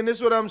 See, and this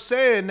is what I'm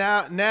saying.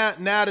 Now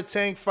the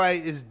Tank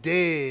fight is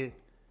dead.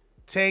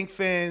 Tank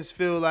fans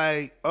feel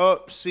like,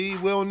 see,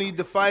 we don't need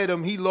to fight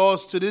him. He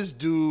lost to this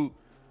dude.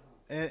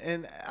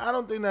 And I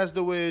don't think that's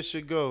the way it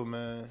should go,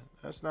 man.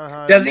 That's not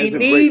how. Does he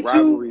need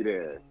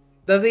to?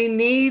 Does he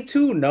need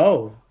to?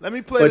 No. Let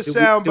me play the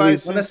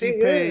soundbite since he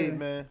paid,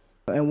 man.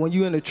 And when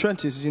you in the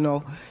trenches,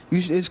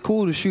 it's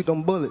cool to shoot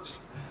them bullets.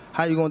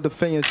 How you gonna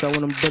defend yourself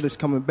when them bullets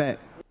coming back?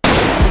 Go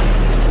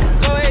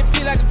ahead,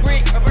 feel like a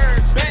brick, a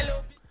bird.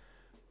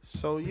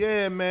 So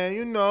yeah,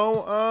 man.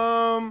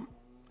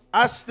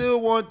 I still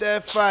want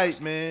that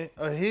fight, man.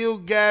 A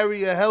healed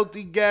Gary, a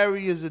healthy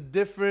Gary is a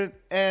different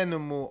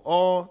animal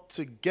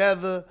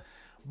altogether.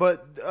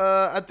 But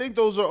I think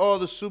those are all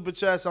the super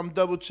chats. I'm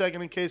double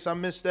checking in case I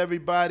missed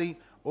everybody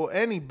or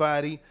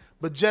anybody.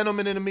 But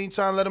gentlemen, in the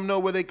meantime, let them know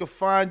where they can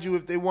find you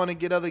if they want to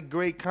get other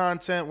great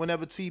content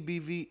whenever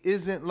TBV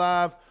isn't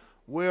live.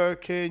 Where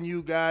can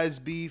you guys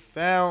be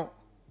found?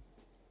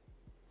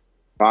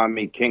 Find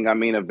me, King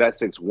Amin of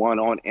Essex 1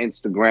 on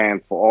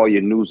Instagram for all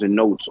your news and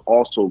notes.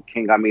 Also,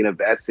 King Amin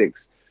of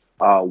Essex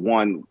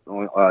won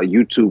on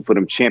YouTube for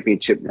them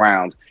championship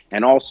rounds.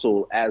 And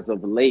also, as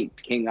of late,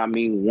 King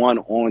Amin won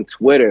on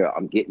Twitter.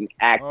 I'm getting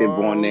active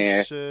on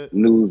there. Shit.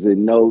 News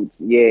and notes.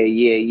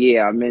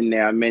 Yeah. I'm in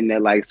there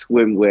like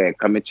swimwear.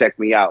 Come and check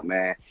me out,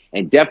 man.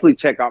 And definitely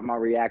check out my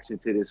reaction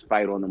to this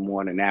fight on the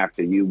morning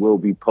after. You will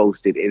be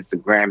posted.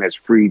 Instagram has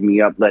freed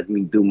me up, letting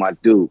me do my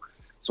due.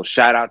 So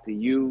shout out to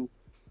you,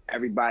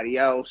 everybody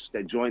else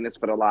that joined us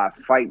for the live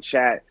fight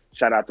chat.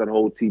 Shout out to the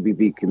whole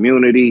TBV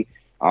community.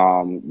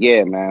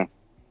 Yeah, man.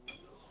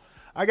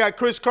 I got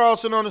Chris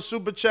Carlson on the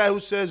super chat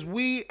who says,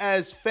 we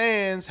as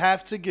fans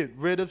have to get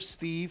rid of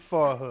Steve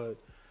Farhood.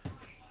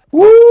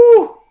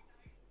 Woo!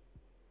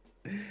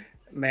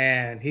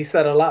 Man, he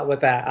said a lot with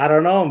that. I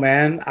don't know,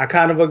 man. I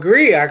kind of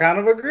agree.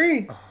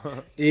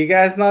 Do you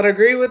guys not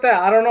agree with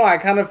that? I don't know. I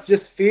kind of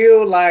just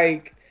feel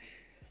like,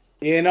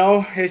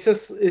 it's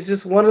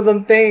just one of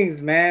them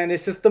things, man.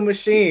 It's just the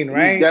machine,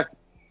 right?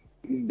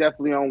 He's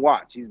definitely on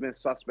watch. He's been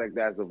suspect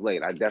as of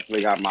late. I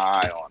definitely got my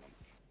eye on him.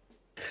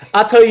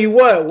 I'll tell you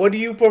what do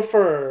you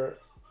prefer?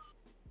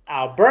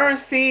 Al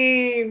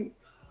Bernstein,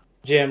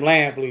 Jim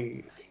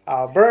Lampley.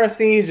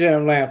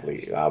 Jim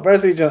Lampley.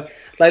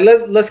 Like,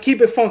 let's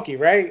keep it funky,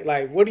 right?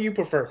 Like, what do you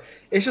prefer?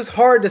 It's just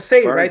hard to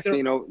say, right?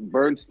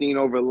 Bernstein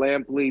over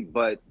Lampley,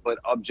 but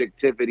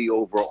objectivity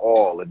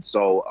overall. And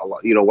so,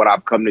 what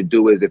I've come to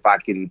do is if I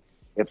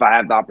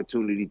have the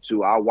opportunity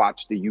to, I'll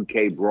watch the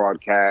UK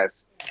broadcast.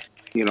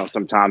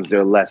 Sometimes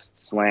they're less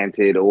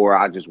slanted, or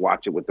I just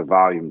watch it with the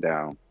volume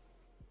down.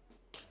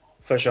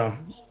 For sure.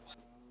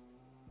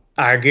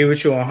 I agree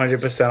with you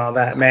 100% on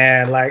that,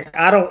 man. Like,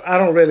 I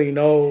don't really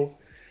know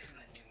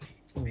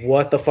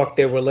what the fuck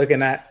they were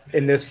looking at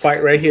in this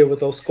fight right here with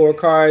those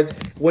scorecards.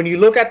 When you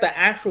look at the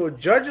actual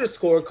judges'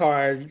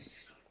 scorecard,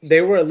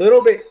 they were a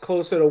little bit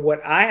closer to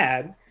what I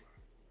had.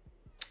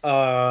 Which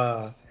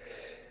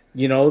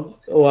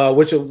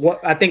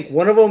I think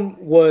one of them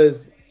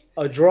was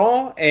a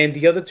draw, and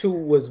the other two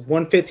was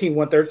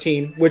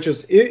 115-113,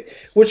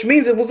 which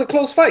means it was a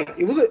close fight.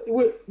 It was a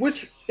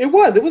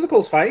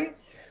close fight.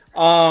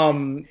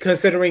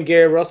 Considering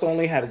Gary Russell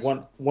only had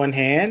one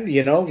hand,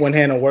 one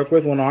hand to work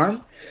with, one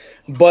arm.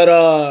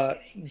 But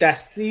that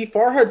Steve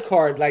Farhood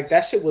card, like,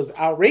 that shit was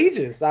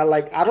outrageous. I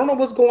don't know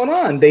what's going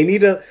on. They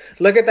need to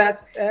look at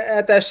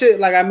that shit.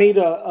 Like, I made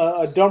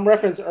a dumb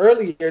reference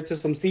earlier to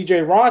some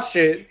CJ Ross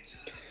shit.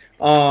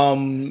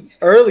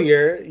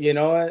 Earlier,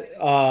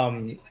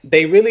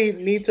 they really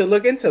need to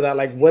look into that.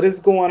 Like, what is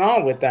going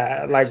on with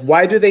that? Like,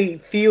 why do they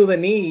feel the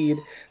need?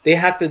 They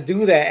have to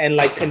do that and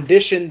like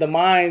condition the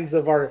minds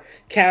of our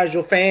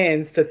casual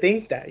fans to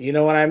think that, you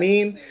know what I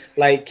mean?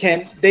 Like,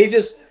 can they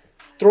just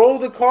throw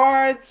the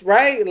cards,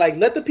 right? Like,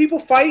 let the people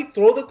fight,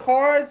 throw the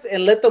cards,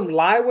 and let them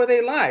lie where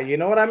they lie. You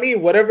know what I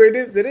mean? Whatever it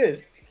is, it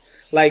is.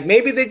 Like,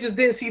 maybe they just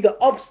didn't see the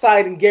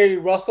upside in Gary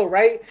Russell,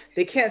 right?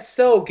 They can't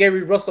sell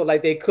Gary Russell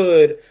like they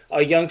could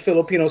a young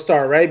Filipino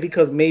star, right?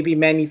 Because maybe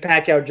Manny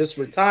Pacquiao just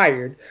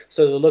retired,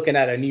 so they're looking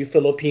at a new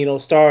Filipino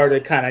star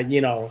to kind of,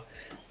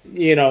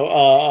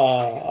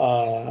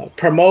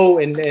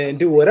 promote and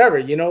do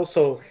whatever,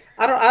 So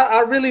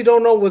I really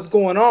don't know what's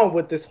going on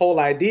with this whole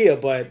idea,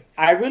 but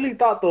I really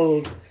thought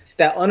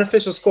that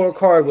unofficial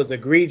scorecard was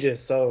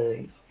egregious. So,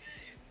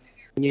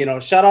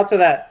 shout out to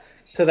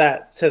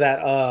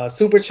that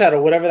super chat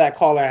or whatever that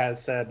caller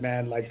has said,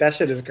 man. Like, that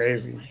shit is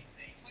crazy.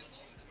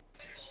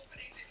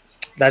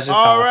 That's just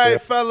all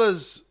right,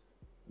 fellas.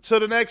 To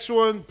the next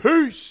one.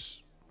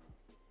 Peace.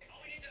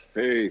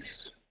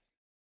 Peace.